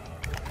again.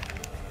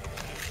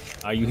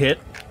 You hit.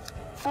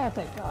 Oh,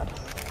 thank God.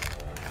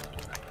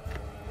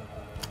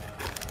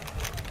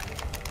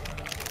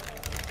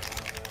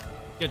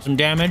 Get some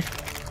damage.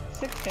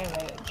 6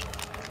 damage.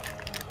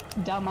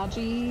 Damage.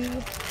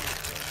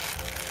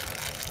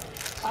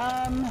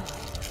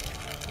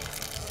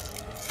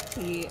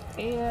 See,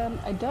 and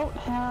I don't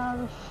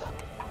have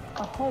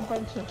a whole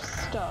bunch of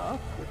stuff.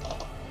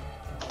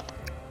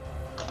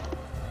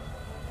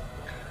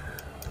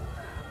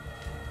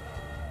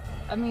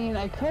 I mean,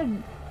 I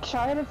could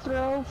try to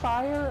throw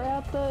fire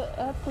at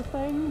the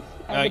thing.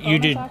 You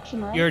did.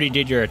 Action, right? You already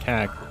did your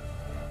attack.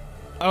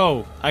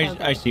 Oh,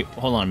 I see.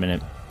 Hold on a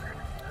minute.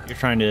 You're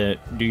trying to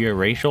do your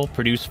racial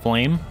produce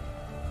flame.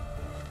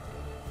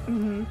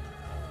 Mm-hmm.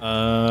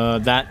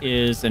 That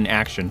is an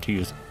action to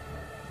use.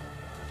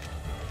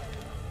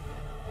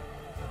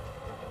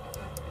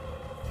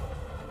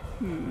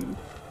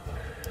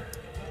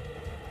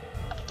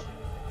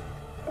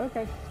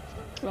 Okay.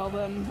 Well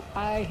then,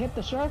 I hit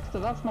the shark, so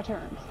that's my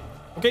turn.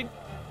 Okay.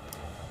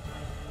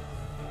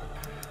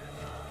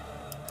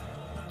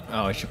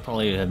 Oh, I should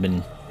probably have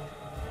been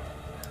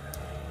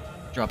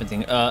dropping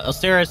things.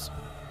 Elsteris.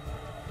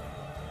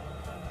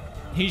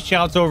 He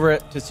shouts over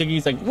it to Siggy.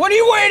 He's like, "What are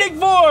you waiting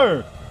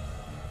for?"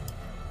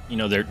 You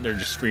know, they're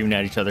just screaming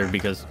at each other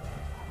because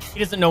he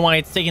doesn't know why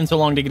it's taking so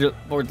long to get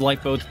aboard the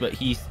lifeboats, but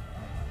he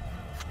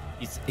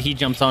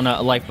jumps on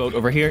a lifeboat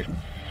over here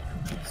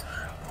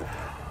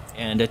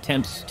and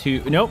attempts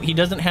to... Nope, he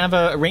doesn't have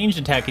a ranged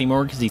attack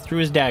anymore because he threw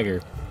his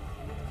dagger.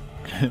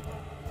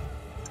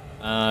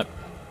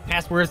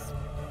 Passworth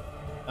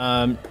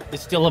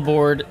is still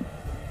aboard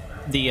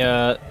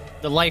the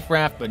life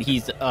raft, but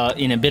he's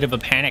in a bit of a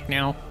panic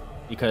now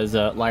because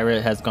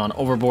Lyra has gone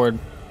overboard.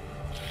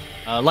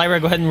 Lyra,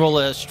 go ahead and roll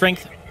a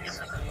strength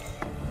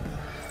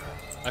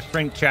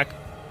check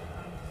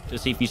to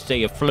see if you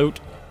stay afloat.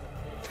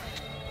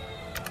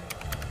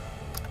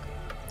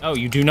 Oh,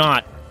 you do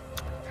not.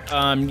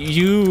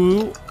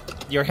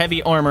 Your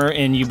heavy armor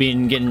and you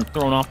been getting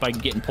thrown off by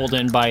getting pulled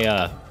in by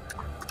a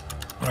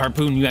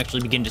harpoon, you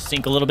actually begin to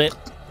sink a little bit.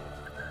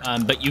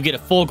 But you get a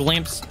full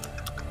glimpse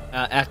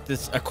at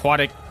this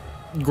aquatic,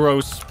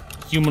 gross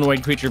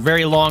humanoid creature.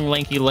 Very long,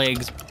 lanky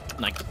legs,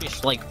 like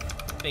fish-like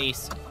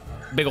face,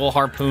 big old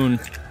harpoon,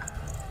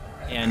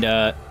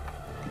 and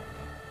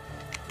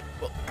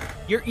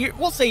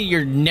we'll say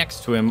you're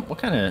next to him. What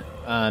kind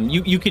of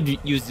you could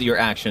use your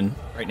action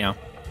right now,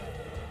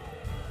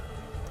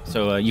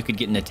 so you could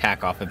get an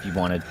attack off if you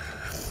wanted.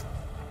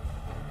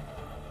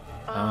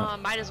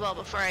 Might as well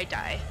before I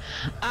die.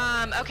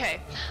 Okay,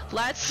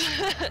 let's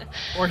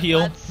or heal.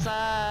 Let's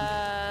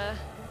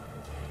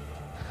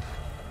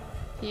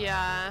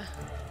yeah.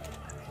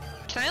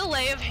 Can I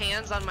lay of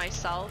hands on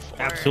myself?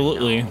 Or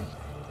Absolutely. No?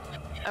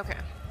 Okay.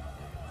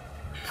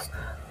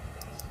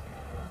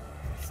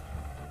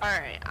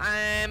 Alright,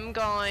 I'm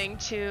going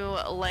to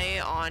lay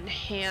on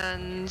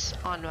hands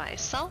on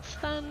myself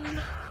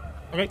then.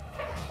 Okay.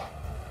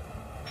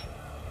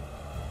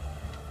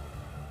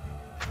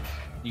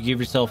 You give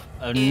yourself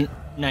a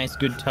nice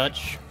good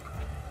touch.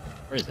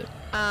 Where is it?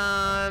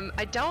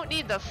 I don't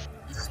need the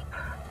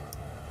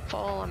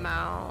full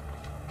amount.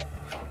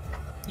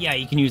 Yeah,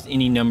 you can use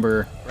any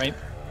number, right?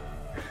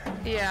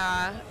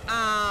 Yeah,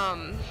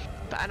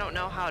 but I don't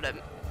know how to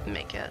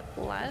make it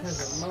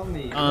less.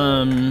 Me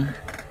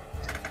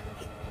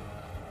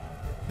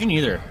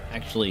neither,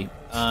 actually.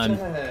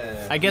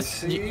 I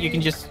guess you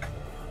can just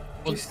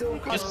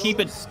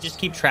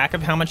keep track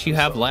of how much you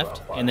have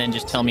left, and then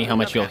just tell me how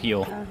much you'll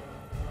heal.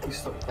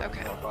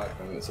 Okay. 5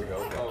 minutes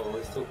ago. Oh,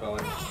 it's still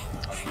going.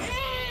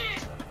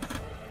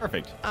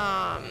 Perfect.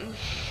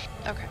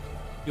 Okay.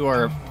 You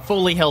are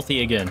fully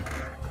healthy again.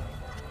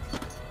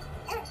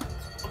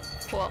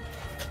 Cool.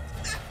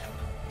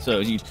 So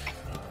you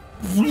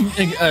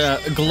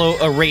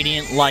a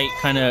radiant light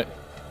kind of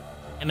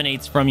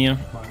emanates from you.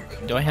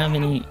 Do I have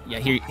any? Yeah,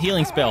 here,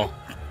 healing spell.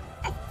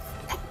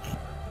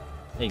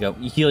 There you go.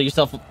 You heal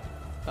yourself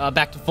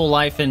back to full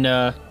life, and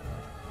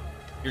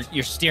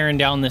you're staring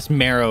down this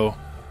marrow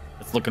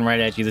that's looking right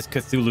at you. This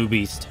Cthulhu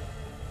beast.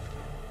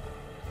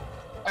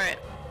 All right.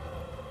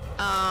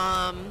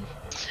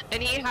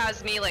 And he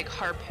has me like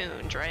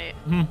harpooned, right?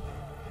 Hmm.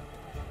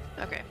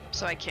 Okay,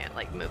 so I can't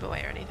like move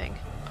away or anything.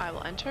 I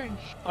will enter.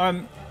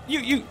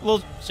 You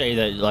will say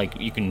that like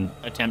you can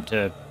attempt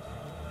to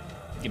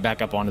get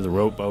back up onto the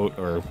rowboat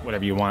or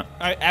whatever you want.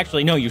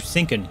 Actually, no, you're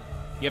sinking.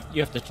 You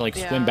have to like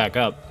swim back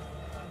up,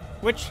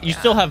 which you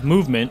still have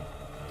movement,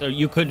 so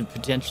you could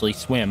potentially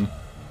swim.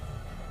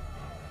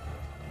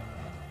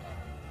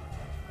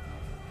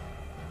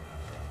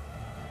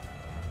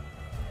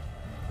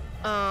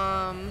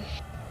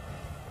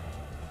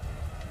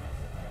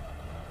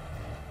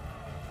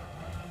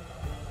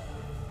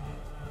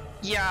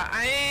 Yeah,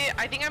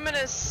 I think I'm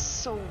gonna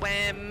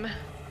swim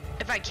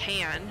if I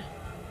can.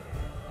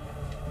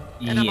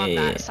 And I'm on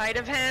that side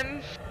of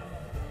him.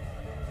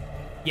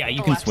 Yeah,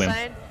 you can swim.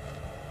 Side.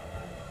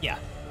 Yeah.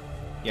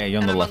 Yeah,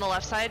 you're on the left. I'm on the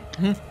left side?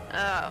 Mm-hmm.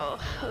 Oh,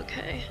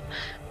 okay.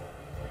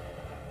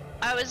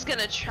 I was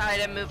gonna try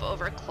to move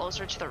over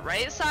closer to the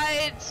right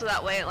side, so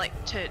that way,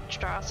 like, to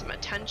draw some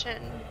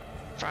attention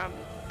from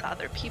the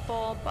other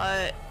people,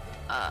 but,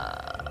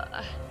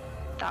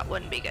 that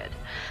wouldn't be good.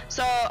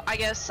 So, I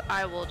guess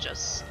I will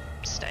just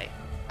stay.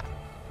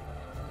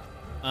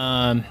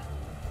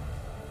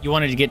 You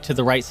wanted to get to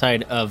the right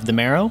side of the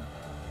marrow?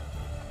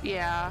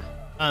 Yeah.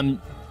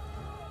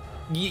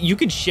 You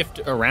could shift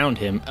around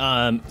him.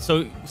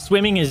 So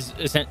swimming is,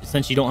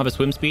 since you don't have a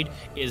swim speed,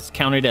 is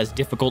counted as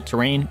difficult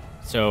terrain.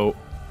 So,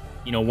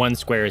 you know, 1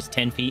 square is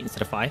 10 feet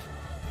instead of 5.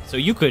 So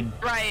you could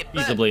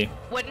feasibly.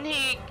 Wouldn't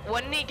he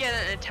get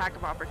an attack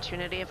of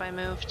opportunity if I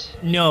moved?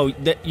 No,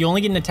 you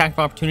only get an attack of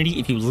opportunity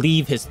if you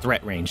leave his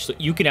threat range. So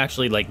you could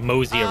actually like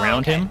mosey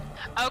around him.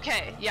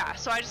 Okay, yeah.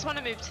 So I just want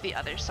to move to the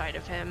other side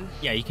of him.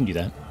 Yeah, you can do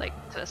that. Like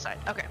to the side.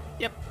 Okay.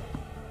 Yep.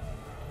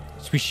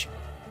 Swish.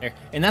 There.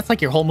 And that's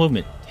like your whole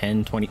movement.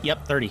 10, 20,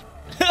 yep, 30.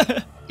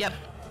 Yep.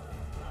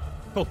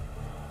 Cool.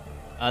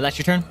 That's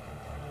your turn?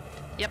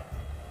 Yep.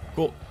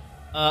 Cool.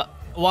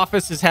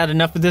 Waffus has had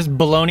enough of this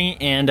baloney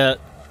and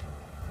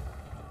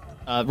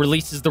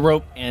releases the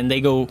rope, and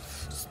they go,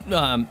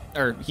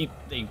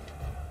 they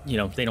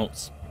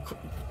don't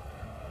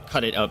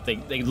cut it up.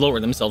 They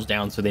lower themselves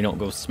down so they don't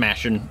go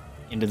smashing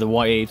into the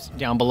waves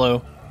down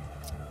below.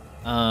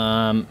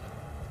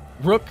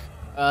 Rook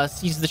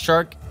sees the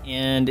shark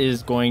and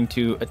is going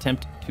to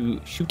attempt to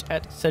shoot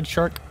at said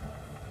shark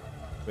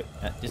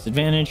at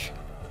disadvantage.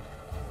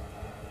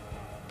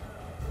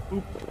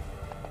 Oop.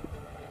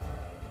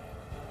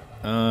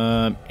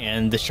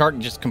 And the shark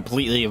just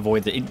completely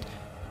avoids it.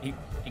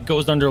 It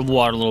goes under the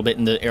water a little bit,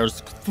 and the arrow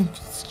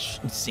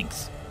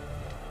sinks.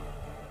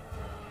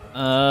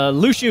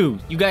 Lushu,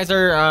 you guys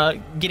are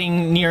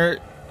getting near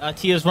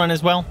Tia's Run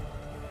as well.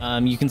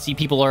 You can see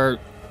people are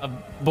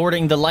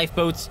boarding the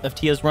lifeboats of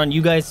Tia's Run.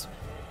 You guys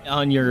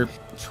on your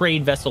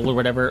trade vessel or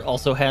whatever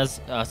also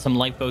has some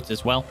lifeboats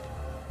as well.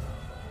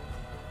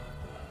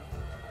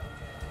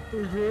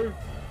 Mm-hmm.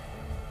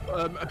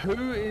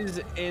 Who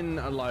is in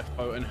a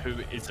lifeboat and who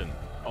isn't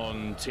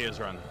on Tia's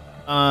Run?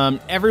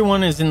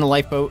 Everyone is in the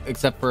lifeboat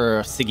except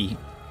for Siggy.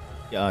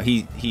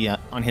 He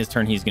on his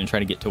turn he's going to try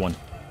to get to one.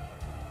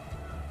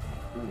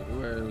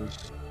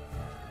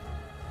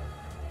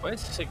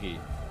 Where's Siggy?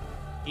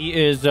 He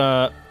is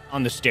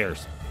on the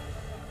stairs.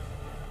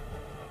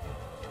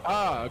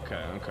 Ah,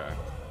 okay.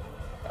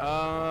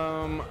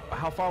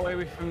 How far away are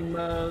we from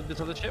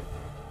this other ship?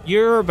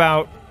 You're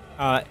about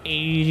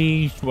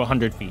 80 to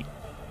 100 feet.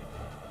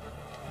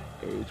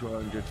 80 to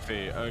 100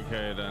 feet.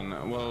 Okay,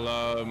 then. Well,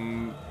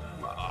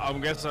 I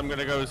guess I'm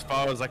gonna go as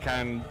far as I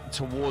can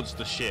towards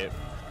the ship.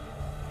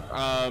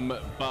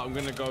 But I'm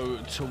gonna go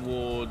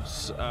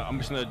towards. I'm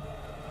just gonna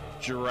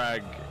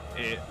drag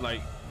it,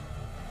 like,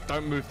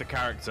 don't move the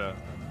character,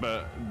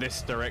 but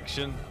this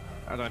direction.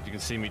 I don't know if you can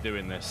see me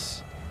doing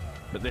this,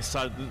 but this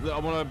side. I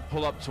want to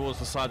pull up towards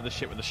the side of the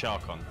ship with the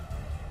shark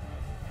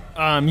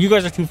on. You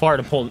guys are too far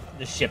to pull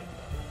the ship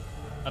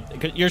up.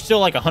 You're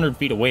still like 100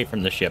 feet away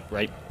from the ship,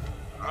 right?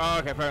 Oh,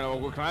 okay, fair enough.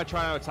 Well, can I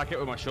try and attack it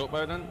with my short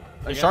bow then?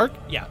 The shark?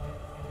 Yeah.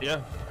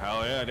 Yeah.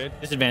 Hell yeah, I did.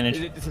 Disadvantage.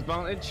 Is it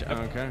disadvantage?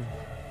 Okay.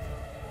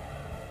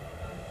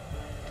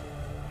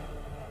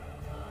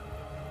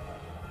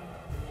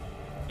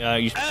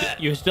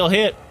 You still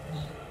hit.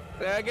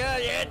 I got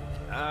it.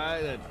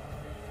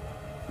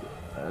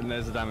 And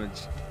there's the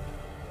damage.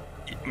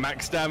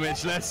 Max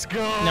damage. Let's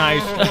go.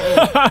 Nice.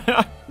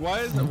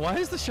 Why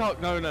is the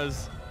shark known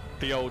as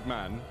the old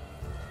man?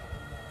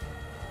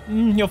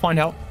 You'll find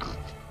out.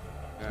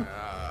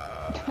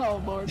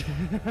 Oh lord.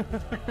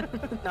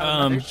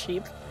 Another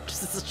sheep.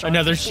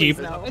 Another sheep.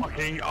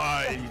 Fucking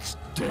eyes.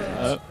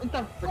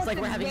 Looks like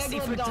we're having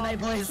seafood tonight,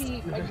 boys.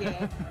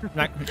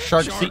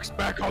 Shark's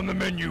back on the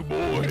menu,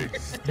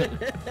 boys.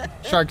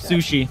 Shark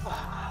sushi.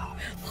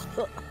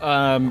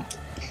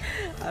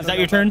 Is that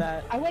your turn?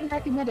 I wouldn't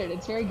recommend it.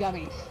 It's very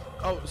gummy.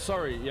 Oh,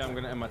 sorry. Yeah, I'm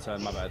gonna end my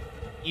turn. My bad.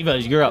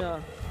 Eva, you're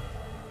up.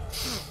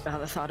 Oh,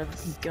 the thought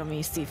of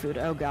gummy seafood.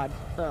 Oh god.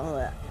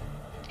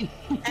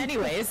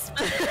 Anyways,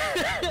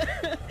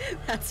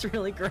 that's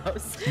really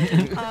gross. We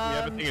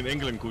have a thing in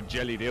England called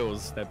jellied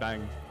eels. They're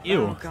bang.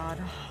 Ew. Oh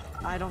god.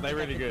 I don't think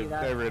I could do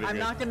that. They're really I'm good.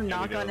 not gonna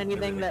knock on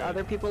anything that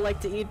other people like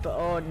to eat, but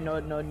oh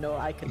no,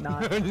 I could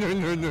not. No.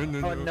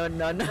 Oh no.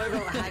 What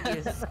about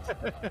haggis?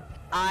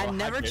 I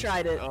never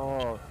tried it.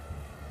 Oh.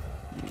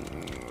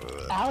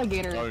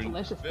 Alligator is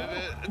delicious.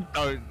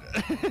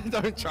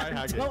 Don't try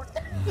haggis.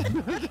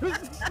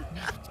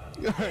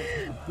 There's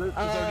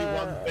only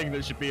one thing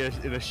that should be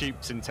in a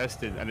sheep's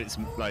intestine, and it's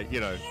like,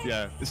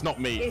 yeah, it's not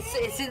meat.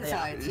 It's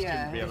inside, It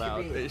shouldn't be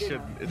allowed. It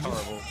shouldn't. It's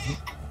horrible.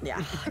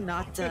 Yeah,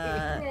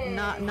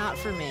 not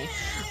for me.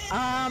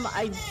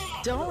 I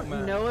don't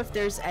know if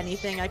there's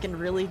anything I can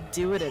really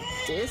do at a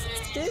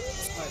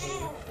distance.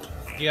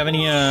 Do you have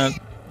any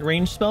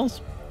ranged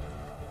spells?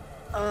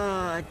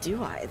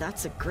 Do I?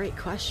 That's a great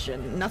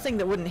question. Nothing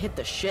that wouldn't hit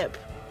the ship.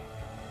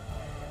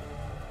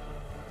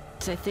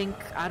 I think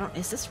I don't.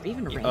 Is this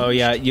even ranged? Oh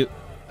yeah,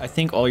 I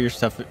think all your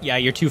stuff. Yeah,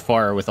 you're too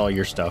far with all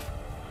your stuff.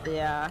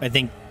 Yeah. I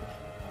think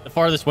the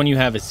farthest one you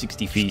have is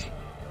 60 feet.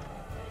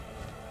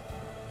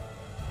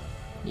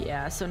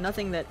 Yeah, so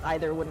nothing that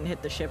either wouldn't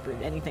hit the ship or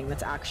anything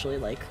that's actually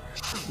like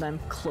that I'm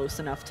close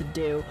enough to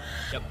do.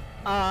 Yep.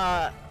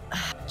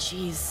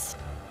 Jeez.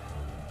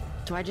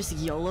 Do I just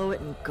YOLO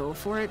it and go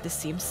for it? This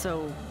seems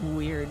so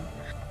weird.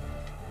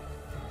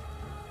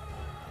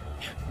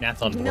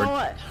 Nat's on board. You know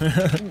what?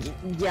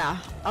 Yeah.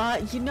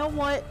 You know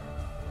what?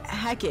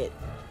 Heck it.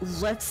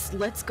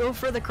 Let's go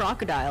for the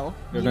crocodile.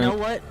 You know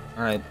what?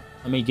 All right.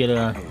 Let me get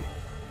a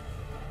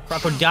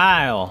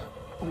crocodile.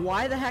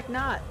 Why the heck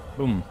not?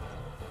 Boom.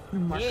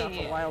 Mark off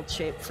a wild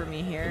shape for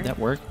me here. Did that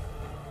work?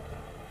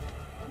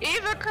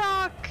 Eva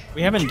Croc!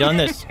 We haven't done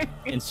this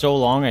in so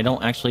long. I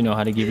don't actually know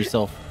how to give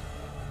yourself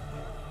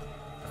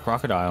a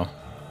crocodile.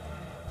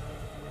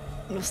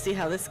 We'll see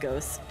how this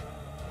goes.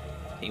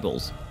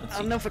 Tables. I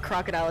don't know if a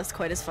crocodile is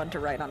quite as fun to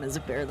ride on as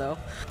a bear, though.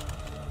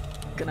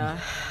 Gonna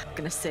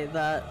say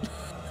that.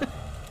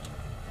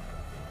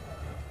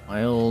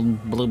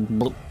 Wild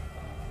blue.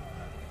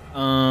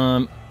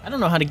 I don't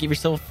know how to give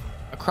yourself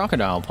a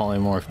crocodile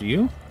polymorph. Do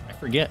you? I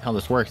forget how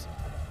this works.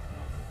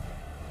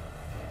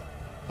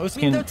 Host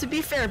I mean, though, to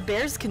be fair,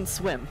 bears can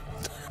swim.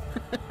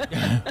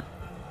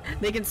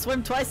 They can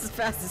swim twice as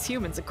fast as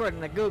humans,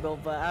 according to Google,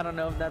 but I don't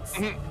know if that's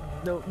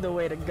the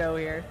way to go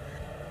here.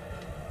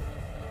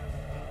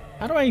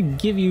 How do I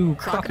give you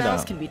crocodiles?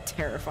 Crocodile? Can be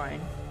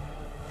terrifying.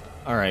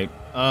 All right.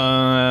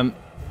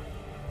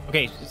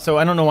 Okay, so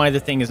I don't know why the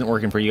thing isn't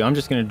working for you. I'm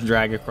just gonna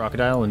drag a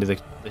crocodile into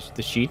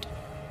the sheet,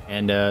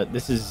 and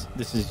this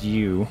is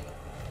you,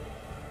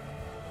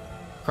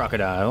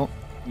 crocodile.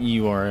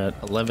 You are at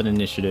 11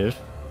 initiative.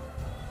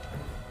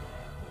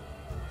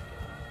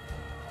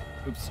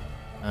 Oops.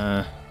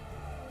 That.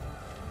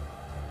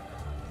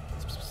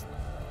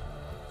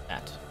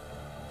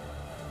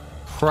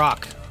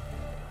 Croc.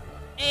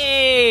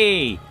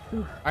 Hey!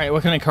 All right,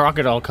 what kind of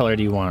crocodile color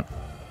do you want?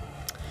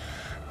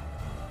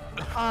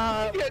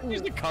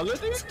 Use the color,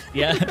 dude?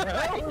 Yeah.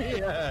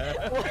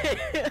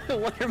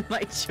 What are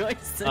my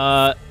choices?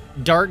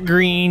 Dark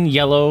green,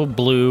 yellow,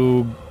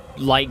 blue,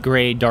 light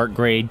gray, dark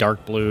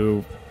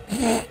blue.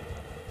 That's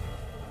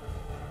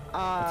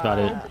about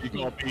it. You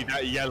gotta be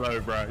that yellow,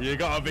 bro. You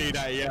gotta be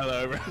that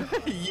yellow, bro.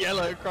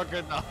 Yellow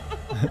crocodile.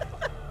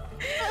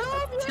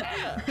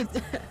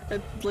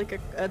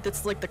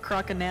 It's like the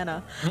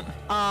crocanana.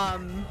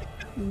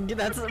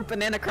 That's a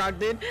banana croc,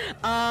 dude.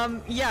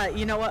 Yeah,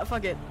 you know what?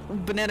 Fuck it.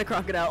 Banana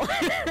crocodile.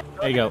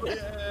 There you go.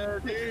 Yeah,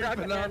 dude.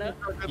 Banana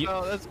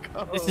crocodile. Let's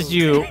go. This is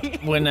you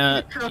when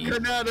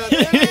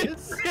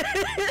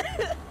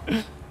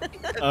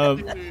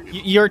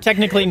you're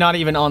technically not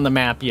even on the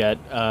map yet,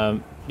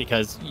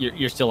 because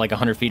you're still like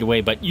 100 feet away.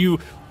 But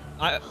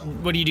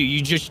what do?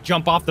 You just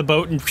jump off the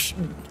boat and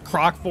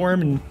croc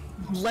form and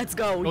let's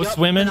go. Go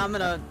swimming. And I'm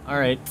gonna. All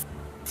right.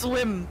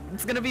 Swim.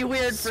 It's gonna be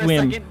weird for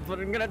Swim. a second, but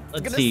I'm gonna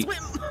see. swim.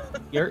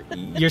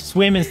 Your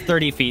swim is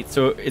 30 feet,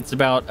 so it's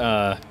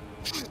about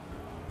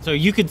so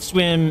you could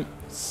swim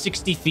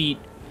 60 feet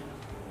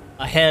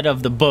ahead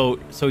of the boat,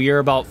 so you're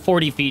about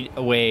 40 feet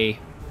away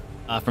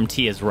from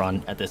Tia's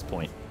run at this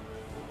point.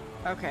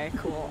 Okay,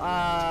 cool.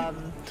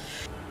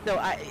 No,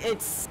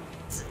 it's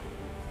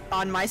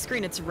on my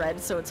screen. It's red,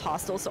 so it's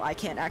hostile, so I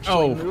can't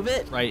actually move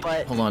it. Right.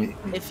 But hold on.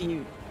 If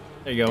you,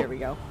 there you go. There we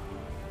go.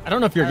 I don't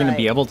know if you're going to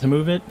be able to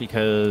move it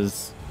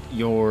because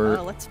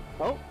you're.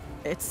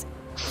 It's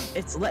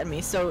letting me.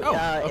 So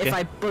okay. if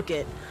I book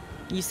it,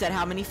 you said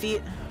how many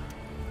feet?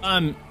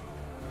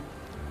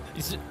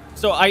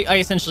 So I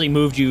essentially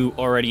moved you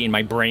already in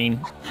my brain.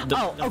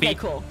 Okay,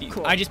 cool.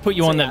 I just put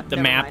you on the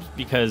map mind.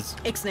 because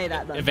Ixnay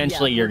that then.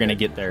 eventually you're going to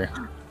get there.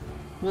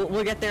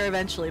 We'll get there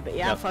eventually, but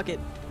yeah, Yep. fuck it.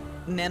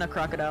 Nano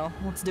crocodile.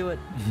 Let's do it.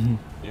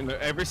 You know,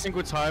 every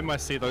single time I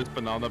see those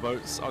banana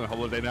boats on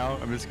holiday now,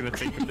 I'm just gonna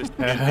think of this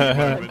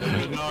moment,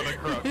 banana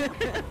croc.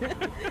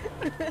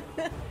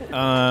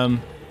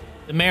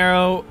 The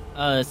Marrow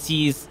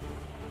sees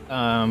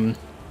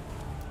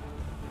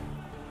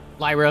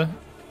Lyra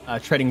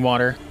treading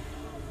water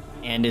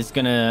and is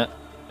gonna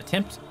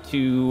attempt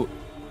to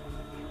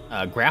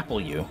grapple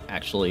you.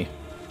 Actually,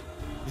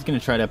 he's gonna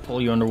try to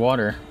pull you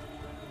underwater.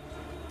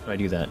 How do I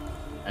do that?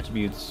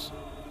 Attributes.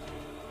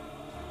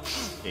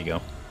 There you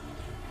go.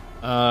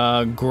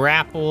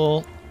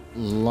 Grapple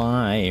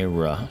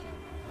Lyra.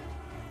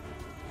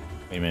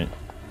 Wait a minute.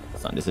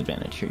 It's on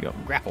disadvantage. Here you go.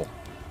 Grapple.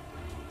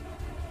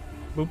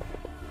 Boop.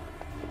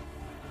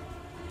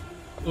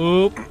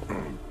 Oop.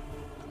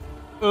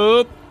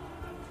 Oop.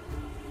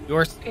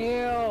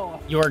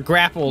 You're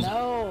grappled.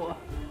 No.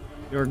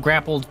 You're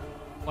grappled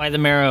by the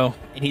Marrow,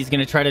 and he's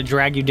gonna try to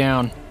drag you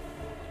down.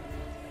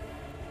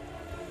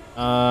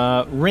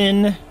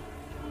 Rin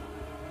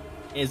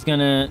is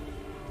gonna.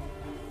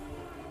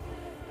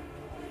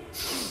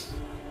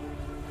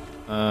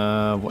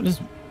 What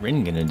is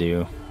Rin gonna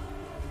do?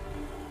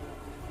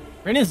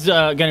 Rin is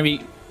gonna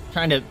be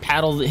trying to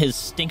paddle his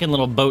stinking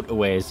little boat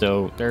away,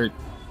 so they're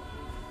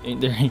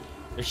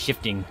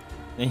shifting.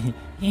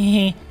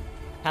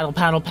 Paddle,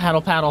 paddle,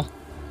 paddle, paddle.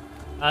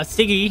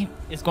 Siggy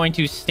is going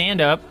to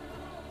stand up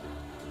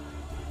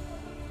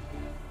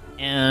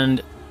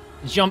and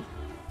jump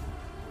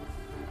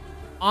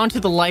onto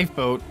the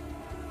lifeboat,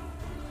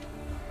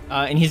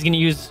 and he's going to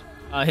use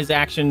his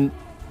action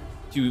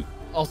to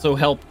also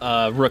help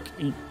Rook,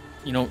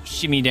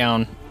 shimmy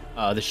down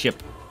the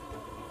ship.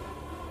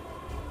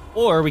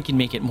 Or we can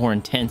make it more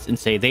intense and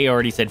say they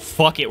already said,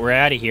 fuck it, we're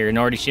out of here, and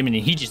already shimmied,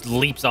 and he just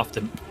leaps off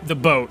the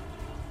boat.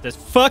 Says,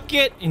 fuck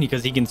it, and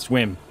because he can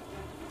swim.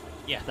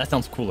 Yeah, that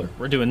sounds cooler.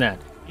 We're doing that.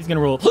 He's going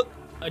to roll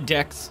a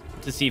dex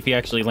to see if he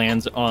actually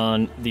lands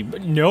on the...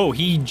 No,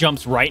 he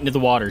jumps right into the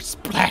water.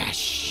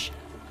 Splash!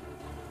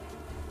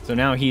 So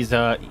now he's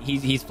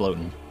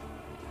floating.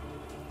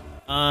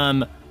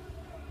 The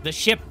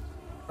ship,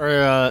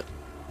 or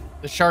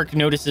the shark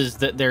notices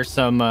that there's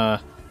some...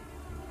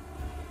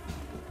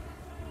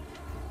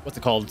 what's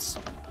it called?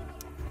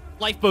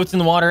 Lifeboats in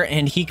the water,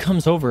 and he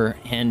comes over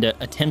and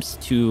attempts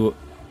to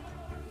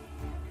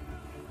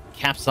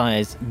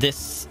capsize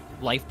this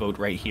lifeboat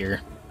right here.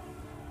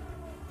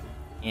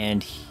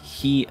 And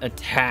he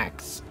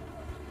attacks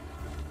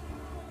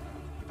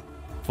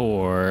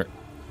for...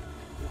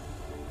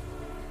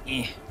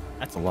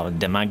 that's a lot of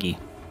damage.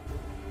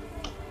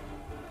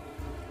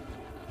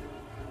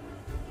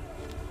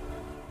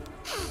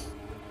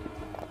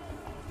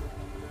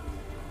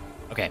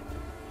 Okay.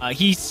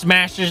 He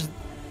smashes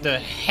the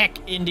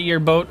heck into your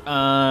boat.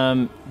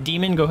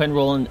 Demon, go ahead and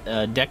roll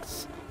a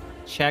dex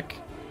check.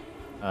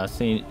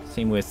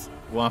 Same with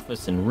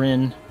Wafus and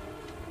Rin.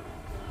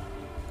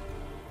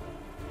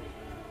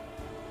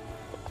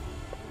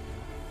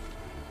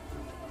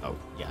 Oh,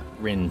 yeah.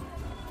 Rin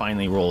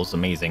finally rolls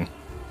amazing.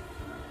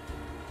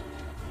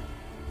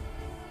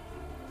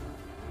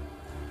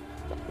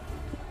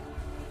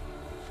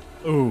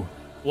 Ooh.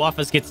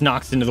 Wafus gets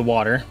knocked into the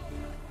water.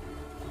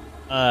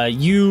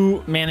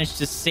 You managed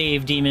to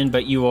save Demon,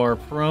 but you are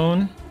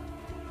prone.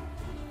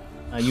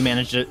 You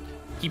managed to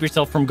keep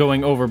yourself from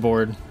going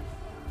overboard.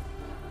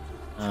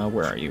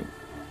 Where are you?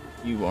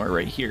 You are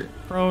right here.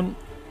 Prone.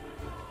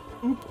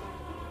 Oop.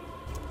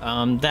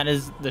 That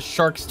is the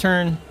shark's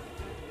turn.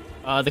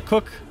 The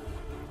cook.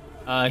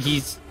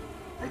 He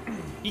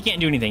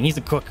can't do anything. He's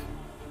a cook.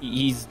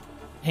 He's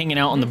hanging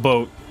out on the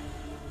boat.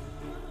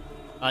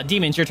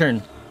 Demon, it's your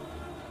turn.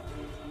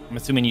 I'm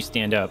assuming you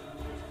stand up.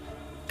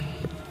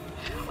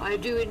 I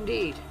do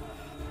indeed.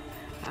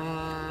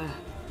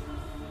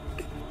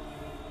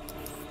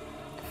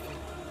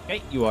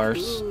 Okay, you are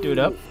stood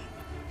up.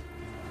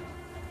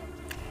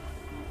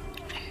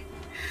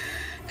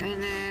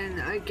 And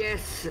then I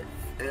guess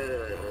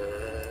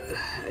it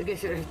would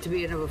have to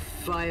be another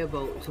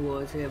firebolt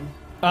towards him.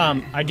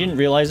 I didn't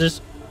realize this.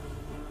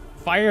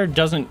 Fire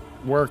doesn't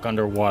work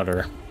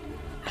underwater.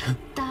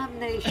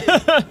 Damnation!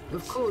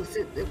 Of course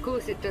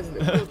it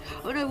doesn't.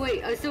 Oh no,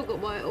 wait! I still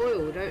got my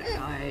oil, don't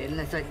I?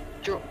 Unless I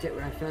dropped it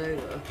when I fell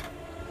over.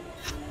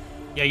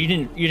 Yeah, you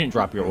didn't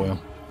drop your oil.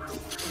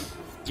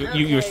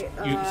 You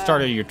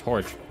started your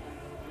torch.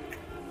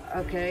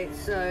 Okay,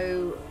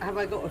 so have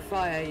I got a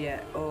fire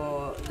yet,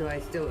 or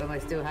am I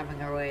still having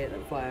a way at the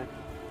fire?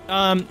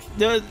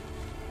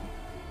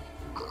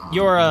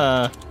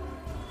 Your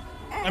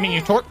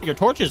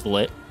torch is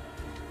lit,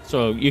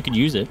 so you could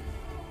use it.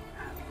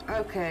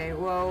 Okay,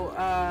 well,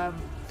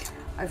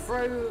 I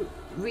throw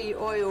the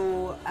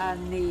oil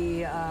and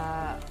the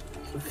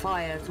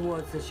fire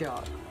towards the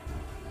shark.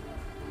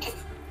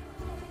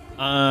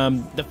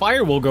 The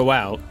fire will go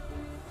out.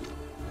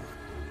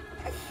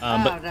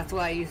 But that's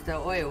why I used the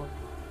oil.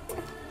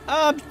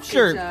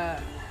 Sure.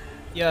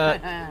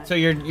 Yeah. So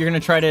you're gonna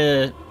try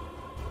to...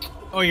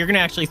 Oh, you're gonna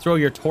actually throw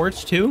your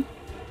torch too?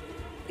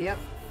 Yep.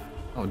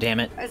 Oh,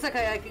 damn it. It's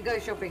okay, I can go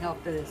shopping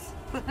after this.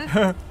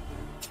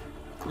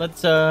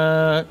 Let's,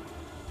 oh,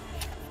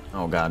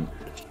 God.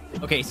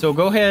 Okay, so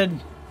go ahead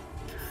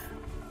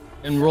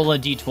and roll a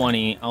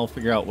d20. I'll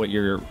figure out what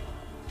your...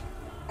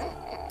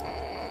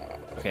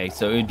 Okay,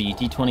 so it would be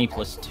d20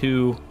 plus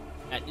 2.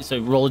 So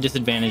roll a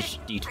disadvantage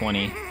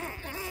d20.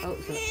 Oh,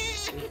 so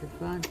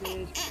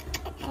disadvantage.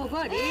 Oh,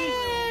 buddy.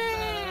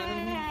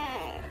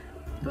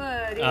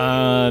 Buddy.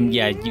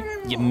 Yeah,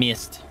 you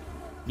missed.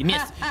 You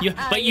missed.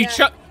 But you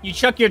chuck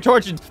your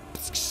torch and...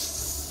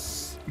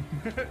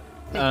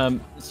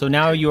 So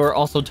now you are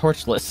also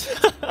torchless.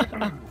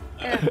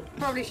 Yeah,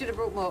 probably should have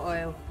brought more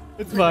oil.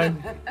 It's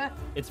fine.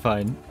 It's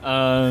fine.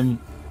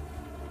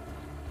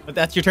 But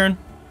that's your turn?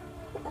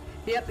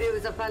 Yep, it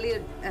was a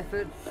valiant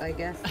effort, I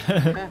guess.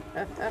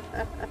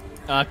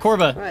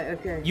 Corva. Right,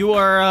 okay. You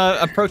are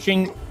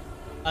approaching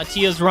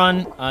Tia's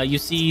run. You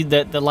see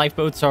that the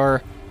lifeboats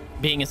are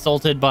being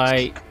assaulted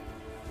by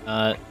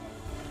the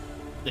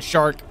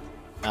shark,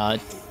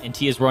 and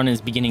Tia's run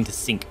is beginning to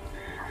sink.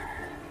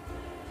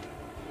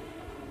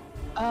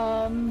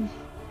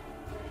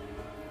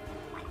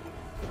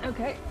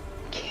 Okay.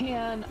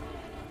 Can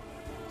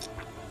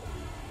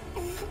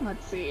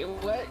Let's see,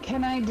 what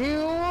can I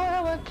do?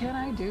 What can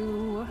I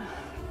do?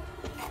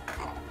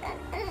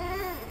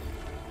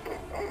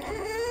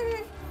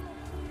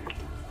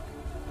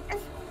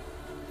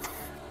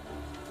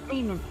 I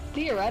mean,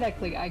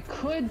 theoretically, I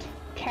could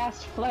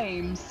cast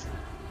flames.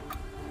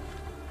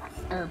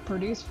 Or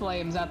produce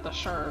flames at the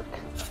shark.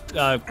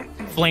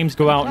 Flames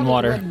go out in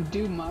water. Wouldn't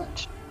do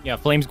much. Yeah,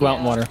 flames go out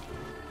in water.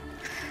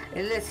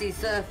 Unless he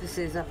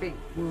surfaces, I think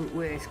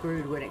we're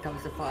screwed when it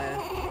comes to fire.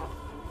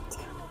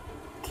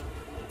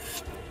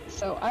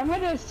 So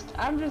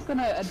I'm just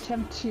gonna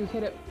attempt to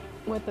hit it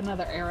with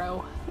another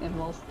arrow, and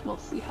we'll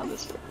see how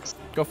this works.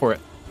 Go for it.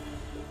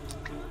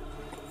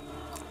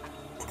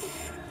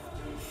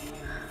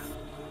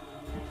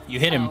 You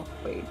hit him. Oh,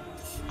 wait.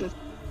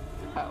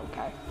 Oh,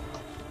 okay.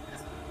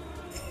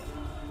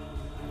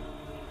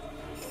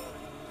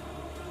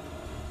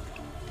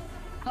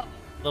 A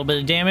little bit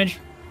of damage.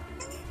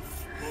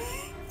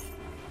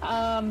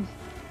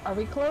 Are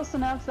we close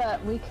enough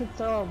that we could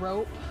throw a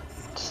rope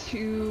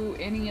to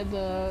any of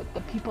the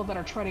people that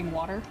are treading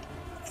water?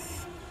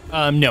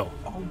 No.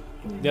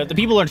 The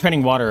people that are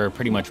treading water are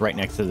pretty much right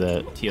next to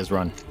the Tia's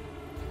Run.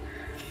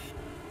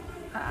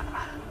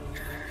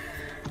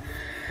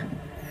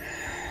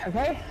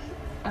 Okay.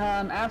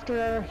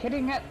 After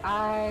hitting it,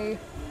 I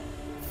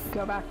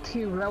go back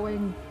to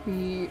rowing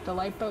the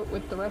lifeboat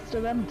with the rest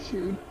of them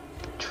to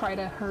try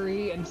to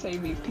hurry and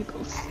save these people.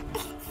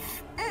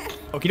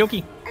 Okie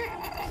dokie.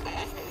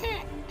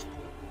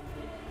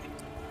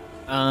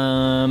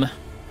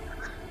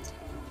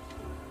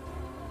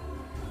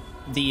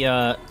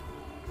 The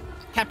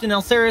Captain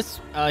Alceris,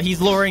 he's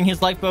lowering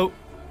his lifeboat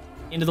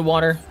into the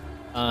water,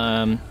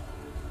 and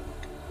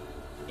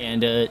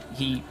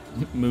he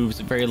moves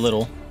very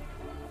little.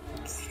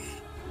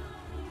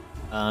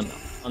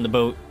 On the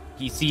boat,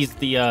 he sees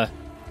the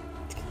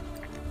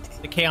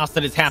chaos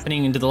that is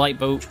happening into the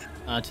lifeboat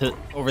to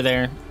over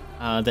there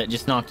that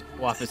just knocked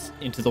Waffus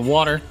into the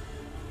water.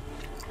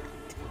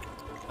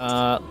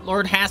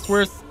 Lord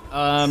Hasworth,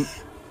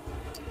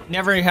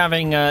 never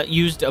having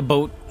used a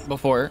boat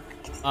before,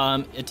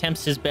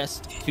 attempts his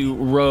best to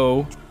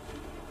row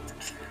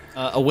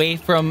away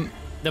from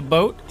the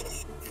boat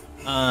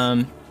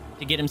to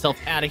get himself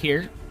out of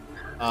here,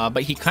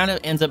 but he kind of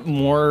ends up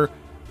more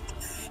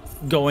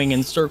going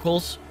in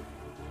circles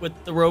with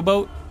the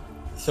rowboat,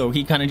 so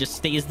he kind of just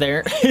stays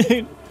there.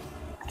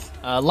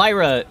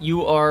 Lyra,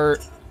 you are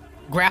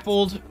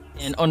grappled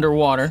and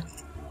underwater.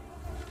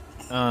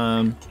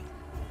 So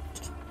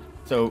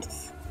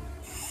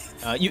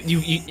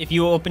you if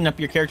you open up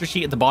your character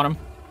sheet at the bottom,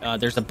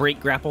 there's a break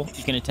grapple.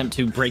 You can attempt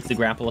to break the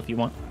grapple if you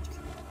want.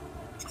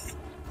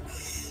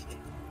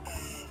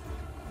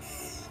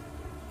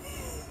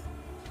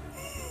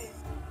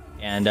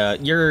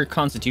 And your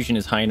constitution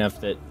is high enough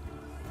that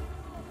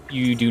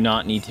you do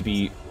not need to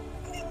be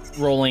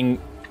rolling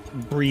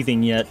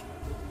breathing yet.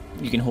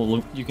 You can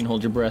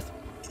hold your breath.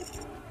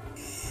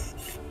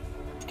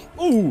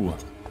 Ooh,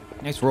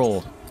 nice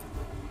roll.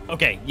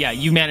 Okay, yeah,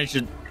 you managed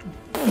to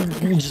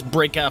just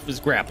break off his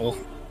grapple.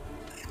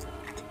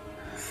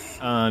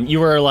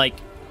 You were like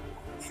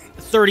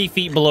 30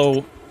 feet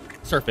below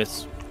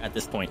surface at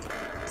this point.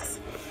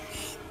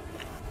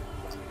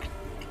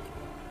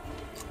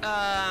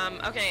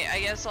 Okay, I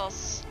guess I'll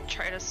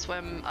try to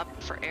swim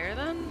up for air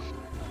then.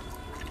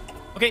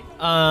 Okay,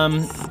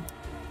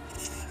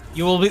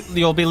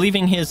 you'll be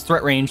leaving his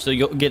threat range, so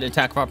you'll get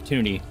attack of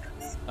opportunity.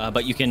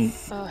 But you can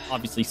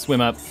obviously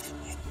swim up,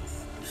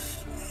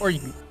 or you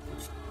can,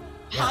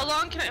 How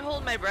long can I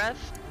hold my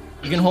breath?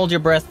 You can hold your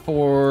breath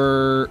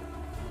for,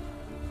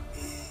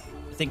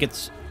 I think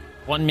it's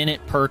 1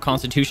 minute per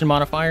Constitution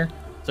modifier.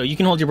 So you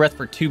can hold your breath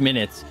for 2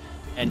 minutes,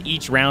 and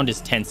each round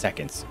is 10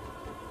 seconds.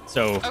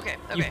 So okay.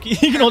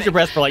 You can hold your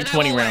breath for like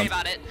 20 rounds.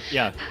 About it.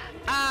 Yeah.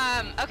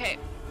 Okay.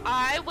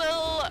 I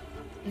will.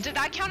 Did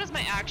that count as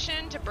my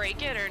action to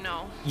break it or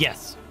no?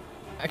 Yes.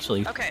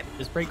 Actually. Okay.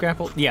 Is break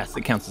grapple? Yes,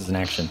 it counts as an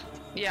action.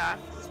 Yeah.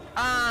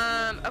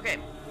 Okay.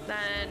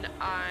 Then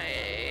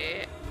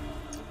I.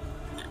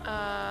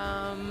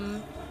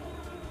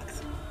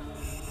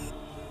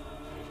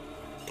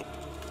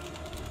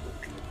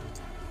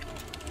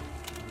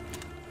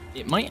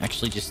 It might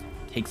actually just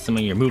take some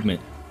of your movement.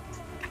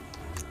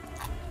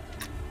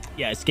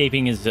 Yeah,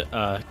 escaping is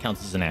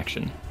counts as an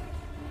action.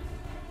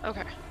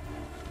 Okay.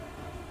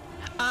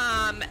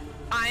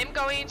 I'm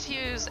going to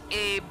use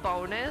a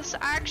bonus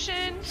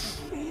action.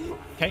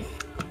 Okay.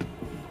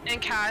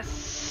 And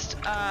cast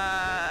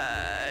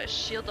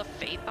Shield of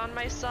Faith on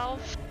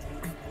myself.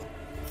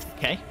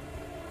 Okay.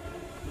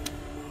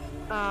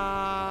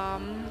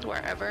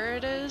 Wherever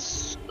it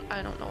is.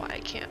 I don't know why I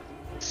can't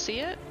see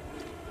it.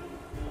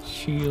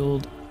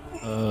 Shield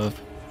of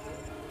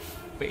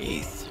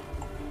Faith.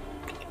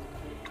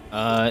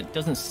 It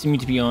doesn't seem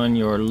to be on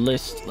your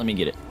list. Let me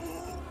get it.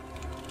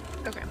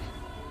 Okay.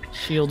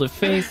 Shield of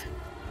Faith.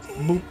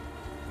 Boop.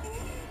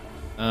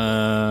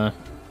 I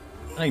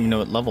don't even know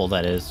what level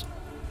that is.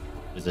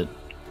 Is it?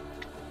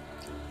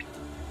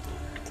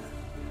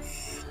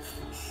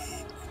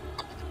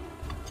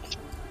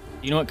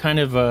 You know what kind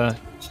of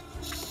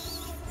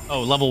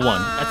Oh, level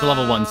 1. That's a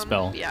level 1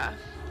 spell. Yeah,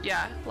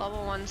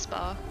 level 1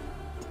 spell.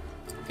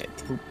 Okay.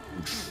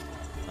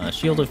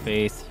 Shield of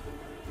Faith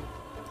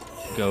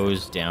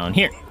goes down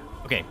here.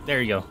 Okay, there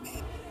you go.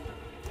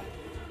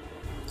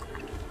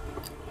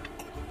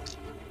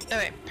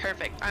 Okay,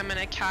 perfect. I'm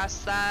gonna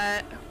cast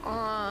that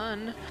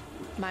on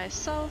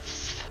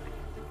myself.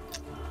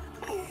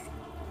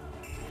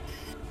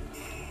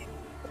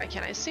 Why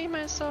can't I see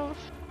myself?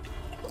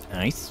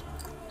 Nice.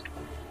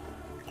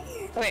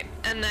 Okay,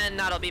 and then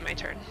that'll be my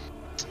turn.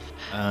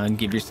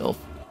 Give yourself...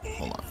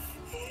 Hold on.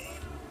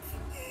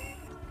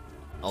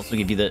 Also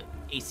give you the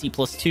AC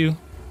 +2.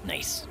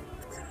 Nice.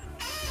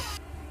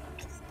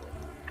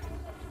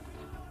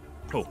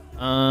 Cool.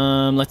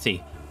 Let's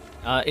see.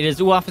 It is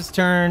Uafa's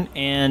turn,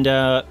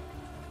 and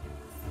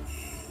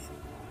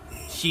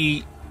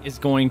she is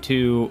going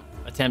to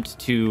attempt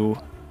to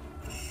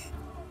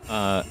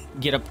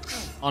get up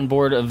on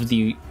board of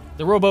the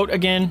rowboat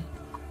again.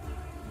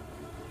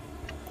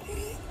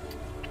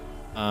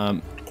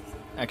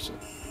 Actually,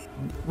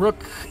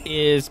 Rook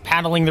is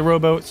paddling the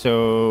rowboat,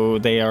 so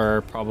they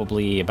are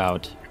probably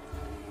about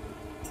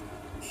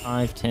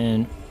 5,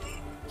 10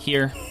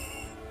 here.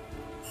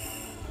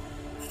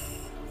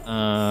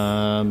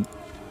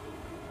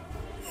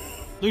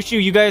 Lucio,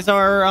 you guys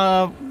are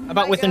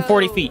about within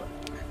 40 feet.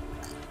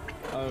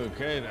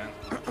 Okay then.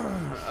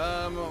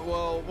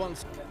 Well,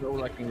 once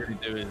all I can really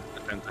do is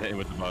attempt to hit him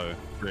with the bow.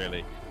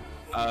 Really.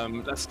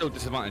 That's still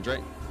disadvantage,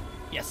 right?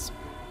 Yes.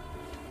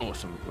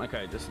 Awesome.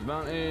 Okay,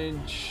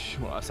 disadvantage.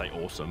 Well, I say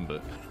awesome,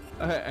 but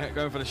okay,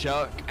 going for the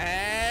shark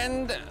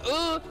and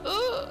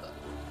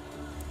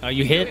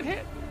You hit?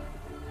 Hit.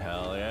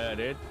 Hell yeah, I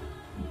did.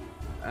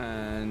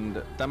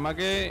 And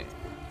damage.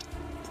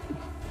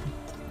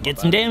 Get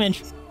some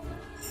damage.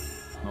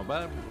 Not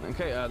bad.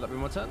 Okay, that'll be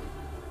my turn.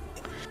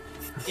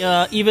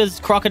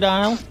 Eva's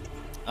crocodile.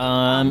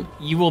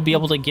 You will be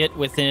able to get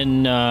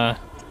within the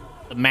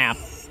map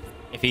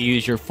if you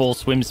use your full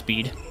swim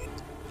speed.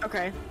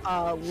 Okay,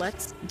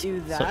 let's do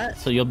that.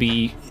 So you'll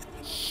be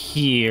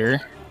here.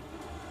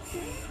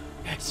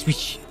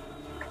 Swish.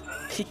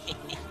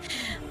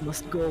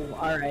 Let's go.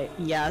 All right.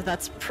 Yeah,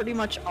 that's pretty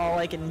much all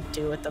I can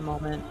do at the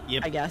moment.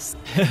 Yep. I guess.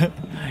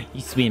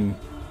 You swim.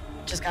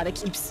 Just gotta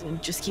keep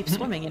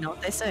swimming. You know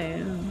what they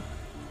say.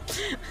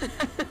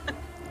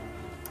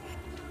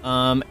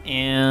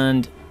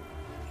 And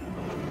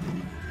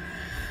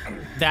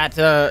that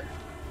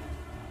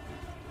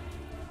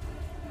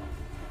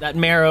that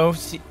Marrow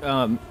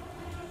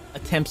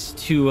attempts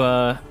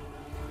to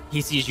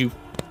he sees you,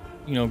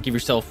 give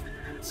yourself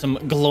some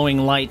glowing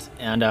light,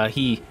 and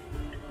he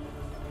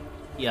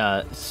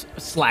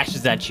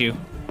slashes at you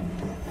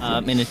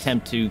in an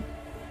attempt to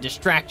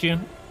distract you.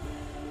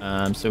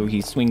 So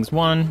he swings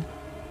one.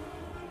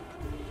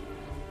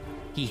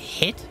 He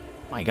hit?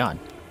 My god.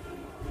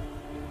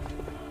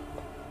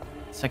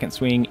 Second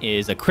swing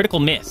is a critical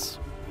miss.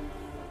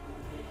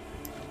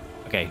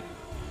 Okay.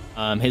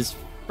 His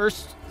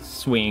first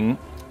swing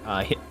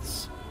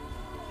hits.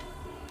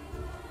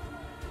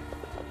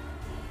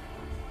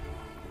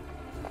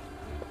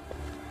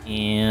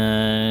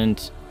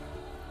 And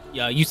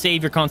yeah, you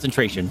save your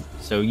concentration,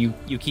 so you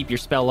keep your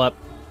spell up.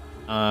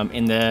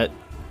 In the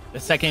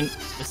second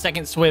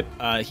swip,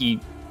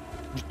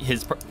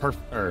 his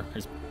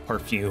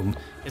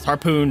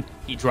harpoon,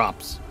 he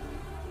drops,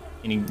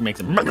 and he makes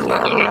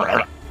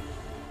a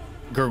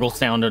gurgle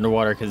sound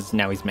underwater because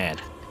now he's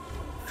mad.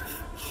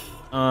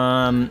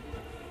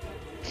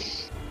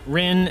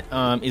 Rin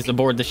is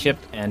aboard the ship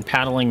and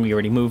paddling. We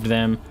already moved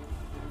them.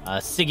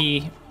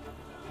 Siggy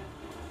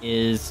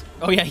is...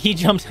 Oh yeah, he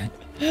jumped.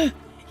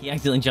 He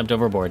accidentally jumped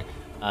overboard.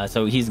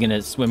 So he's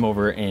gonna swim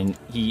over and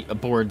he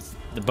aboards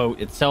the boat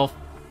itself.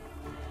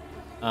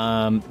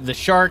 The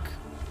shark,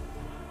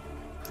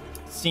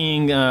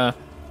 seeing the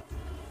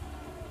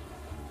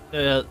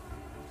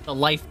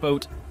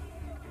lifeboat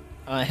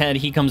ahead,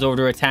 he comes over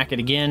to attack it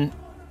again,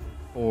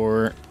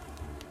 and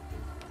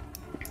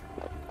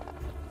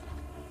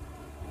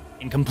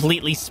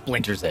completely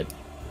splinters it.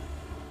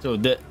 So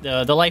the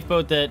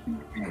lifeboat that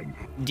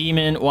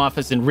Demon,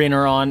 Wafis, and Rin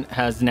are on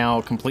has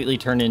now completely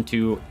turned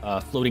into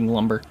floating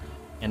lumber,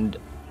 and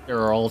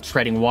they're all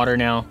treading water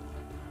now.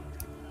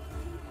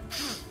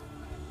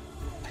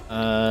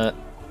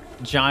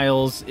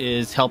 Giles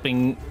is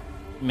helping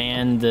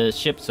man the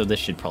ship, so this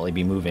should probably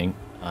be moving.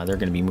 They're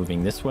going to be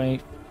moving this way.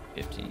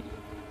 15.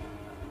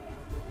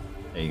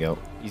 There you go.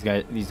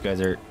 These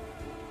guys are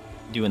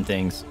doing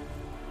things.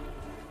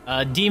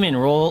 Demon,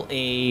 roll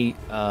a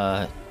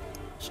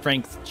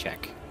strength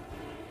check.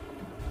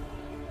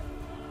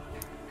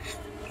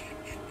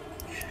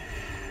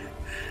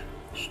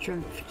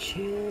 Strength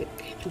check.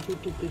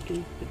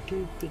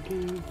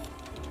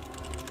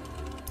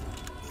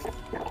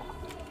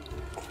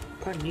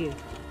 Pardon you.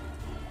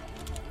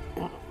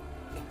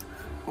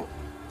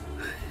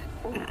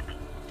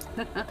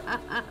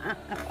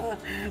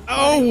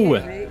 Oh!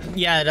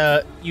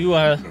 Yeah, you,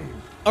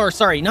 or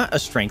sorry, not a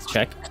strength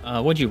check.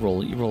 What'd you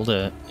roll? You rolled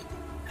it's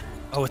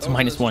a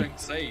 -1.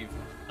 Save.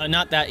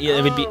 Not that, yeah,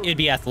 it'd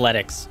be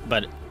athletics,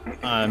 but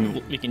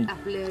We can.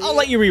 I'll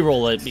let you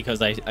re-roll it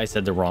because I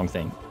said the wrong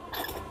thing.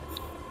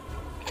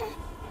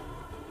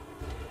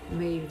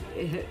 Maybe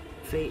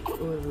fate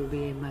will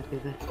be in my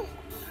favor.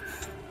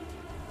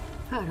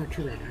 Oh, not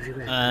too bad, not too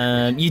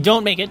bad. You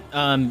don't make it,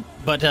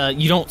 but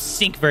you don't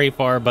sink very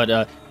far,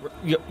 but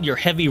your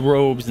heavy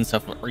robes and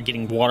stuff are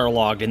getting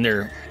waterlogged, and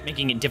they're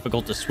making it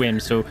difficult to swim,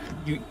 so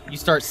you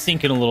start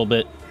sinking a little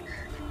bit.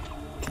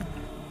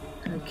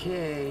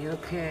 Okay.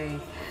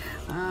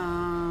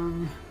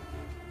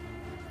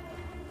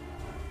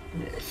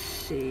 Let's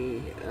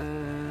see.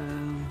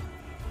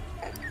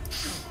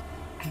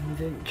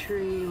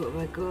 Inventory, what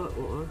have I got?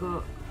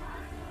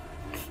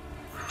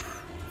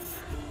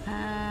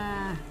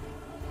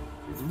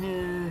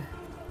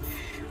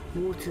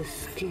 Water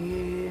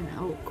skin.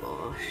 Oh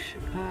gosh.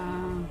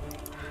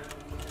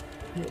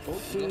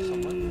 Let's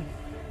see.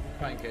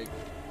 Pancake.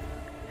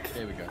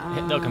 Here we go.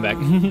 They'll come back.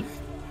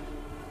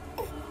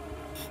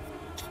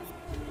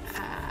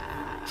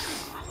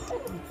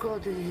 Oh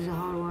god, this is a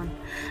hard one.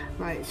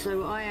 Right,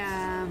 so I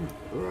am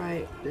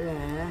right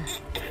there.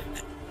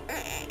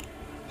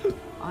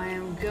 I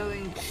am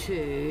going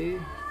to.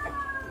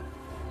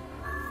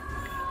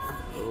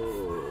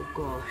 Oh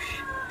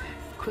gosh.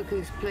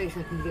 Quickest place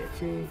I can get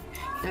to.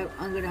 No,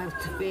 I'm gonna have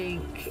to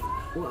think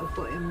what I've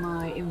got in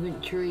my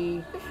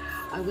inventory.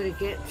 I'm gonna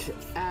get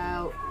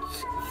out.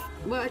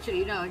 Well,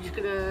 actually, no, I'm just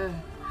gonna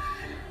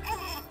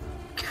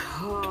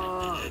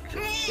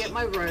get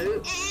my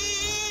rope.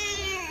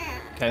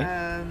 Okay.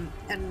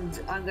 And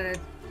I'm gonna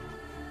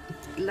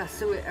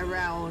lasso it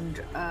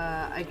around.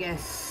 I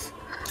guess.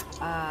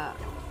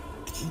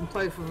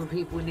 Both of the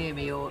people near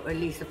me, or at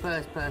least the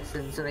first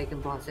person, so they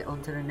can pass it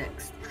on to the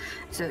next.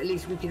 So at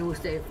least we can all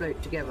stay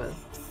afloat together.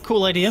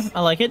 Cool idea.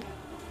 I like it.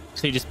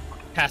 So you just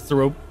pass the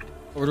rope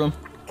over to him.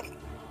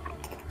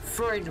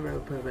 Throwing the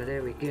rope over.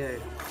 There we go.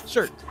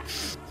 Sure.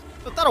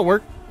 But that'll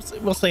work.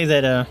 We'll say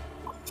that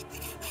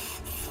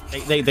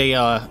they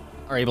are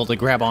able to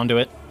grab onto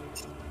it.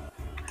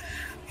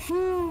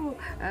 Whew.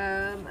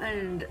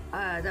 And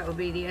that will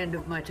be the end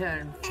of my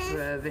turn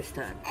for this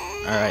turn.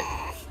 All right.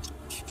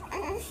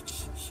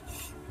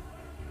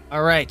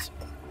 All right.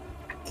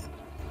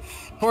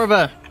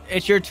 Corva,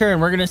 it's your turn.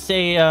 We're going to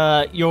say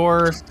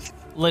your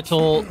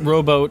little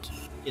rowboat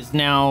is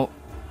now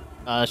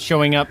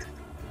showing up.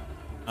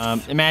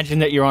 Imagine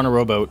that you're on a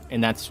rowboat,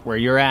 and that's where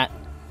you're at.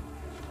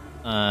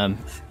 And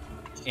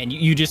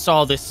you just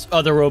saw this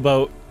other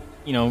rowboat,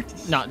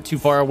 not too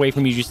far away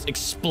from you, just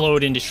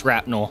explode into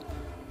shrapnel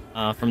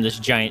from this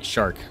giant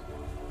shark.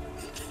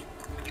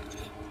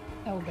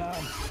 Oh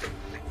god.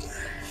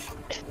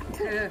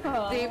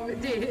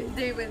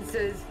 Demon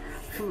says,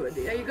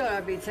 you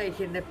gotta be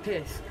taking the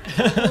piss.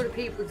 All the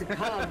people to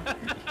come.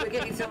 We're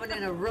getting someone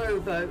in a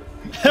rowboat.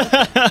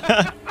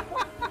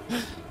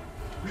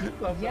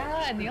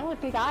 Yeah, and the only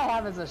thing I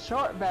have is a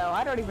short bow.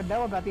 I don't even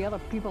know about the other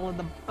people in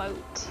the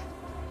boat.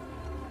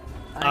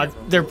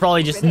 They're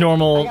probably just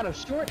normal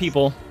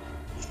people.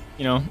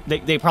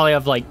 They probably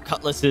have like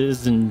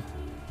cutlasses and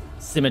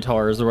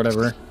scimitars or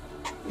whatever.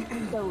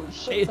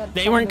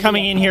 They weren't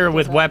coming in here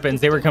with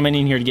weapons. They were coming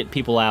in here to get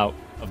people out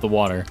of the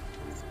water.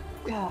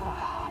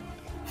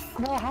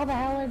 Well, how the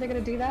hell are they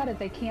going to do that if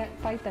they can't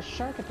fight the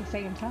shark at the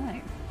same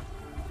time?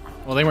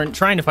 Well, they weren't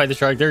trying to fight the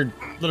shark. They're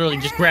literally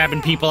just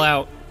grabbing people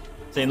out,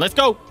 saying, "Let's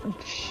go."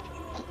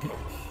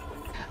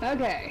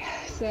 Okay,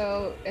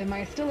 so am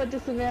I still at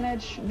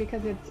disadvantage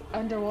because it's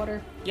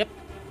underwater? Yep.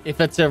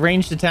 If it's a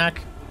ranged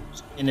attack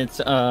and it's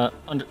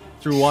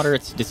through water,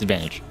 it's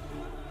disadvantage.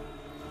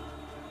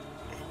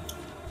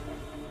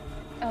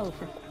 Oh,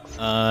 for fuck's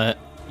sake.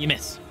 You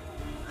miss.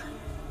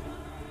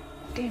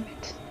 Damn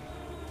it.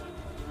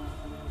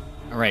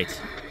 All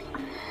right.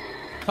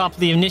 Top of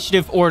the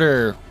initiative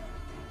order.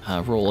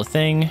 Roll a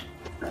thing.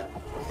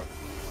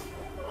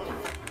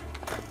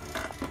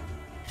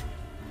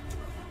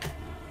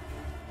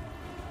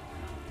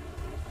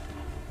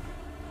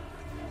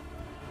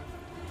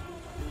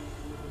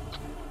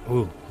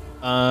 Ooh.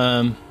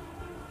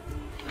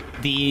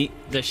 The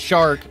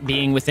shark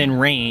being within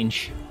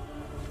range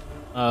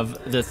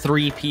of the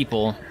 3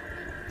 people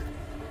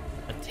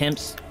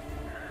attempts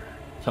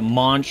to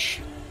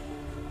launch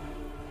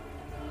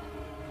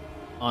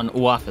on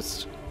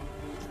Uafis.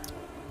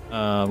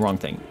 Wrong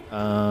thing.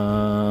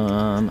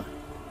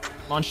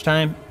 Launch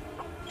time.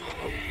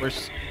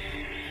 Where's...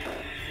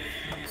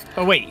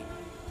 Oh wait.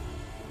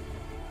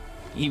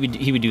 He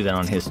would do that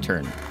on his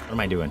turn. What am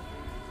I doing?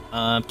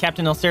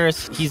 Captain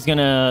Elceris, he's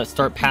gonna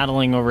start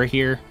paddling over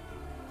here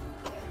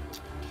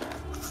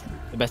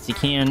the best he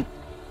can.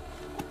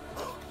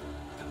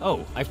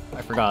 Oh, I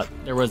forgot.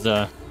 There's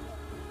a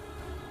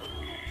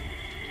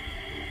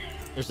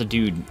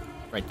dude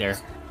right there.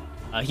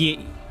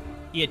 He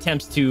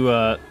attempts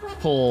to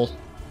pull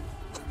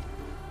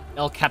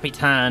El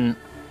Capitan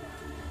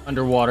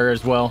underwater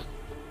as well.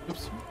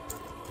 Oops.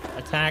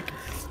 Attack.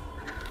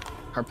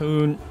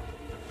 Harpoon.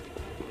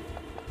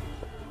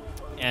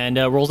 And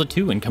rolls a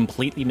 2 and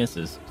completely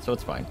misses, so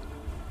it's fine.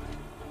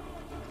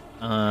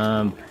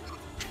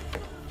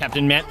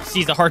 Captain Matt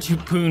sees a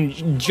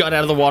harpoon jut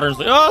out of the water and is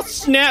like, oh,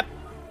 snap!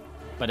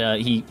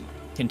 But he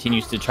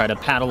continues to try to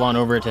paddle on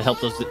over to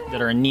help those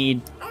that are in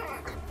need.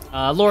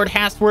 Lord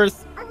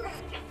Hastworth,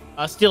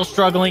 still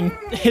struggling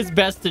his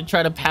best to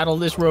try to paddle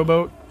this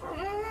rowboat.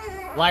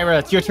 Lyra,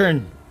 it's your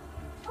turn.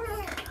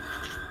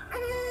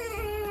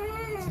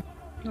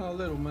 Oh,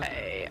 little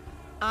man.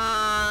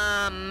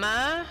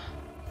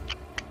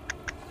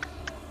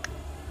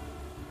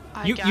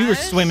 Okay. You were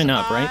swimming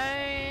up,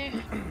 right?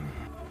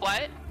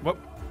 What?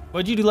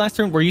 What did you do last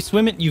turn? Were you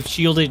swimming? You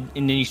shielded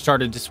and then you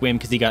started to swim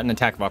because he got an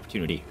attack of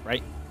opportunity,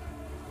 right?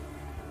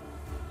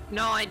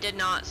 No, I did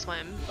not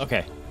swim.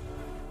 Okay.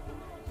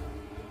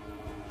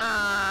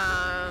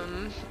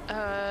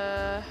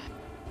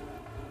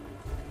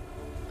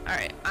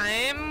 Alright,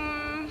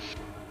 I'm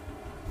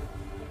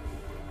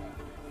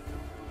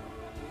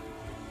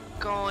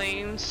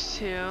going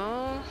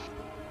to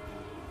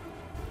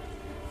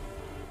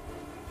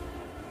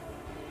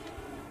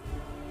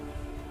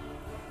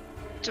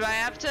do I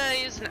have to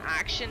use an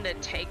action to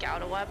take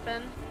out a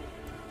weapon?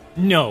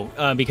 No,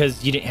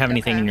 because you didn't have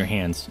anything Okay. in your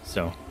hands,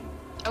 so.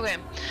 Okay.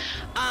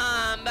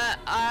 But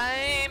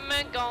I'm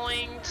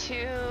going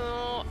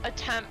to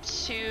attempt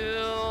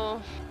to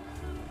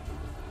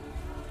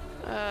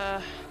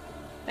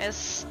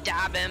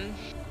stab him,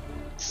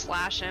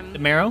 slash him. The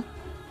marrow?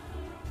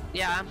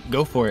 Yeah.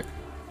 Go for it.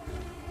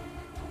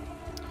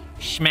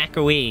 Schmack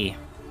away.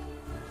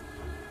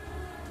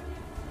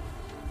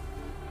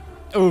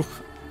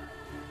 Oof.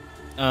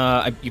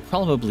 You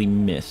probably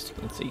missed.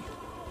 Let's see.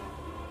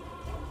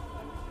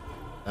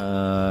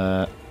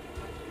 Yeah,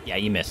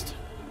 you missed.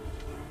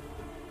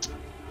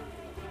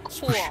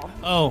 Cool.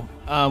 Oh,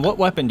 what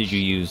weapon did you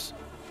use?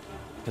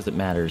 Because it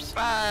matters.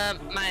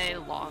 My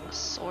long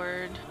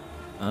sword.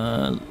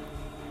 I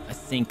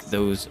think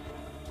those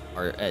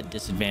are at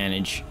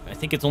disadvantage. I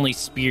think it's only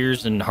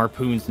spears and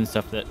harpoons and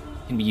stuff that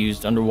can be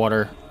used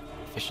underwater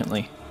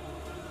efficiently.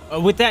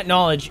 With that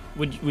knowledge,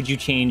 would you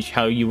change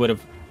how you would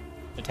have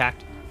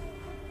attacked?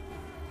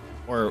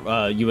 Or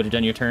you would have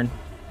done your turn?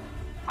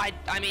 I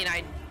mean,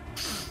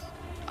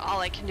 all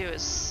I can do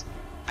is,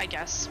 I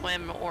guess,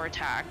 swim or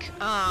attack.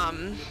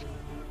 I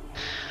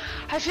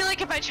feel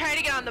like if I try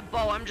to get on the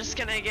boat, I'm just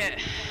gonna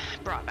get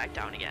brought back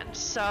down again.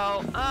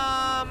 So,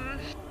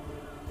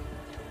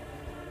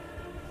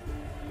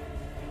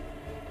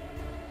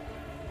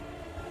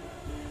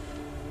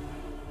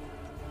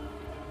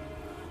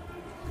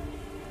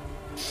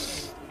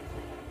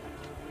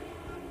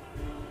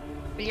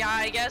 yeah,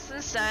 I guess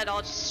instead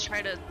I'll just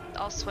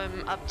I'll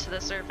swim up to the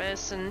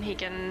surface and he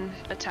can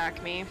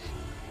attack me.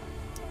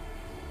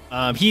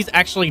 He's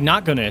actually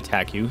not going to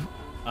attack you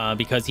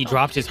because he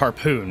dropped his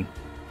harpoon.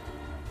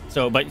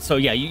 So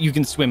yeah, you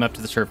can swim up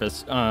to the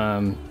surface.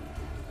 I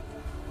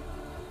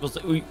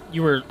said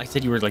you were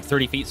like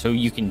 30 feet, so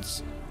you can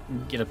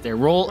get up there.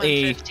 Roll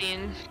a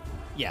 15.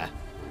 Yeah.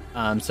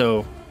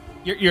 So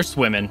you're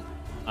swimming.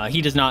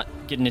 He does not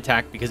get an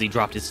attack because he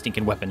dropped his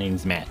stinking weapon and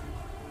he's mad.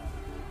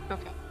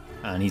 Okay.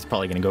 And he's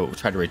probably going to go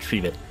try to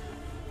retrieve it.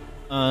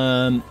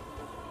 Is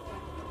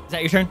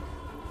that your turn?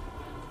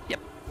 Yep.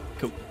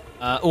 Cool.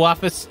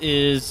 Uafis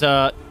is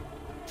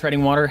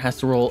treading water, has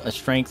to roll a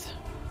strength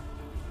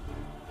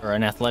or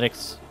an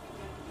athletics,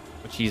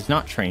 which he's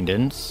not trained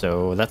in,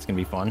 so that's going to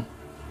be fun.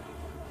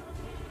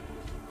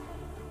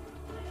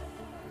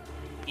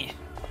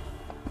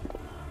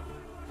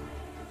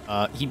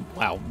 He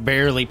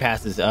barely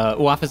passes.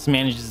 Uafis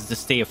manages to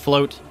stay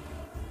afloat.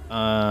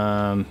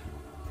 And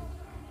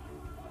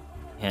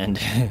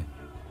I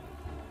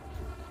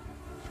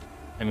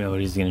don't know what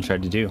he's going to try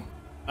to do.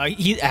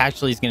 He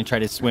actually is going to try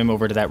to swim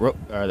over to that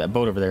that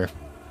boat over there.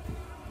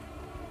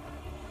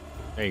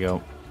 There you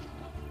go.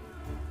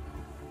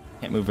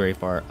 Can't move very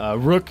far.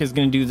 Rook is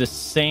going to do the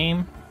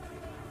same.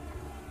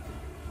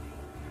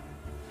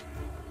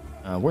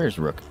 Where's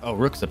Rook? Oh,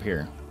 Rook's up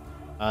here.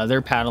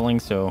 They're paddling,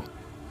 so...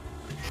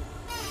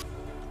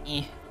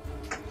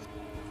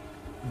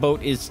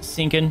 Boat is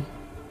sinking.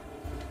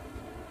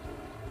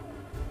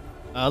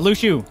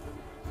 Lushu,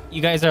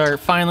 you guys are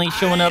finally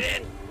showing up.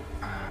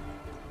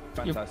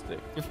 Fantastic.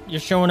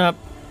 You're showing up.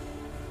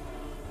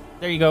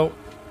 There you go.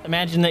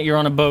 Imagine that you're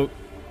on a boat.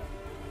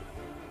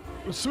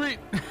 Sweet.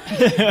 All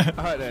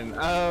right then.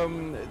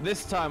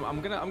 This time I'm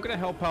gonna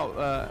help out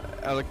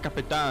El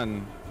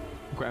Capitan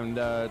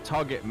and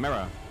target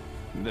Mera.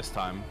 This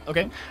time.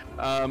 Okay.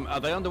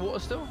 Are they underwater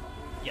still?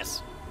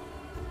 Yes.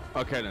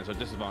 Okay then. So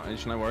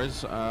disadvantage. No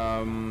worries.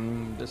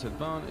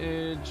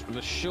 Disadvantage with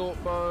a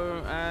short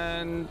bow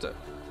and.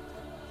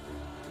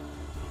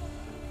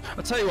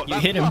 I'll tell you what. You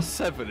that hit him.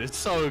 +7 is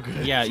so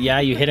good.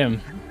 Yeah, you hit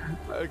him.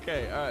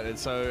 Okay. All right then.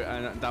 So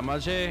and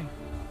damage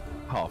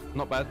half.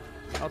 Not bad.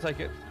 I'll take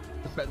it.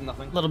 It's better than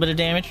nothing. A little bit of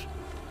damage.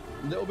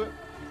 A little bit.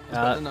 It's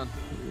better than none.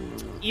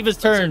 Eva's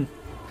turn.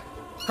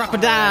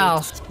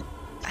 Crocodile.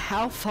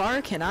 How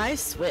far can I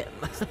swim?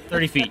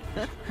 30 feet.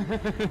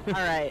 All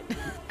right.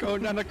 Go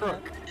down the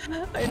crook.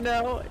 I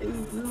know.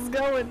 This is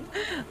going.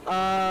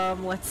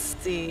 Let's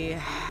see.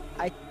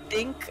 I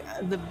think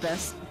the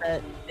best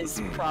bet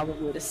is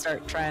probably to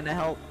start trying to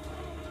help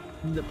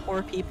the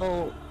poor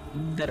people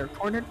that are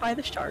cornered by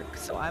the shark.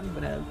 So I'm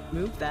gonna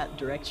move that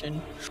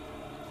direction.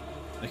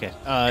 Okay.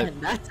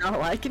 And that's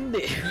all I can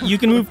do. You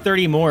can move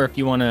 30 more if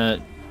you want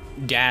to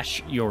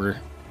dash your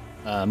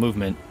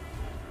movement.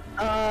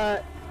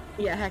 Yeah,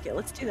 heck it,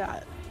 let's do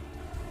that.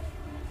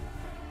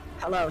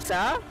 Hello,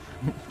 sir.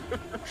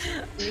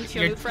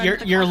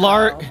 Your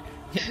large.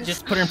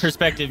 Just put it in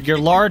perspective. Your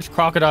large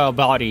crocodile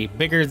body,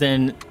 bigger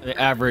than the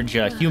average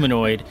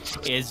humanoid,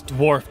 is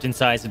dwarfed in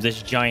size of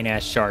this giant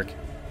ass shark.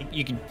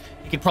 He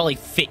could probably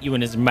fit you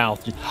in his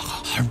mouth.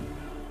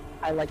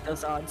 I like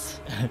those odds.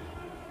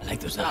 I like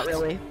those odds. Not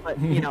really, but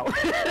you know.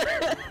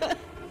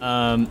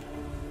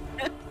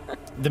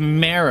 The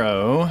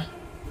marrow.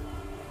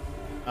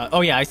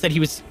 Oh yeah, I said he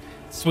was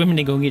swimming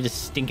to go get a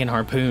stinking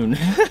harpoon.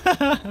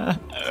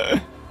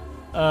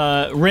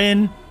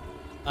 Rin.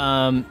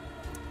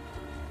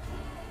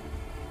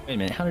 Wait a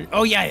minute. How did?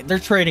 Oh yeah, they're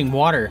trading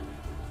water.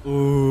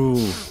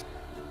 Ooh.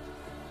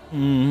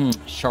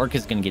 Shark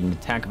is gonna get an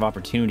attack of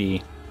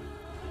opportunity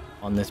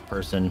on this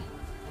person.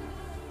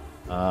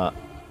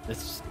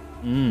 This.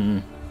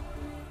 All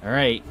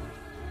right.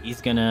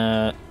 He's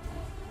gonna.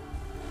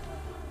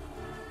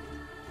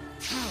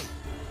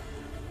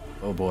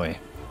 Oh boy.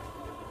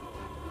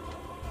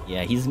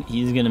 Yeah, he's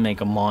gonna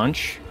make a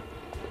launch.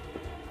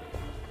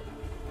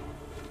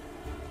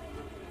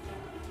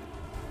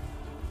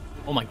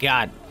 Oh my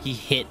god, he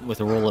hit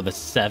with a roll of a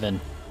 7.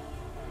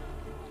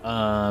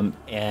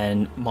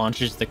 And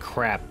launches the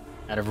crap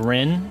out of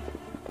Rin.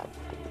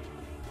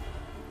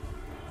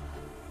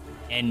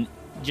 And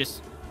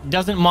just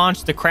doesn't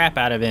launch the crap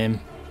out of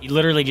him. He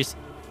literally just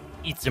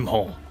eats him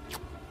whole.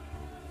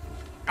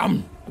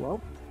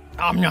 Well.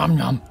 Nom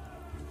nom.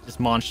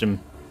 Just launched him.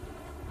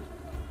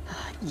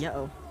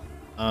 Yo.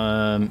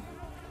 And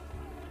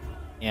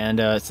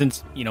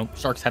since, you know,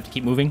 sharks have to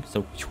keep moving,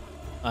 so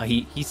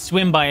he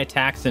swim by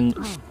attacks and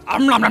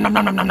nom, nom, nom, nom,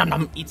 nom, nom, nom,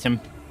 nom, eats him.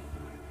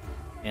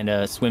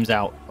 And swims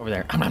out over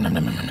there. Nom, nom,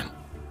 nom, nom, nom, nom.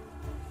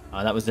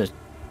 That was a...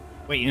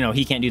 Wait, you know,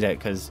 he can't do that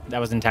because that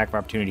was an attack of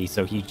opportunity,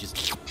 so he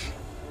just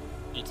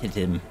ate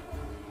him.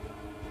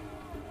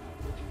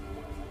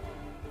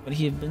 Would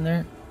he have been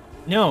there?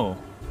 No.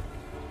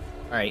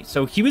 Alright,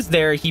 so he was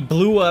there. He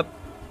blew up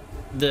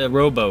the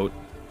rowboat.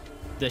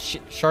 The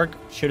shark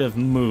should have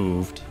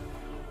moved.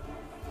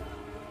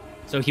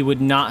 So he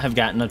would not have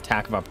gotten an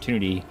attack of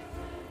opportunity.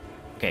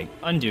 Okay,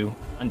 undo.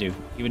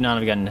 He would not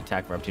have gotten an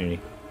attack of opportunity.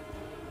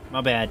 My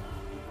bad.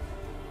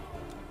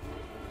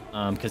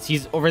 Because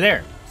he's over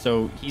there.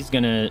 So he's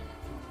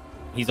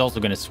also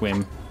gonna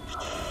swim.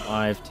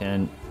 5,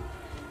 10.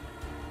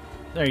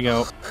 There you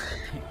go.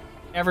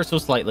 Ever so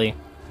slightly.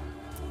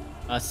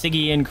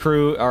 Siggy and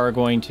crew are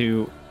going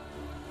to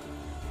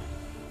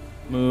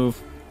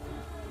move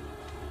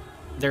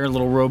their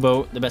little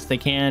rowboat the best they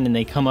can, and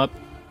they come up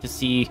to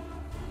see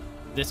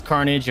this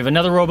carnage of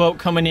another rowboat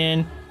coming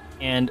in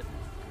and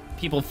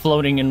people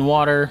floating in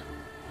water.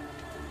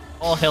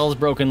 All hell's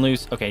broken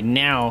loose. Okay,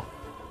 now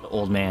the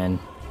old man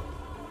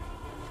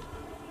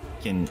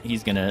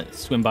he's gonna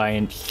swim by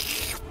and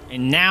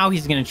now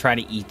he's gonna try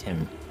to eat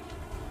him.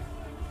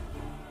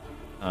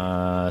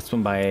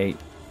 Swim by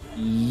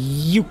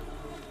you.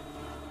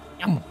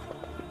 Yum.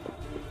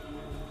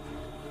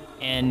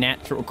 And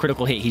natural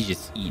critical hit. He's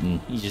just eating.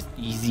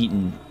 He's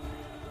eating.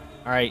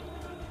 All right.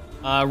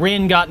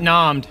 Rin got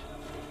nommed.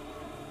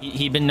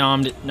 He'd been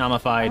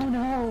nomified. Oh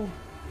no.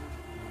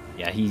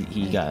 Yeah,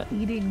 he got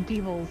eating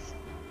devils.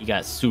 He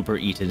got super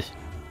eated.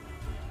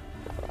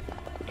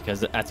 Because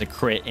that's a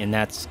crit and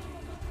that's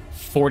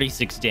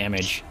 46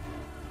 damage.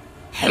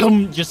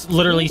 Just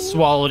literally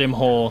swallowed him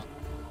whole.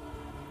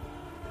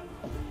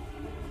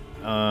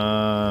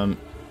 How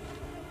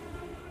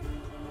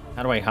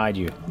do I hide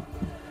you?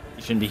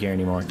 You shouldn't be here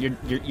anymore.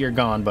 You're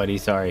gone, buddy.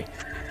 Sorry.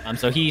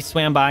 So he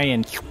swam by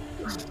and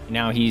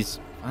now he's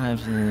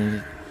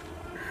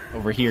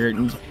over here.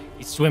 And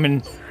he's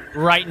swimming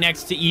right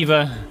next to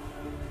Eva.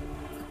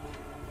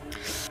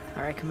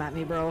 All right, come at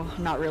me, bro.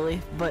 Not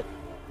really, but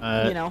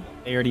you know.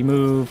 They already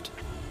moved.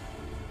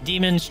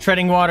 Demons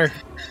treading water.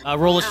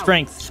 Roll a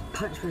strength.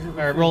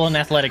 Or roll an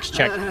athletics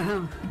check.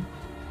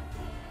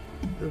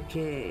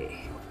 Okay.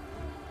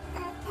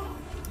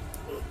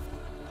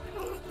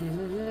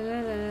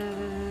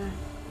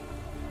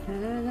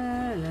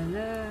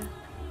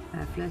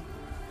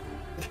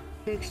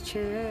 Athletics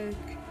check.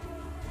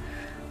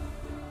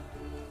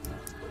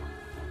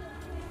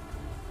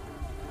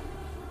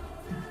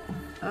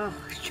 Oh,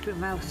 stupid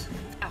mouse.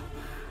 Ow.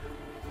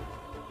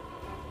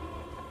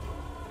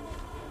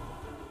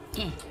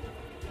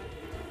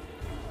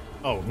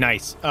 Oh,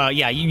 nice.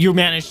 Yeah, you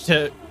managed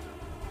to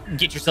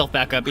get yourself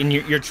back up, and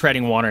you're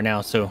treading water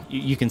now, so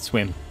you can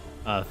swim.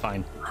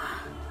 Fine.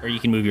 Or you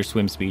can move your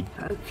swim speed.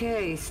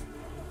 Okay.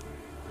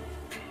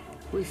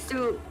 We're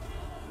still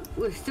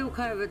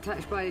kind of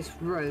attached by this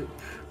rope.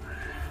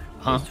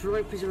 Huh? This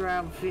rope is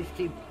around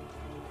 50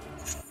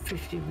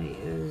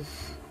 meters.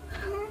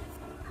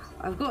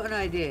 I've got an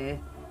idea.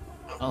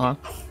 Uh-huh.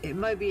 It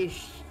might be a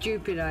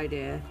stupid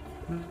idea,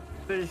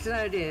 but it's an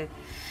idea.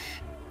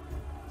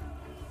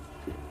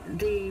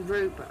 the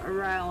rope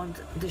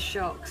around the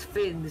shark's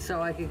fin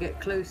so I could get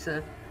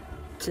closer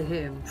to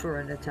him for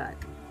an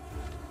attack.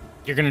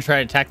 You're gonna try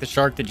to attack the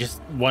shark that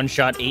just one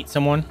shot ate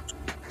someone?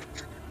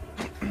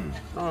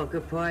 Oh,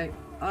 good point.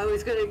 I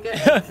was gonna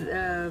get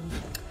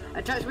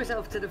attach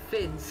myself to the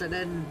fin, so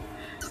then.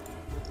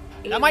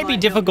 That might be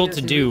difficult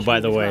to do, by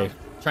the way.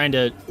 Trying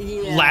to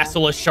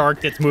lasso a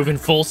shark that's moving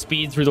full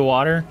speed through the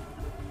water.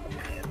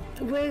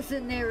 Where's the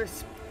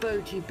nearest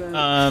boaty boat?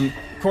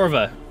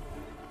 Corva.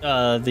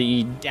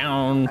 The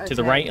down to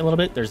the right a little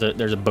bit. There's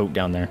a boat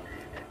down there.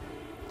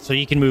 So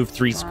you can move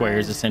 3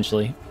 squares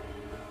essentially.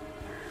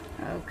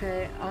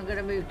 Okay, I'm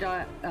gonna move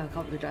I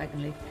can't move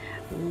diagonally.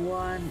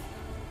 1,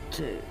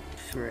 2,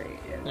 3.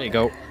 There you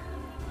go.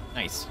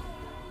 Nice.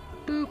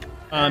 Boop.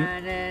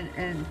 And then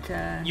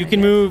enter. You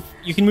can move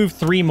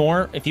 3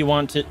 more if you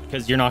want to,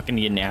 because you're not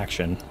gonna get an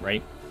action,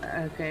 right?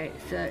 Okay,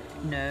 so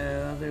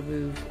no, I'm gonna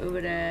move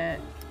over there.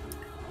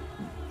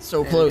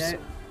 So close. All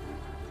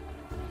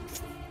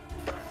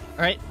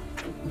right,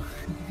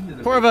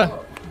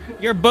 Corva,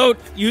 your boat.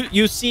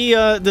 You see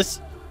this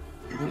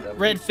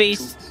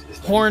red-faced,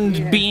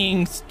 horned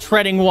being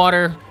treading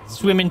water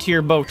swim into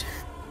your boat.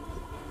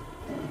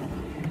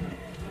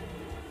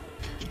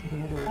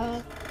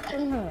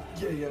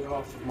 Get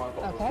off of my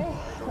boat. Okay.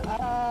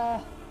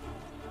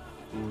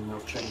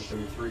 I've changed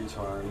them 3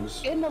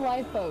 times. In the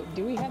lifeboat,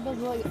 do we have those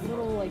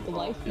little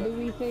life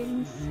buoy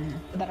things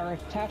that are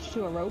attached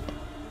to a rope?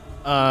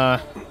 I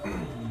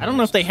don't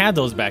know if they had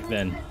those back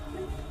then.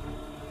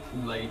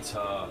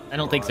 Later. I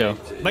don't think so.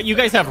 But you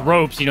guys have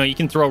ropes, you know, you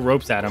can throw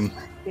ropes at them.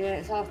 Yeah,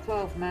 it's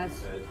 12:30, Maz.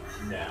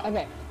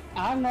 Okay,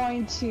 I'm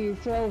going to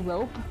throw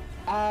rope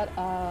at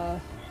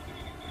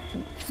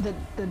the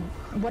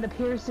what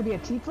appears to be a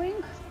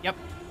tiefling. Yep.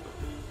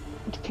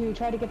 To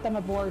try to get them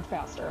aboard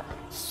faster.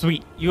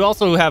 Sweet. You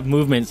also have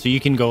movement, so you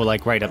can go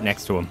like right up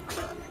next to them.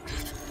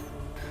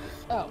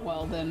 Oh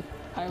well, then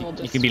I will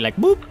just. You can be like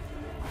boop.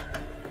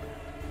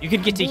 You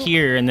could get to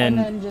here, and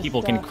then just,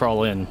 people can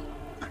crawl in.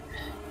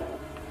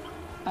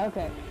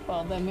 Okay.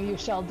 Well, then you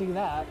shall do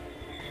that.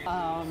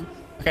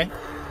 Okay.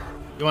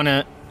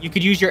 You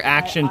could use your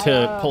action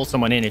to pull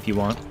someone in if you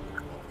want.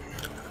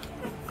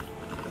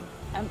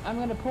 I'm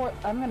gonna pull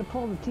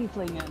the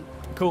tiefling in.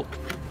 Cool.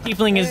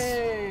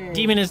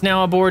 Demon is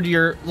now aboard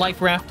your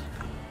life raft.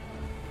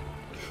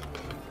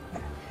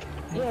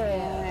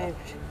 Yeah.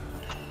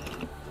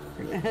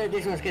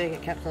 This one's gonna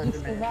get capsized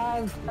in a minute.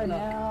 Survived for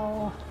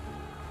now.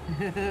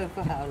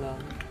 For how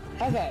long?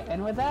 Okay,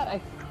 and with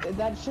that,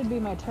 that should be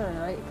my turn,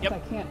 right? Yep. I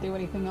can't do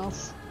anything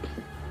else.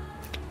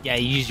 Yeah,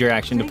 you use your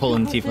action to pull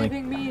in the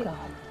tiefling. Me.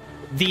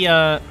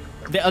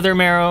 The other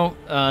Marrow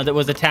that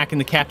was attacking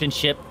the captain's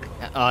ship,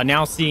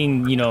 now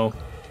seeing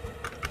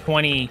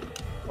 20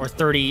 or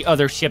 30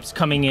 other ships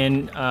coming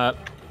in,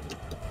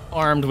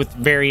 armed with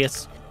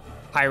various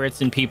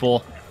pirates and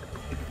people,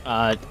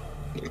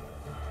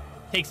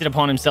 takes it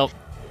upon himself,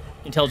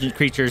 intelligent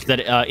creatures, that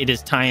it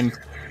is time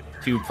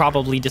to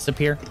probably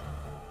disappear,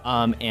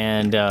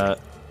 and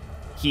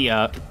he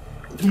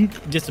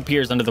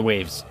disappears under the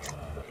waves.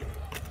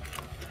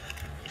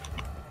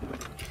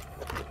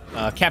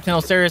 Captain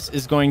Osiris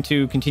is going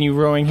to continue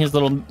rowing his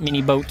little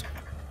mini boat.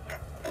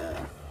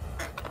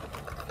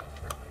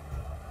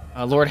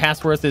 Lord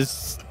Hasworth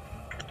is...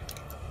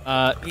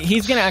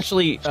 he's going to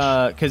actually...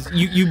 because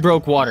you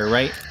broke water,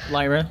 right,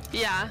 Lyra?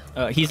 Yeah.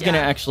 He's going to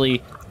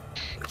actually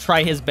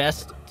try his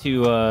best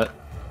to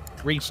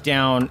reach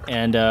down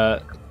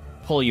and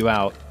pull you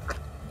out.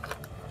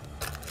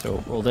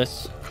 So, roll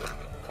this.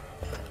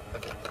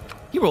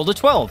 He rolled a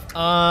 12.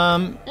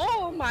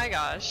 Oh my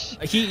gosh.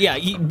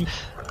 He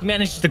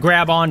manages to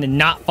grab on and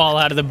not fall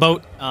out of the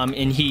boat,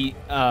 and he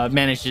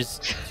manages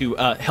to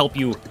help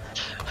you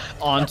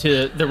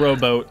onto the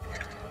rowboat.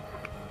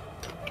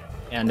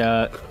 And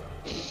now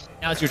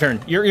it's your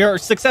turn. You're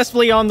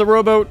successfully on the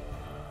rowboat.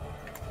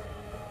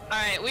 All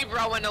right, we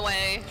rowing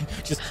away.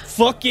 Just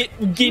fuck it,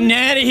 we're getting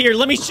out of here.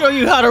 Let me show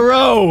you how to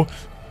row.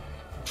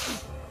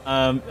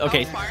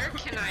 Okay. How far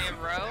can I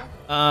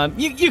row?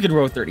 You could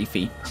row 30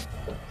 feet.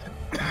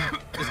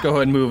 Just go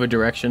ahead and move a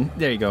direction.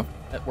 There you go.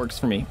 That works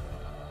for me.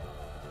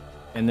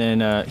 And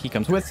then he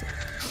comes with.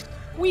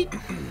 Wheat.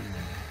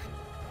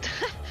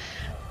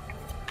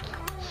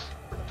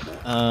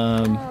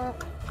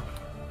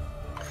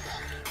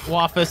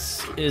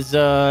 Waffus is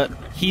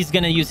he's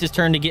gonna use his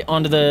turn to get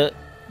onto the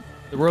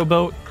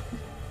rowboat.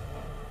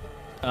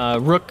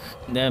 Rook,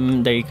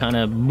 them, they kind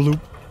of bloop,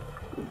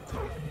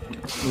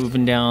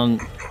 moving down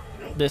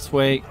this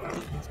way.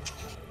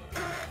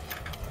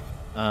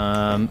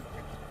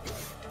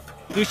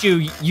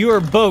 Lushu, your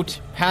boat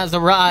has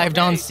arrived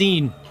on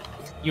scene.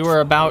 You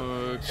are about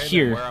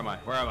here. Then,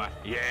 where am I?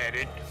 Yeah,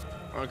 dude.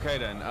 Okay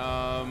then.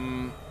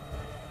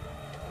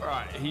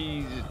 Right,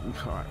 he's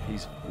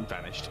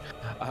vanished.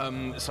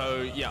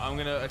 So yeah, I'm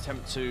gonna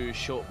attempt to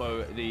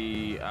shortbow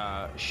the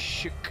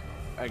shook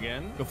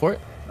again. Go for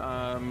it.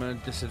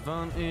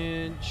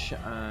 Disadvantage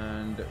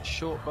and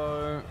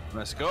shortbow.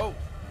 Let's go.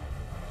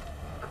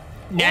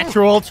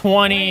 Natural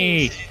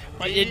 20.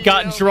 It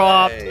got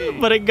dropped,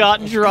 but it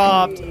got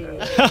dropped.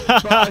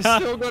 But I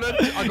still got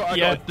I got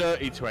a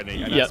dirty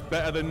 20, and that's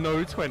better than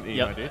no 20.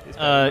 Yep. I did. It's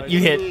better than You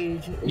no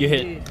hit. 20. You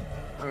hit.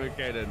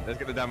 Okay then, let's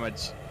get the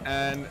damage.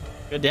 And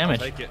good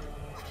damage. I'll take it.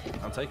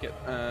 I'll take it,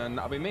 and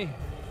that'll be me.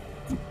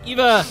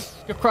 Eva,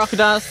 your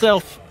crocodile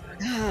self.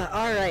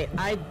 All right,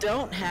 I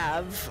don't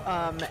have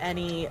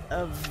any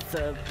of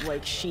the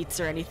like sheets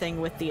or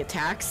anything with the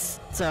attacks,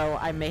 so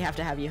I may have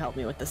to have you help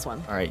me with this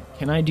one. All right,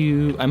 can I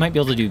do? I might be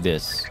able to do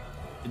this.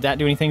 Did that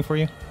do anything for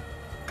you?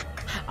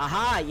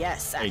 Aha,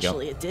 yes, There you go.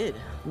 actually it did.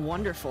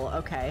 Wonderful.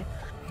 Okay,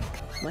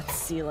 let's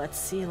see.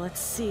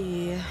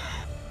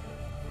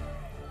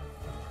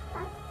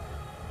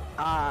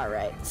 All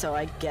right, so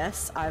I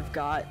guess I've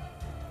got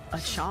a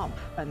chomp,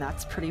 and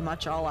that's pretty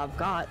much all I've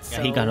got. Yeah,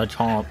 So he got a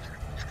chomp.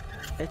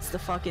 it's the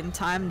fucking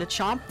time to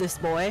chomp this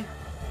boy.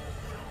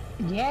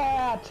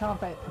 Yeah,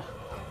 chomp it.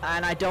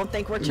 And I don't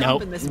think we're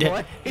Nope. chomping this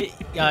boy.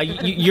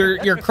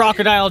 Your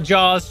crocodile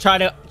jaws try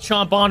to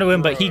chomp onto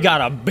him, but he got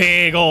a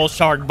big old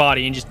shark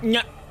body and just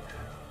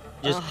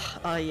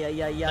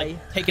Ay,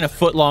 taking a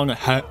foot long this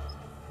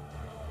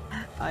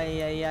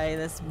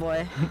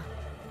boy.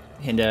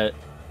 and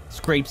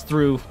scrapes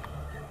through.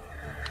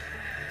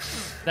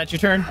 Is that your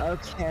turn?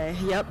 Okay,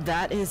 yep,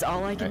 that is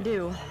all I can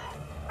do.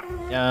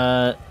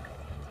 That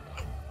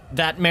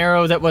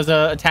marrow that was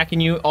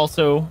attacking you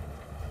also,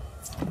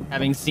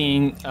 having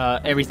seen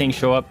everything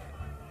show up,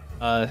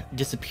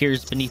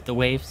 disappears beneath the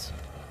waves.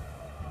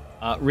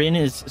 Rin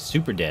is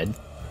super dead.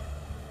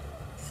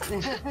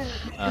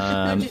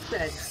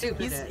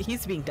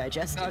 He's being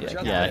digested.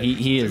 Yeah,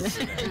 he is.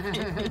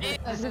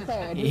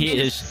 He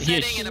is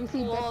Sitting in a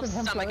pool,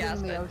 stomach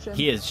acid.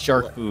 He is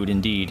shark food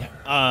indeed.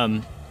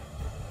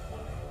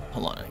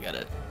 Hold on, I got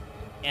it.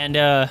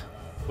 And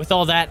with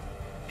all that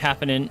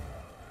happening,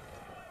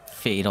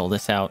 fade all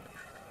this out.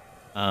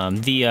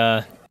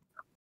 The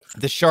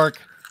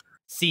shark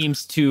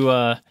seems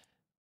to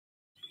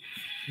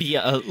be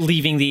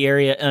leaving the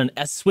area, and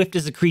as swift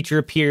as the creature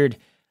appeared,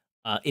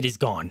 it is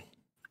gone.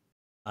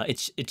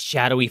 Its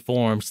shadowy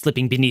form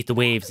slipping beneath the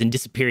waves and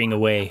disappearing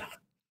away.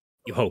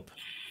 You hope.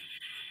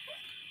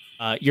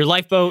 Your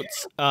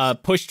lifeboats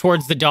push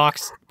towards the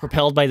docks,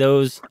 propelled by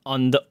those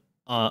on the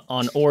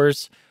on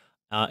oars,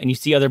 and you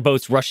see other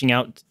boats rushing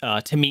out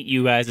to meet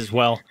you guys as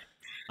well.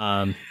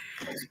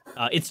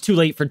 It's too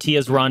late for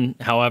Tia's run,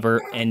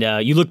 however,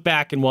 and you look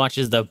back and watch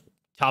as the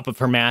top of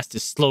her mast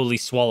is slowly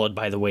swallowed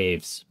by the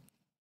waves.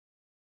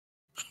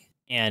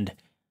 And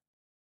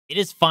it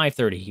is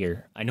 5:30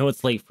 here. I know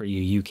it's late for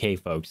you UK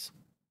folks.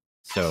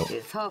 So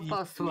it's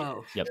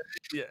 12:30. Yep.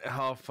 Yeah,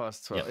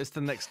 12:30. Yep. It's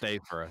the next day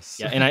for us.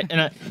 Yeah,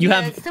 and you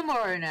have it's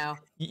tomorrow now.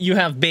 You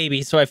have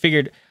baby, so I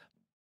figured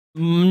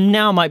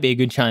now might be a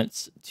good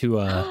chance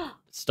to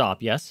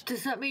stop. Yes.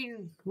 Does that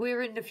mean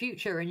we're in the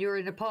future and you're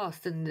in the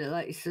past, and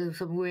like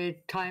some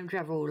weird time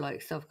travel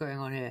like stuff going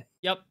on here?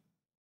 Yep.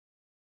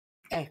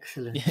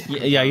 Excellent.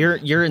 Yeah,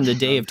 you're in the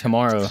day of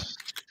tomorrow.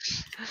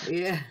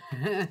 Yeah.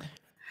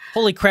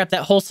 Holy crap!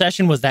 That whole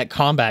session was that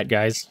combat,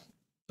 guys.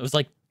 It was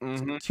like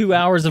 2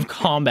 hours of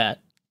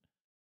combat.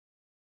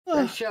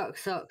 That shark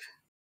sucked.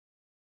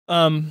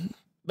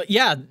 But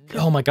yeah.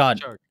 Oh my god.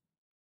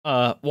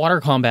 Water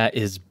combat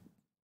is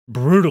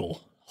brutal.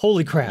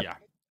 Holy crap.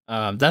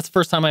 Yeah. That's the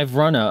first time I've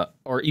run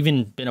or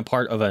even been a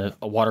part of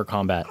a water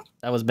combat.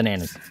 That was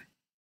bananas.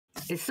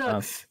 It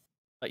sucks.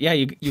 But yeah,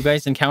 you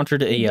guys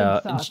encountered a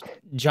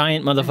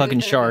giant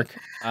motherfucking shark.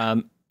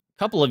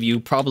 Couple of you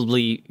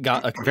probably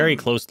got a very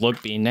close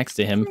look being next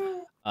to him.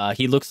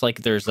 He looks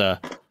like there's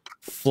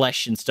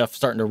flesh and stuff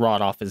starting to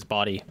rot off his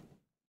body.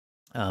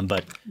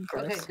 But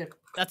Okay, good.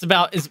 that's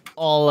about is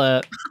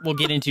all we'll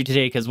get into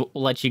today, because we'll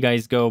let you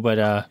guys go.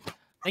 But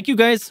thank you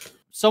guys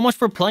so much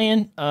for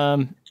playing.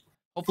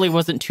 Hopefully it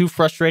wasn't too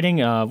frustrating.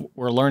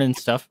 We're learning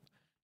stuff.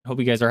 Hope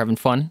you guys are having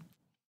fun.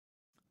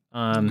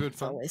 Good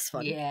fun. Always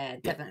fun. Yeah,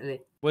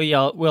 definitely.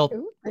 Well,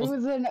 It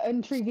was an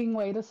intriguing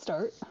way to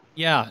start.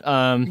 yeah.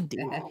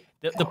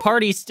 The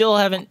party still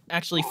haven't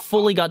actually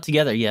fully got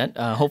together yet.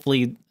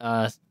 Hopefully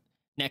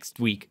next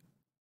week,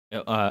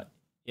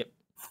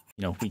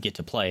 we get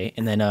to play,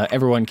 and then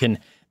everyone can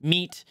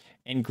meet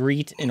and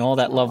greet and all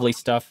that lovely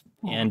stuff,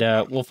 and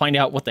we'll find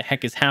out what the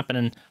heck is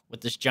happening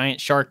with this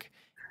giant shark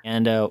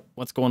and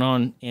what's going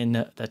on in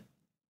the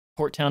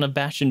port town of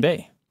Bastion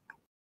Bay.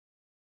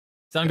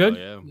 Sound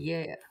good?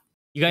 Yeah.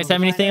 You guys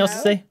have anything else to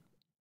say?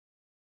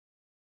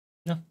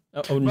 No.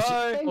 Odin's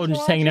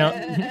just hanging out.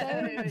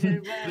 See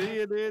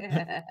you, dude.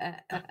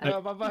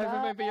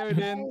 Bye-bye, baby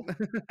Odin.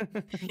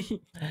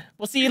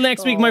 We'll see you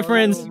next week, my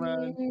friends.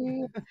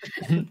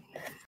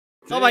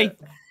 Bye-bye.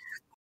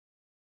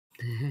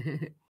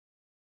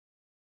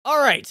 All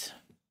right.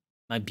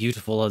 My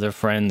beautiful other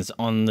friends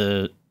on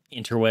the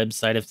interweb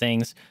side of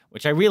things,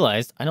 which I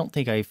realized I don't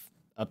think I've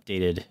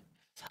updated.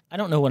 I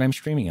don't know what I'm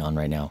streaming on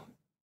right now.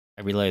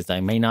 I realized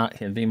I may not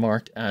have been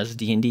marked as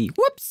D&D.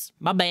 Whoops,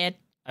 my bad.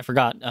 I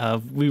forgot.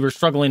 We were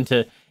struggling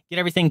to get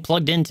everything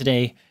plugged in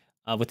today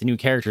with the new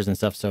characters and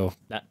stuff, so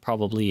that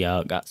probably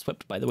got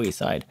swept by the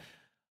wayside.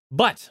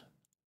 But,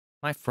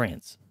 my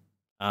friends,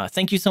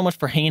 thank you so much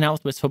for hanging out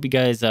with us. Hope you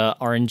guys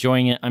are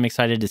enjoying it. I'm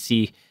excited to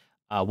see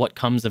what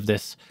comes of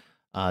this.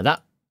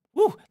 That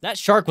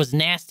shark was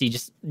nasty.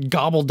 Just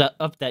gobbled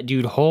up that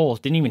dude whole.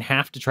 Didn't even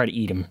have to try to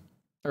eat him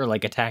or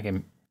like attack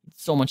him.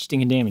 So much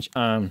stinging damage.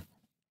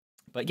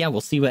 But yeah,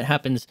 we'll see what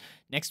happens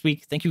next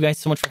week. Thank you guys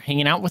so much for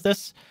hanging out with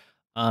us.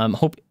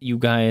 Hope you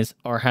guys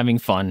are having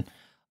fun.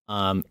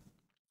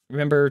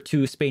 Remember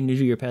to spay and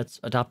neuter your pets,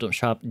 adopt, don't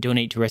shop,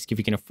 donate to rescue if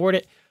you can afford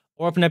it,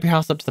 or open up your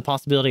house up to the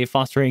possibility of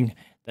fostering.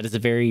 That is a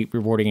very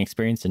rewarding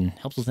experience and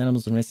helps those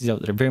animals and rescues out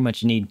that are very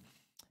much in need.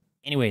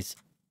 Anyways,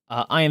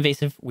 I am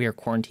Vaesive. We are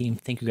QuaranTeam.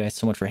 Thank you guys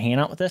so much for hanging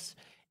out with us.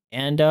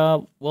 And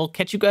we'll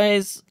catch you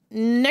guys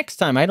next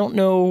time. I don't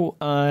know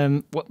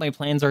what my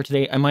plans are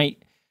today. I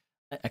might...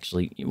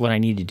 Actually, what I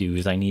need to do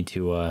is I need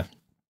to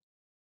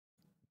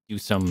do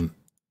some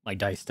like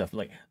dice stuff.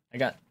 Like I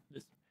got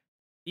this.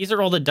 These are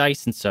all the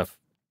dice and stuff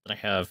that I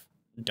have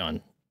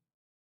done,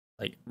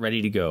 like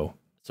ready to go.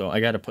 So I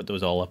got to put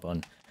those all up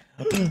on,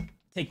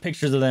 take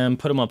pictures of them,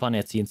 put them up on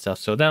Etsy and stuff.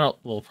 So that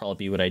will probably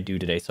be what I do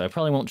today. So I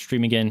probably won't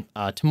stream again.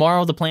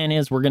 Tomorrow the plan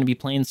is we're going to be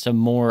playing some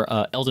more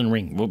Elden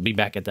Ring. We'll be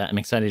back at that. I'm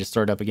excited to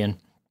start up again.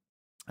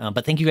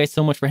 But thank you guys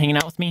so much for hanging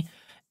out with me,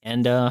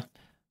 and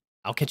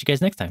I'll catch you guys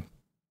next time.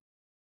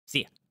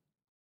 See ya.